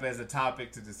bring it up as a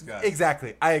topic to discuss.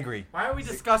 Exactly, I agree. Why are we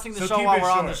discussing the show while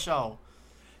we're on the show?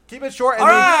 Keep it short. All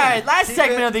right, last keep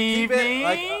segment it- of the keep it, evening.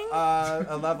 like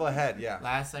a level ahead. Yeah.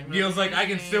 Last segment. Neil's of the like, I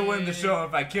can still win the evening. show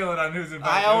if I kill it on News and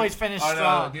I always finish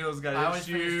strong. Neil's got I to always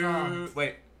finish strong. shoot.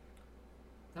 Wait.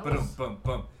 That Boom, was- boom,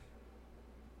 boom.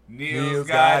 Neil's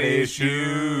got got issues.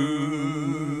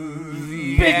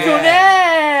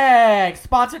 BitConnect,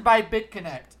 sponsored by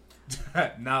BitConnect.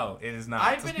 No, it is not.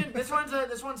 I've been in this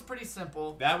one's pretty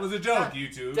simple. That was a joke, Not-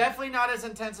 YouTube. Definitely not as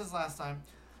intense as last time.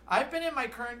 I've been in my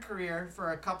current career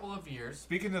for a couple of years.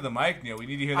 Speaking to the mic, Neil, we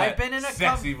need to hear I've that been in a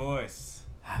sexy voice.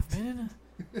 I've been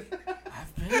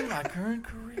in my current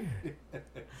career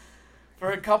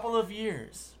for a couple of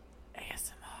years.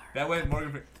 ASMR. That way, Morgan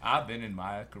Freeman. I've been in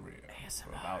my career for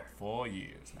about 4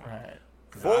 years now. Right.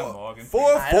 4 Morgan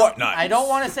fortnights. I don't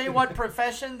want to say what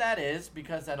profession that is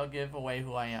because that'll give away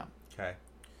who I am. Okay.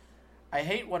 I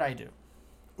hate what I do.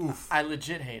 Oof. I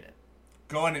legit hate it.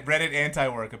 Go on Reddit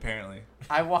anti-work, apparently.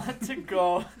 I want to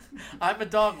go. I'm a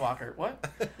dog walker. What?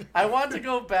 I want to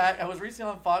go back. I was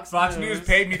recently on Fox News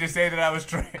paid me to say that I was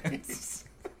trans.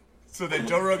 So that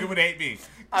Joe Rogan would hate me.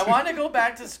 I want to go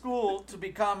back to school to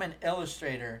become an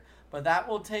illustrator, but that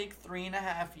will take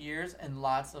 3.5 years and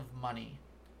lots of money.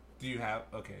 Do you have...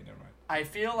 Okay, never mind. I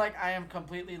feel like I am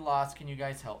completely lost. Can you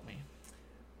guys help me?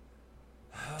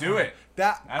 Do it.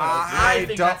 That I don't know. I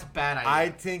think that's a bad idea. I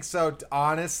think so.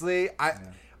 Honestly,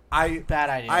 I Bad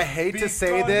idea. I hate to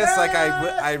say this. Like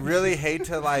I really hate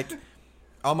to like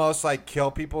almost like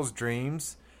kill people's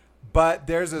dreams, but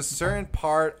there's a certain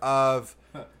part of.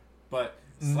 But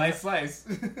slice.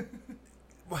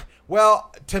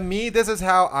 Well, to me, this is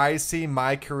how I see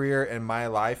my career and my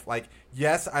life. Like,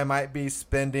 yes, I might be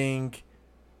spending,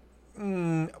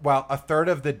 a third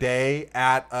of the day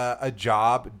at a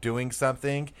job doing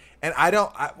something, and I'm Do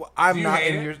you not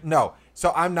hate in it? your no.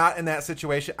 So I'm not in that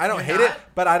situation. I don't You're hate not? it,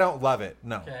 but I don't love it.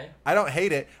 No, Okay. I don't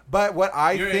hate it. But what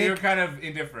I You're think kind of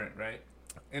indifferent, right?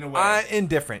 In a way. I'm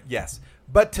indifferent, yes.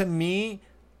 But to me,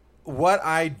 what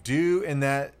I do in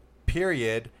that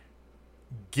period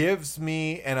gives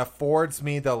me and affords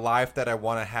me the life that I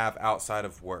want to have outside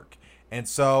of work. And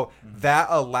so that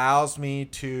allows me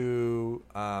to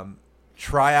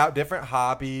try out different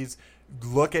hobbies,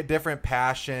 look at different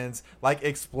passions, like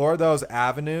explore those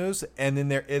avenues, and then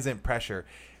there isn't pressure.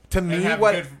 To and me, have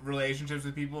what good relationships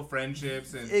with people,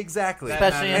 friendships, and exactly,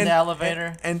 Especially in the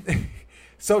elevator. and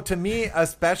so to me,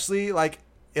 especially like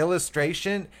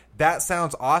illustration, that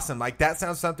sounds awesome. Like that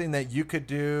sounds something that you could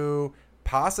do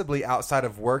possibly outside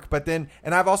of work. But then,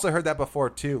 and I've also heard that before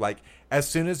too, like as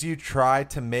soon as you try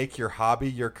to make your hobby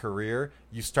your career,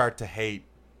 you start to hate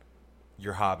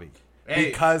your hobby. Hey.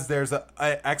 Because there's a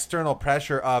external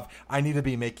pressure of I need to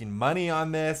be making money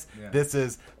on this. Yeah. This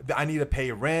is I need to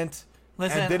pay rent.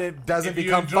 Listen, and then it doesn't if you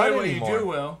become enjoy fun what anymore. you do,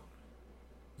 Will,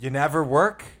 You never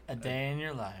work. A day in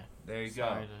your life. there you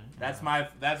Sorry go. to- That's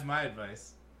my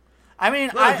advice. I mean,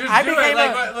 Look, I just do became it.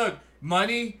 Like, a... look,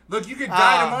 money. Look, you could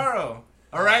die Oh. tomorrow.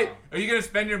 All right? Are you gonna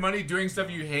spend your money doing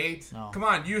stuff you hate? No. Come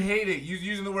on, you hate it. You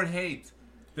using the word hate.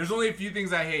 There's only a few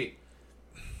things I hate.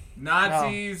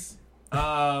 Nazis.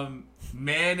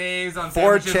 Mayonnaise on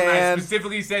sandwiches. And I 4chan.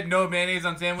 specifically said no mayonnaise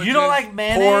on sandwiches. You don't like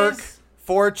mayonnaise?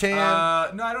 Pork,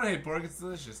 4chan. No, I don't hate pork. It's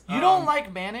delicious. You don't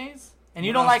like mayonnaise? And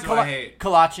you what don't like else do I hate?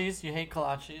 kolaches? You hate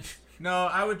kolaches? No,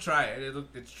 I would try it.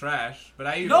 It's trash, but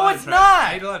I eat. No, a lot it's of trash.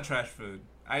 not! I eat a lot of trash food.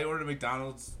 I order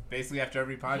McDonald's basically after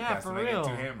every podcast Yeah, for when I real. get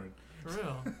too hammered. For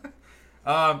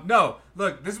real. No,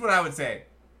 look, this is what I would say.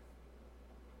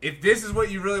 If this is what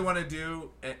you really want to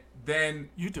do, then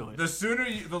You do it. the sooner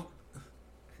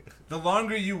the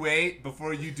longer you wait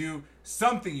before you do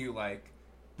something you like,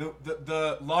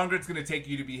 the longer it's going to take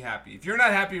you to be happy. If you're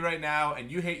not happy right now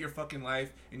and you hate your fucking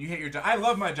life and you hate your job, I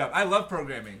love my job. I love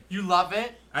programming. You love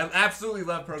it? I absolutely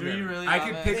love programming. you really I love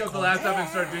can it? pick up the laptop and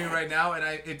start doing it right now, and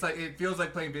it feels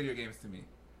like playing video games to me.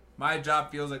 My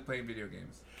job feels like playing video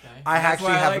games. Okay. I That's actually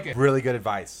why I have like it. really good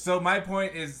advice. So my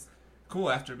point is, cool.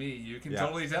 After me, you can Yeah.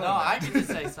 totally tell. No, them I that. get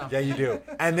to say something. Yeah, you do.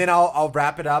 And then I'll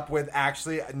wrap it up with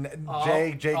actually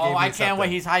Jay gave me I can't something. wait.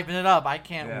 He's hyping it up. I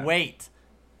can't Yeah. wait.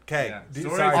 Okay. Yeah.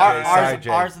 Sorry, Sorry, Jay. Jay. Sorry, Jay.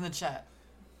 Ours in the chat.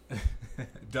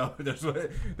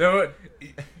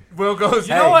 Will goes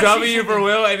You know what? She W should for do-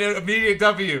 Will and then immediate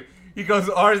W. He goes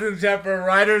R's in the chat for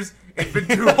writers. It's been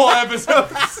 2 whole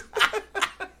episodes.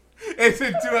 It's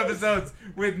been 2 episodes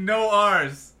with no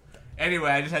R's. Anyway,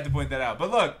 I just had to point that out.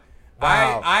 But look,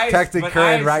 Wow. Texting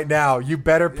Curran right now. You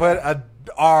better put a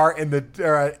R in the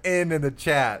or an N in the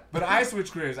chat. But I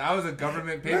switched careers. I was a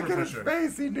government paper Look at his pusher.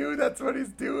 face. He knew that's what he's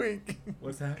doing.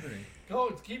 What's happening? Go,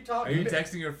 keep Are talking. you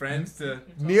texting your friends to?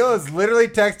 Neil is literally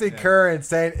texting Yeah. Curran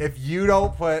saying, if you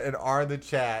don't put an R in the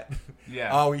chat, Yeah.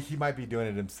 oh, he might be doing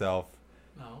it himself.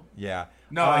 No. Yeah.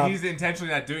 No, he's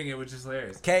intentionally not doing it, which is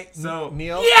hilarious. Okay, so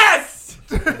Neil. Yes!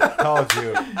 Told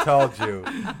you.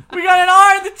 We got an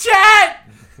R in the chat!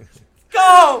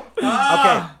 Go! Okay.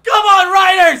 Come on,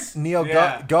 writers! Neil,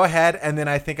 Yeah. go ahead, and then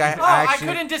I think I I actually...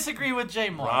 couldn't disagree with Jay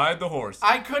more. Ride the horse.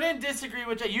 I couldn't disagree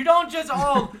with Jay. You don't just,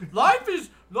 life.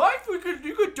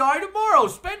 You could die tomorrow.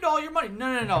 Spend all your money.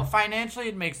 No. Financially,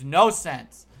 it makes no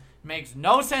sense. Makes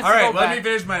no sense. All to right, go let back. me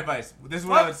finish my advice. This is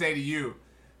what What? I would say to you,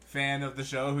 fan of the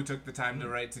show who took the time to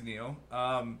write to Neil,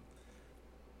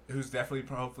 who's definitely,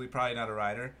 hopefully, probably not a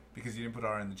writer because you didn't put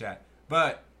R in the chat.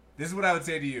 But this is what I would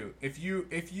say to you: if you,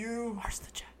 Where's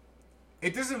the chat?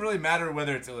 it doesn't really matter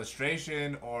whether it's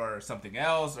illustration or something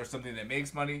else or something that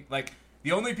makes money. Like,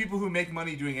 the only people who make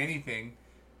money doing anything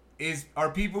are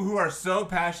people who are so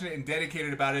passionate and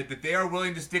dedicated about it that they are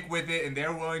willing to stick with it and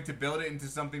they're willing to build it into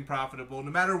something profitable no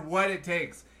matter what it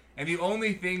takes. And the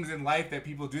only things in life that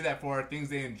people do that for are things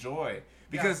they enjoy.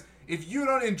 Because if you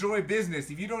don't enjoy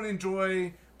business, if you don't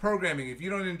enjoy programming, if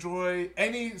you don't enjoy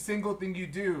any single thing you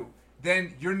do,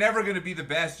 then you're never going to be the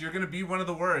best. You're going to be one of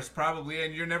the worst, probably,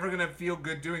 and you're never going to feel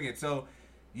good doing it. So,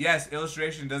 yes,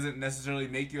 illustration doesn't necessarily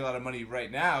make you a lot of money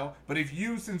right now, but if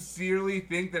you sincerely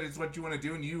think that it's what you want to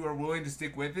do and you are willing to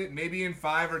stick with it, maybe in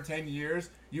 5 or 10 years,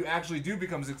 you actually do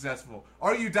become successful.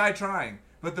 Or you die trying.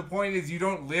 But the point is, you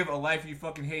don't live a life you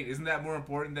fucking hate. Isn't that more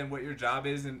important than what your job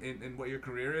is and what your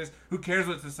career is? Who cares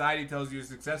what society tells you is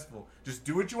successful? Just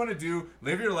do what you want to do,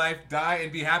 live your life, die,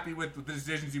 and be happy with the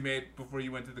decisions you made before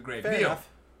you went to the grave.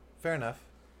 Fair enough.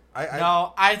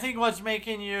 I think what's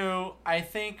making you... I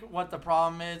think what the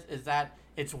problem is that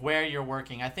it's where you're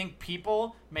working. I think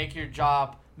people make your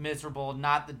job miserable,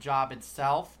 not the job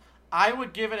itself. I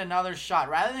would give it another shot.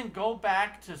 Rather than go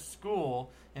back to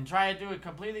school and try to do a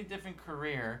completely different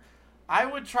career, I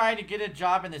would try to get a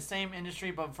job in the same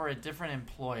industry but for a different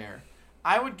employer.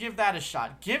 I would give that a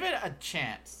shot. Give it a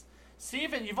chance. See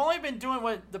if it... You've only been doing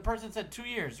what the person said 2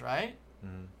 years, right?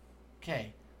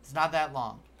 Okay. It's not that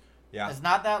long. Yeah. It's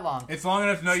not that long. It's long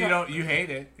enough to know you hate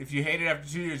it. If you hate it after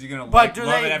 2 years, you're going to But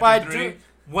love it after 3.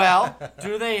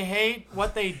 Do they hate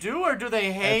what they do, or do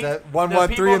they hate That the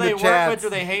 113 people in the they work chat. with? Do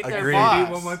they hate Agreed. their boss?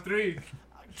 113.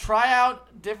 Try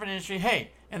out different industry.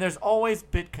 Hey, and there's always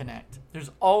BitConnect.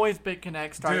 There's always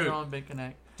BitConnect. Start your own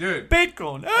BitConnect. Dude.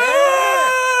 Bitcoin.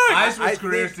 I switched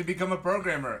careers to become a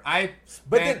programmer. I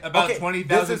spent about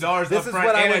 $20,000 up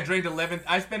front, and I drained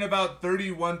I spent about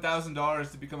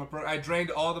 $31,000 to become a pro. I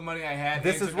drained all the money I had.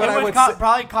 This is It what I would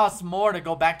probably cost more to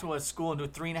go back to a school and do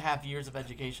 3.5 years of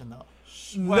education, though.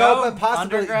 No, but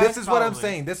possibly. undergrad, This is what I'm probably.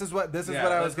 saying. This is what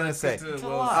I was gonna say.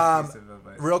 lot.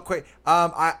 Real quick,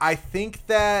 I think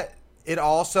that it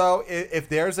also, if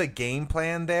there's a game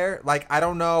plan there, like I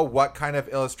don't know what kind of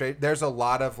illustration. There's a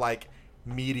lot of like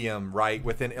medium right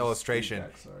within illustration.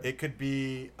 It could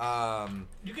be.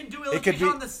 You can do illustration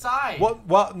on the side.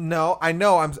 Well, no, I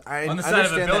know. I on the side of a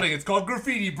understand building. that. It's called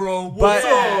graffiti, bro. But What's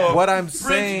up? what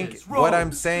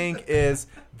I'm saying is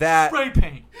that Spray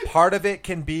paint. part of it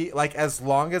can be like, as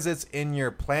long as it's in your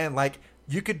plan, like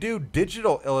you could do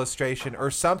digital illustration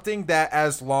or something that,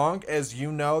 as long as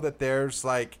you know that there's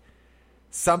like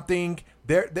something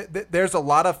there, there's a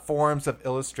lot of forms of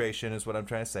illustration is what I'm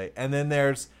trying to say. And then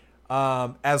there's,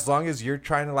 as long as you're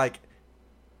trying to like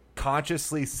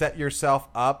consciously set yourself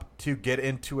up to get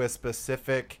into a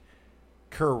specific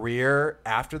career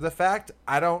after the fact,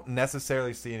 I don't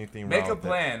necessarily see anything wrong Make a with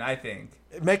plan, I think.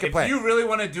 Make a plan. If you really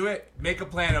want to do it, make a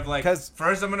plan of like, 'Cause-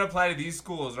 first I'm going to apply to these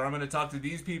schools, or I'm going to talk to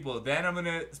these people, then I'm going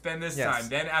to spend this Yes. time,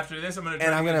 then after this I'm going to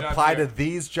and I'm going to apply to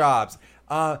these jobs.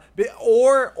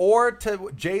 Or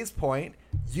to Jay's point,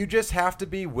 you just have to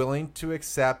be willing to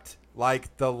accept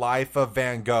like the life of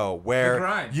Van Gogh, The where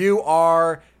grind.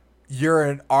 you're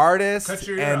an artist Cut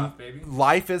your ear and off, baby.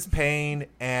 life is pain,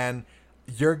 and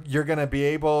you're going to be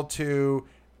able to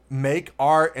make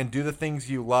art and do the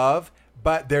things you love,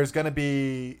 but there's going to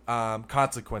be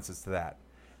consequences to that.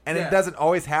 And Yeah. it doesn't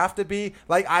always have to be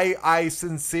like I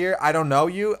don't know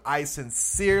you. I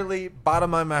sincerely,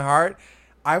 bottom of my heart,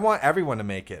 I want everyone to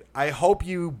make it. I hope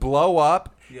you blow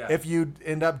up if you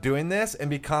end up doing this and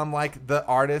become like the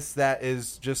artist that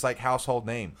is just like household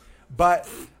name. But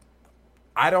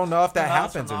I don't know if that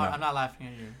happens or not. I'm not laughing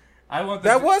at you. I want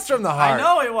That was from the heart. I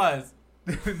know it was.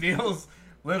 Neil's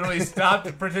literally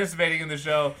stopped participating in the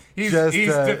show. He's Just,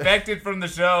 defected from the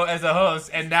show as a host,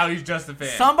 and now he's just a fan.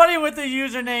 Somebody with the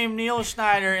username Neil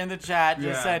Schneider in the chat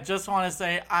just said, "Just want to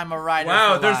say I'm a writer."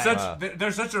 Wow, for there's life."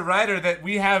 there's such a writer that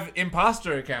we have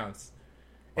imposter accounts.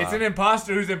 It's Wow. an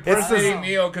imposter who's impersonating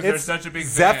Neil because they're such a big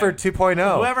Zephyr fan.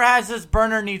 2.0. Whoever has this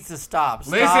burner needs to stop.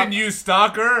 Listen, you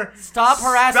stalker! Stop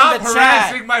harassing Stop the chat.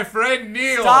 harassing my friend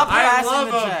Neil. Stop I harassing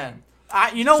love the him. chat.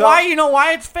 You know why? You know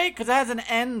why it's fake? Because it has an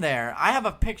N there. I have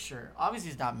a picture.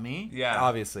 Obviously, it's not me. Yeah.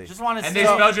 Obviously. Just want to. And they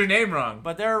spelled your name wrong.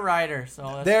 But they're a writer,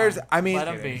 so there's. fine. I mean, let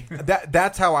 'em be.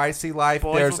 that's how I see life.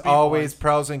 Boys There's will be always boys.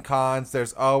 pros and cons.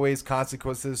 There's always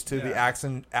consequences to the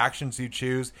actions you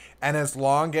choose. And as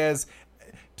long as,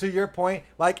 to your point,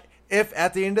 like if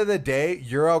at the end of the day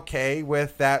you're okay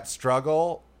with that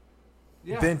struggle.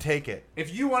 Yeah. Then take it.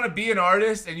 If you want to be an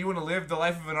artist and you want to live the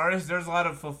life of an artist, there's a lot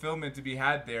of fulfillment to be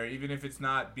had there, even if it's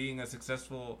not being a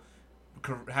successful,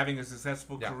 having a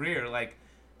successful career. Like,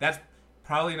 that's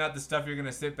probably not the stuff you're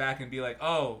gonna sit back and be like,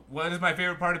 oh, what is my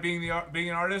favorite part of being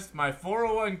an artist? My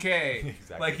 401k.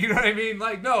 Exactly. Like, you know what I mean?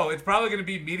 Like, no, it's probably gonna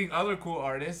be meeting other cool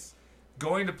artists,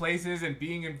 going to places and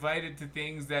being invited to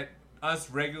things that us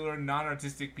regular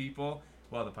non-artistic people.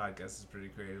 Well, the podcast is pretty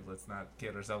creative. Let's not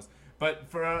kid ourselves. But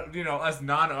for us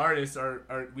non-artists, are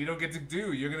we don't get to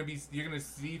do. You're gonna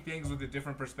see things with a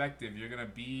different perspective. You're gonna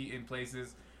be in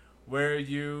places where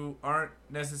you aren't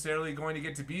necessarily going to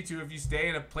get to be to if you stay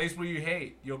in a place where you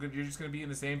hate. You're just gonna be in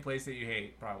the same place that you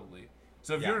hate probably.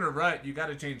 So if you're in a rut, you got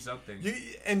to change something.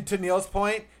 And to Neil's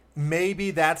point, maybe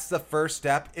that's the first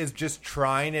step is just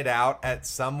trying it out at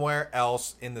somewhere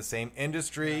else in the same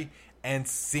industry and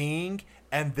seeing.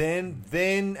 And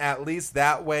then at least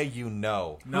that way you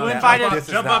know. No,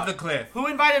 jump off the cliff. Who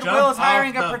invited Will is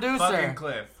hiring a fucking producer?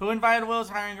 Cliff. Who invited Will is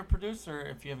hiring a producer?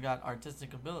 If you have got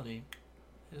artistic ability,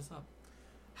 hit us up.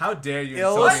 How dare you?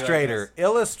 Illustrator.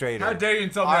 How dare you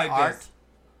insult me like this?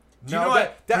 Do you know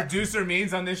what producer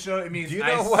means on this show? It means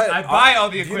I buy all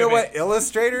the equipment. Do you know what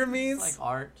illustrator means? It's like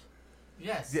art.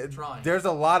 Yes, drawing. There's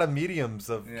a lot of mediums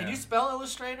of. Can you spell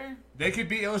illustrator? They could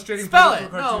be illustrating. Spell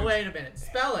it. No, wait a minute.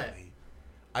 Spell it.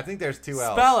 I think there's two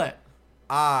L's. Spell it.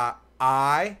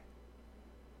 I-L-L-I-S.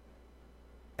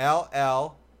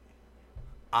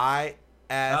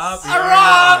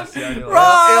 Wrong.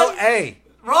 Wrong. L-A.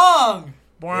 Wrong.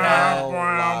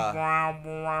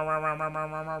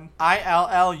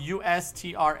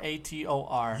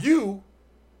 ILLUSTRATOR. You.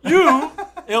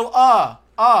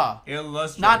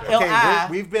 Illustrator. Not okay,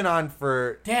 we've been on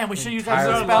for. Damn, we should use that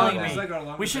for the spelling bee.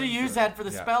 We should have used that for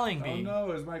the spelling bee. Oh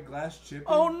no, is my glass chipping?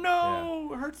 Oh no,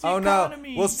 it hurts the Oh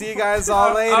economy. no, we'll see you guys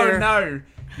all later. Oh no.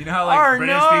 You know how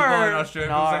British people in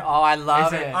Australia like, oh, I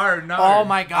love it. No. Oh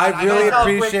my god. I really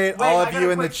appreciate all of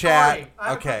you in the chat.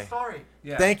 Okay.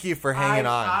 Yeah. Thank you for hanging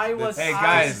on. Hey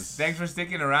guys, thanks for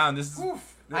sticking around. This is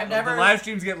the live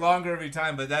streams get longer every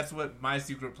time, but that's what my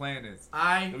secret plan is.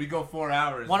 We go 4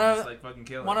 hours. Just like fucking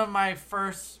kill it. One of my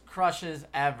first crushes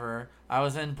ever. I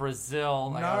was in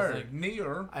Brazil. I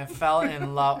fell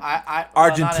in love.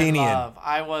 Argentinian. Not in love.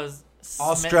 I was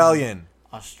Australian.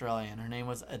 Her name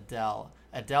was Adele.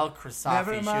 Adele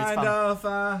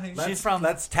Krisafi. She's from.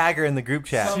 Let's tag her in the group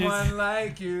chat. Someone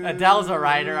like you. Adele's a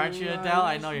writer, aren't you, Adele?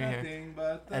 I know you're here.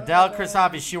 Adele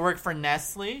Krisafi. She worked for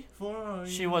Nestle.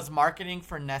 She was marketing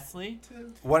for Nestle.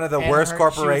 One of the worst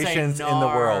corporations in the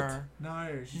world.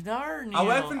 Nar. I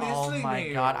went for Nestle. Oh my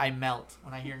god, I melt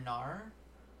when I hear Nar.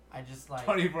 I just like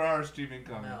 24-hour streaming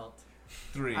coming. Melt.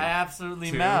 3. I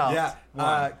absolutely melt. Yeah.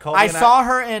 I saw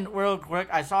her in real quick.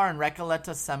 I saw her in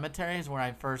Recoleta Cemeteries when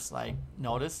I first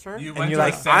noticed her. You went to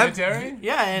a cemetery?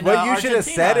 Yeah. In, what you should have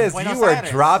said is you were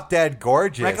drop dead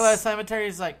gorgeous. Recoleta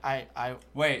Cemeteries, I.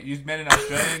 Wait, you met an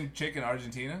Australian chick in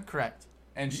Argentina? Correct.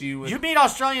 And she was. You meet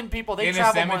Australian people. They in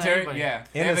travel a cemetery. More than Yeah.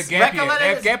 They have a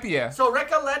gap year. So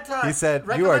Recoleta. He said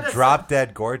you are drop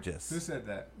dead gorgeous. Who said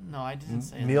that? No, I didn't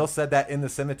say that. Neil said that in the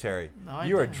cemetery. No,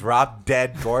 you are drop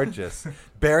dead gorgeous.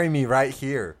 Bury me right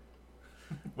here.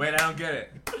 Wait, I don't get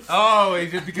it. Oh,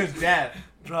 it's just because death.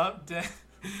 Drop dead.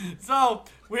 So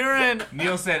we were in.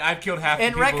 Neil said I've killed half the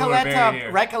people Recoleta, who are buried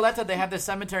here. Recoleta, they have this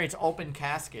cemetery. It's open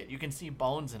casket. You can see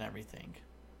bones and everything.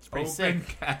 It's pretty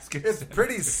sick. Casket. It's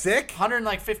pretty sick.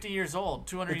 150 years old,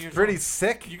 200 years old. It's pretty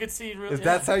sick. You can see.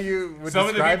 That's how you would Some of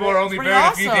the describe people it? are only buried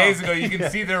a few days ago. You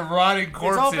can see their rotting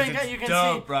corpses. It's open. You can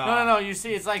dope, see. bro. No. You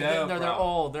see, it's like they're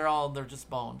old. They're just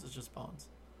bones. It's just bones.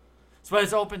 So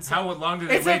it's open. How long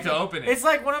did it take to open it? It's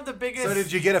like one of the biggest. So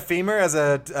did you get a femur as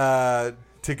a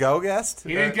to-go guest?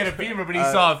 He didn't get a femur, but he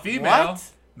saw a female. What?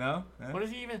 No. What did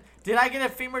he even? Did I get a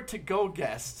femur to go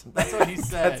guest? That's what he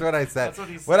said. That's what I said. That's what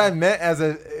he said. What I meant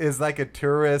is like a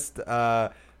tourist.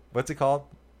 What's it called?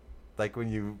 Like when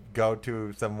you go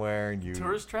to somewhere and you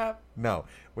tourist trap. No,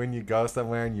 when you go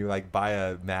somewhere and you like buy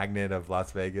a magnet of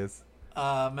Las Vegas.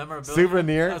 Memorabilia.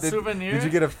 Souvenir. Souvenir. Did you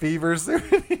get a femur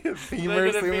souvenir?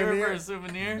 Femur souvenir. For a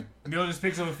souvenir. Neil just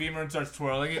picks up a femur and starts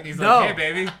twirling it. And he's like, "Hey,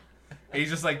 baby." And he's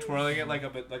just like twirling it like a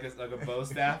bow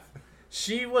staff.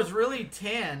 She was really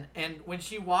tan, and when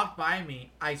she walked by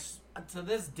me, to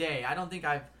this day, I don't think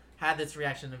I've had this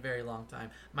reaction in a very long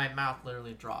time. My mouth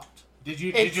literally dropped. Did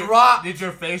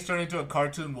your face turn into a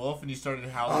cartoon wolf and you started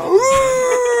howling?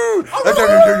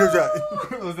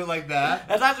 Was it like that?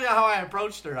 That's actually how I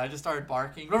approached her. I just started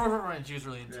barking, and she was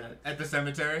really into it. At the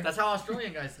cemetery? That's how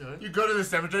Australian guys do it. You go to the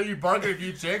cemetery, you bark at a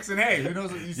few chicks, and hey, who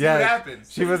knows what you see what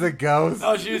happens. She was a ghost.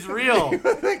 No, she was real. She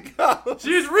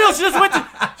was real. She just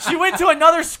went to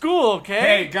another school, okay?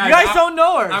 Hey, guys, you guys don't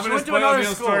know her. I'm she going went to to another spoil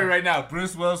the school. story right now.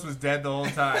 Bruce Willis was dead the whole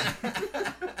time.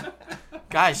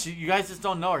 Guys, you guys just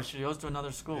don't know her. She goes to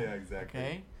another school. Yeah, exactly.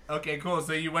 Okay? Okay, cool.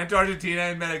 So you went to Argentina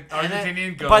and met an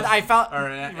Argentinian ghost. But I found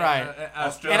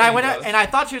Australian and I went ghost. and I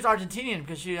thought she was Argentinian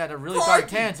because she had a really dark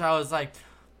tan. So I was like,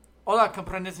 "Hola,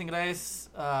 comprendes inglés?"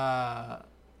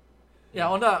 Yeah,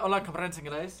 hola, comprendes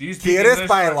inglés? Do you speak ¿Quieres English?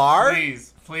 bailar?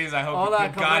 Please, I hope Hola,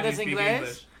 to God you comprendes speak inglés?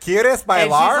 English. ¿Quieres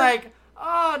bailar? And she's like,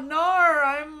 "Oh, Nar,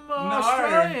 I'm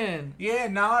Australian." Yeah,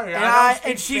 Nar.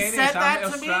 And she said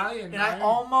that to me, and I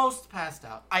almost passed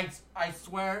out. I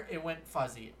swear it went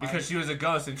fuzzy. Because she was a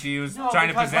ghost and she was trying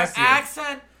to because possess her you.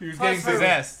 accent. She was getting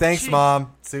possessed. Thanks,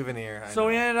 Mom. Souvenir. So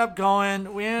we ended up going.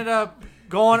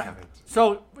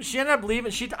 So she ended up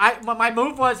leaving. My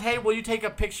move was, hey, will you take a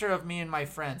picture of me and my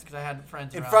friends? Because I had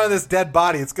friends in around. front of this dead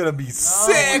body. It's gonna be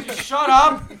sick. Shut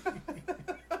up.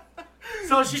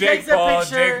 So she takes a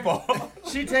picture. Jake Paul.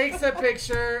 She takes a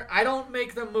picture. I don't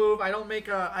make the move. I don't make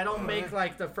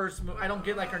like the first move. I don't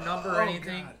get like her number or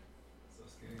anything.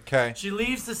 Okay. She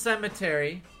leaves the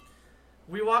cemetery.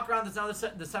 We walk around the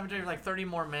cemetery for like 30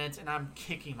 more minutes, and I'm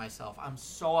kicking myself. I'm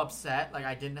so upset. Like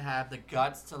I didn't have the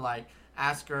guts to like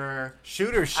ask her.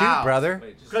 Shoot or shoot, out. brother.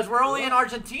 Because we're only in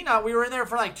Argentina. We were in there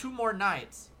for like 2 more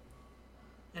nights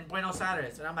in Buenos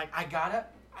Aires, and I'm like, I gotta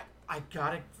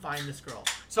find this girl.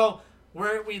 So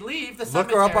we leave the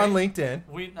cemetery. Look her up on LinkedIn.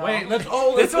 Let's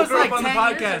this look was her like up on the 10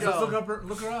 podcast. years ago. Let's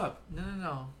look her up.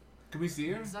 No. Can we see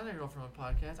her? It's not a girl from a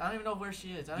podcast. I don't even know where she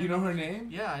is. You know her name?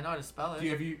 Yeah, I know how to spell it.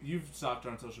 You've stalked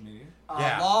her on social media?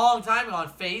 A long time ago on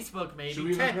Facebook, maybe. Should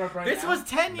we look her up right this now? was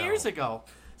 10 years ago.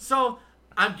 So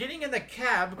I'm getting in the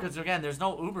cab because, again, there's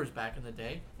no Ubers back in the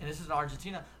day, and this is in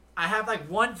Argentina. I have like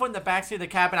one foot in the backseat of the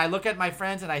cab, and I look at my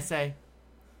friends and I say,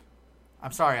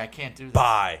 I'm sorry, I can't do this.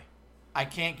 Bye. I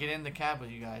can't get in the cab with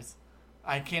you guys.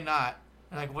 I cannot.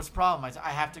 And like, what's the problem? I said,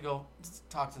 I have to go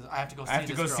talk to this. I have to go see this girl. I have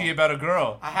to go see about a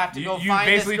girl. I have to go you find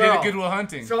this girl. You basically did a Good Will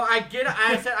Hunting. So I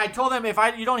told them, if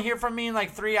you don't hear from me in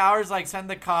like 3 hours, like send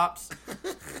the cops.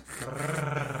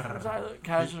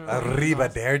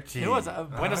 Arrivederci. It was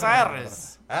Buenos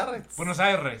Aires. Buenos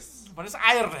Aires. Buenos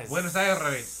Aires. Buenos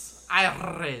Aires.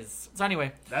 Aires. So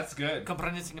anyway. That's good.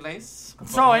 Comprendes inglés?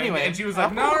 So anyway. And she was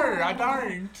like, no, I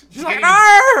don't. She's like,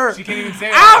 no. She can't even say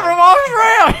I'm from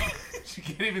Australia. She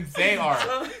can't even say R.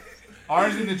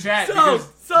 R's in the chat. So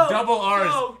double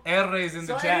R's. R's in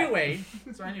the chat.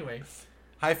 So anyway.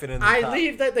 Hyphen in the I top.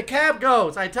 leave the cab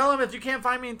goes. I tell him, if you can't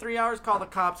find me in 3 hours, call the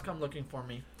cops. Come looking for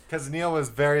me. Because Neil was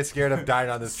very scared of dying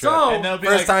on this trip. So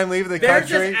First time leaving the there's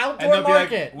country. this outdoor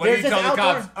market. What do you tell the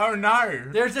cops? Oh, no.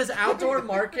 There's this outdoor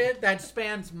market that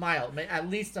spans at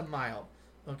least a mile.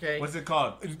 Okay. What's it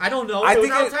called? I don't know. I It was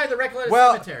think outside the Recoleta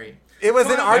Cemetery. It was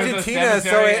in Argentina,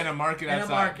 so and a market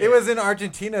outside. It was in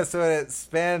Argentina, so it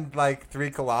spanned like 3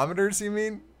 kilometers. You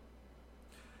mean?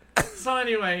 So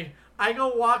anyway, I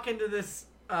go walk into this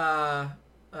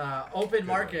open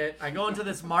market. I go into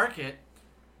this market,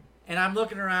 and I'm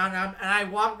looking around, and I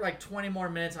walk like 20 more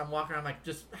minutes. I'm walking around, like,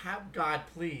 just have God,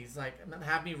 please, like,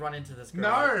 have me run into this girl.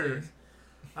 No.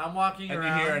 I'm walking around.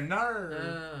 And you hear a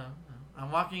no. I'm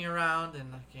walking around,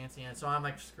 and I can't see it. So I'm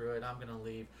like, screw it, I'm gonna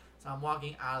leave. So I'm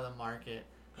walking out of the market,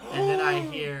 and then I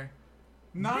hear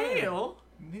Neil.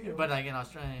 But like in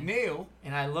Australian. Neil.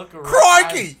 And I look around.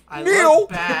 Crikey! I Neil! look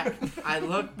back. I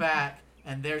look back,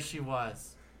 and there she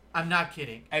was. I'm not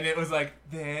kidding. And it was like,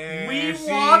 there we she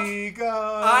walked,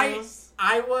 goes.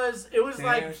 It was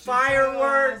like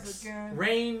fireworks,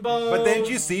 rainbows. But didn't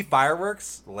you see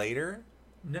fireworks later?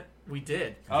 No, we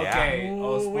did. Okay. Yeah.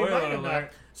 Oh, We might spoiler have alert.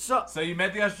 not. So you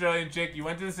met the Australian chick. You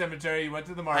went to the cemetery. You went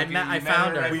to the market. I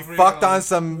found her. We fucked on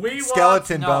some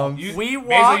skeleton bones. We walked.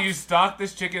 Basically, you stalked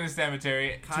this chick in the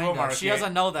cemetery Kind to a of. market. She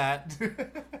doesn't know that,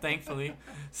 thankfully.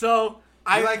 So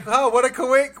You're like, oh, what a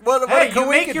coincidence! you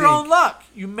make your own luck.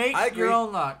 You make your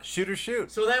own luck. Shoot or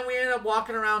shoot. So then we ended up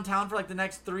walking around town for like the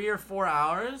next 3 or 4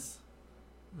 hours,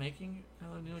 making her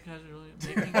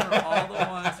all the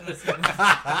ones.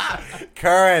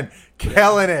 Curran,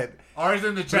 killing it. R's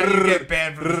in the chat. You get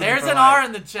banned from. There's an R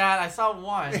in the chat. I saw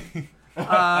one.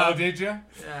 Oh, did you?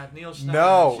 Yeah, Neil Schneider.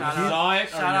 No, Shout out. Saw it or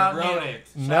Shout out you wrote Neil. it.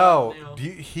 No,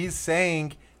 he's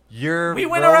saying We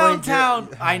went around town.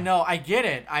 I know. I get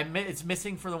it. It's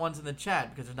missing for the ones in the chat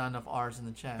because there's not enough R's in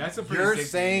the chat. That's a pretty You're sick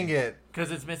saying beanie. it.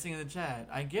 Because it's missing in the chat.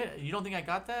 I get it. You don't think I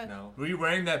got that? No. Were you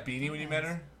wearing that beanie when you met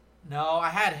her? No, I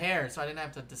had hair, so I didn't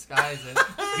have to disguise it.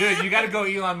 Dude, you got to go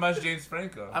Elon Musk, James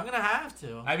Franco. I'm gonna have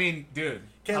to. I mean, dude.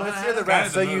 Okay, I'm let's gonna hear the have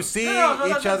rest. to. So you see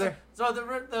each other. So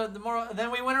the moral. Then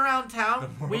we went around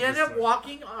town. We ended up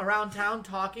walking around town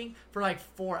talking for like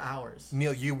 4 hours.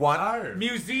 Neil, you want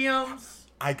museums.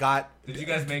 I got. Did you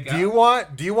guys make Do out? you want?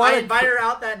 I invited her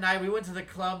out that night. We went to the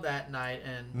club that night,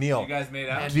 and Neil, You guys made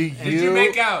out? Did you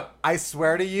make out? I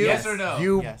swear to you. Yes or no?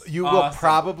 You Yes. you Awesome. will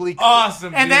probably.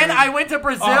 Awesome, And dude. then I went to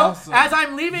Brazil. Awesome. As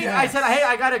I'm leaving, I Yes. said, "Hey,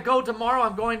 I gotta go tomorrow.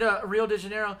 I'm going to Rio de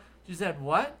Janeiro." She said,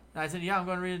 "What?" And I said, "Yeah, I'm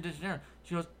going to Rio de Janeiro."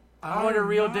 She goes, "I'm going to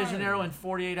Rio de Janeiro in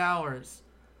 48 hours."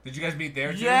 Did you guys meet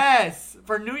there, too? Yes,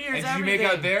 for New Year's. And did you make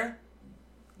out there?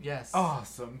 Yes.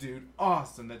 Awesome, dude.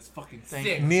 Awesome. That's fucking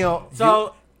sick. Neil,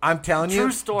 So I'm telling you,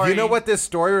 true story. you know what this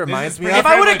story reminds me pretty of?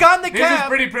 If I would've gotten the This is cab-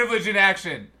 pretty privilege in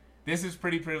action. This is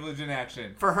pretty privilege in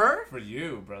action. For her? For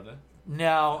you, brother.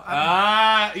 No.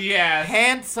 Yes.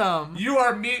 Handsome. You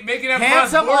are making up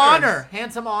Handsome cross borders. honor.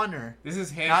 Handsome honor. This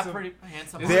is handsome. Not pretty.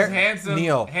 Handsome. This honor. is handsome.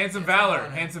 Neil. Handsome Handsome valor. honor.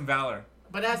 Handsome valor.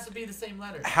 But it has to be the same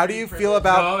letter. How do you Pretty feel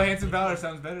privilege. about Oh, handsome valor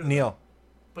sounds better. than Neil?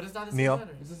 But it's not the same Neil?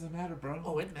 letter. This doesn't matter, bro.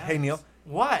 Oh, it matters. Hey Neil,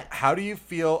 What? how do you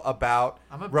feel about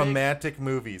I'm a big- romantic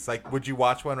movies? Like, would you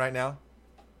watch one right now?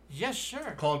 Yes,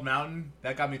 sure. Cold Mountain.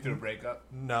 That got me through a breakup.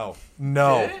 No.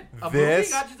 Did it? A movie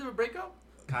This got you through a breakup?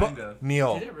 Kind of.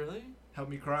 Neil, Did it really?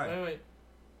 Helped me cry. Wait.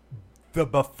 the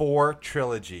Before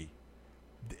trilogy.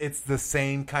 It's the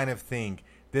same kind of thing.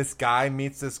 This guy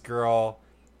meets this girl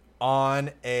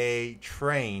on a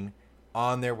train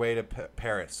on their way to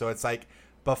Paris. So it's like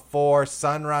before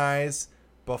sunrise,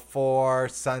 before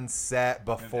sunset,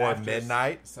 before After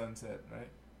midnight. Sunset, right?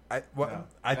 I No,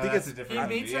 think that's it's a He different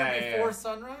meets movie. her Yeah, before yeah.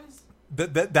 sunrise?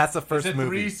 that's the first a movie.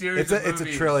 three-series It's of a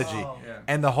movies. trilogy. Oh. Yeah.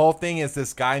 And the whole thing is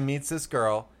this guy meets this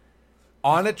girl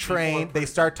on a train. They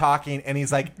start talking, and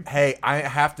he's like, "Hey, I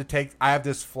have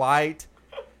this flight."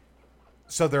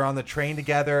 So they're on the train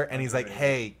together, and he's like,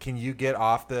 "Hey, can you get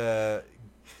off the?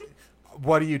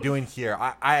 What are you doing here?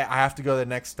 I have to go to the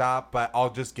next stop, but I'll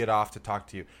just get off to talk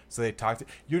to you." So they talk to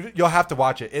you. You'll have to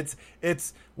watch it.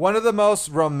 It's one of the most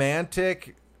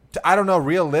romantic. I don't know,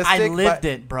 realistic. I lived but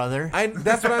it, brother.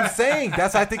 That's what I'm saying.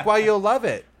 That's I think why you'll love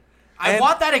it. I And-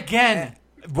 want that again.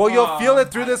 Well, you'll feel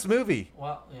it through this movie.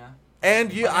 Well, yeah.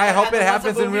 And you, But I then hope it once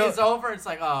happens the in movie real. is over, it's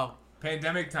like, oh,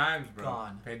 Pandemic times, bro.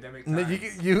 Gone. Pandemic No,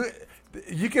 times.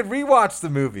 you could rewatch the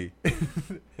movie.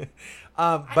 I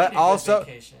But need a good also,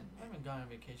 vacation. I haven't gone on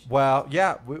vacation. well,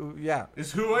 yeah, yeah.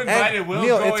 Is Who Invited And, Will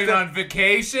Neil, it's going go- on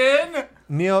vacation?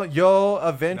 Neil, you'll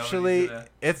eventually. gonna-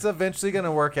 It's eventually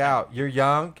gonna work out. You're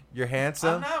young. You're I'm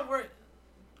handsome. not worried.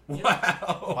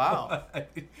 Wow. Wow.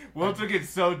 Will took it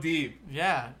so deep.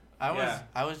 Yeah, Yeah.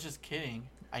 I was just kidding.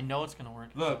 I know it's gonna work.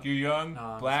 Look, you're young, No, I'm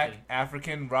just black, kidding.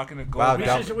 African, rocking a gold. Wow, We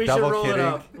band. should, we double should roll kidding. it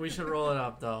up. We should roll it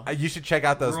up, though. You should check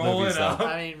out those Roll movies, it though. up.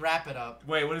 I mean, wrap it up.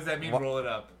 Wait, what does that mean? What? Roll it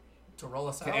up To roll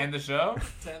us to out? end the show?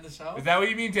 To end the show? Is that what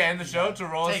you mean to end the show? To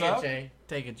roll Take us it, up? Jay.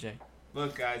 Take it, Jay.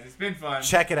 Look, guys, it's been fun.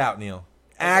 Check it out, Neil.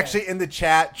 Actually, in the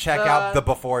chat, check out the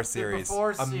Before series.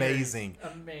 Before series. Amazing.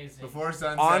 Amazing. Before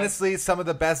sunset. Honestly, some of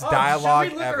the best Oh, dialogue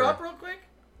should we look ever. her up real quick?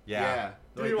 Yeah.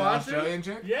 Do Wait, we the want to? Australian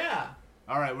chick? Yeah.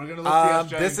 All right, we're gonna look the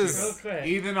Australian this chick is- up. Real quick.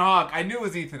 Ethan Hawke. I knew it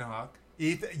was Ethan Hawke.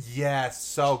 Yes,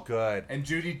 so good. And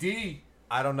Judy D.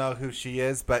 I don't know who she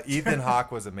is, but Ethan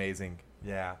Hawke was amazing.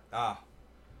 Yeah.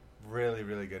 Really,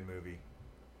 really good movie.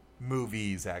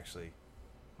 Movies, actually.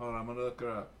 Hold on, I'm gonna look her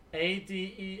up.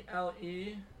 Adele.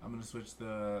 I'm gonna switch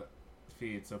the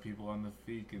feed so people on the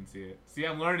feed can see it. See,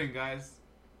 I'm learning, guys.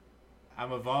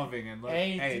 I'm evolving and look.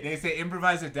 Hey, they say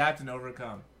improvise, adapt, and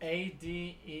overcome.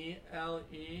 Adele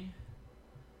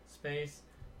space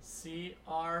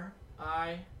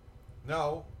CRI.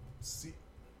 No. See.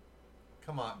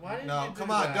 Come on. Why did no, you do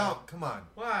come on, that? don't. Come on.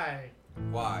 Why?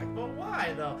 Why? But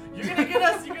why though? You're gonna get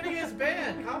us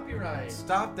banned. Copyright.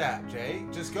 Stop that, Jay.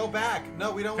 Just go back.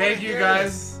 No, we don't want Thank to you, hear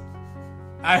guys. this.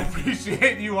 I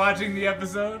appreciate you watching the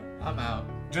episode. I'm out.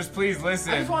 Just please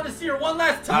listen. I just want to see her one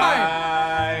last time.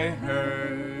 I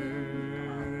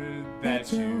heard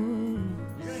that you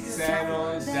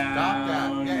settled down. Stop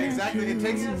that. Yeah, exactly. It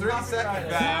takes 3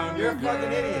 seconds. Found You're a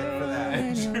fucking idiot for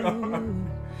that.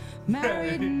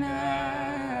 Married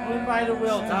now. Who invited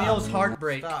Will to Neil's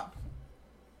heartbreak? Stop.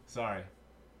 Sorry.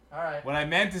 All right. What I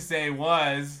meant to say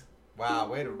was. Wow,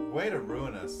 way to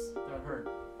ruin us. That hurt.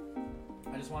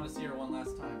 I just want to see her one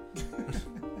last time.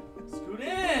 Scoot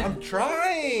in. I'm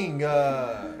trying.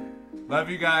 Love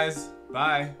you guys.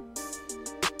 Bye.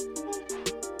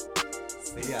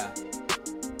 But yeah.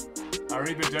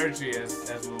 Arrivederci,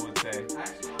 as we would say. I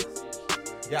actually want to see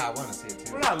it. Yeah, I want to see it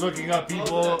too. We're not looking up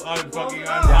people on fucking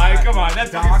online. Come on,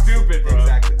 that's fucking stupid, bro.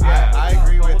 Exactly. Yeah. I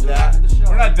agree with that.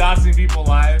 We're not doxing people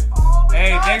live. Oh my Hey,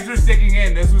 God. thanks for sticking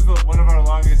in. This was one of our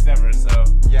longest ever, so.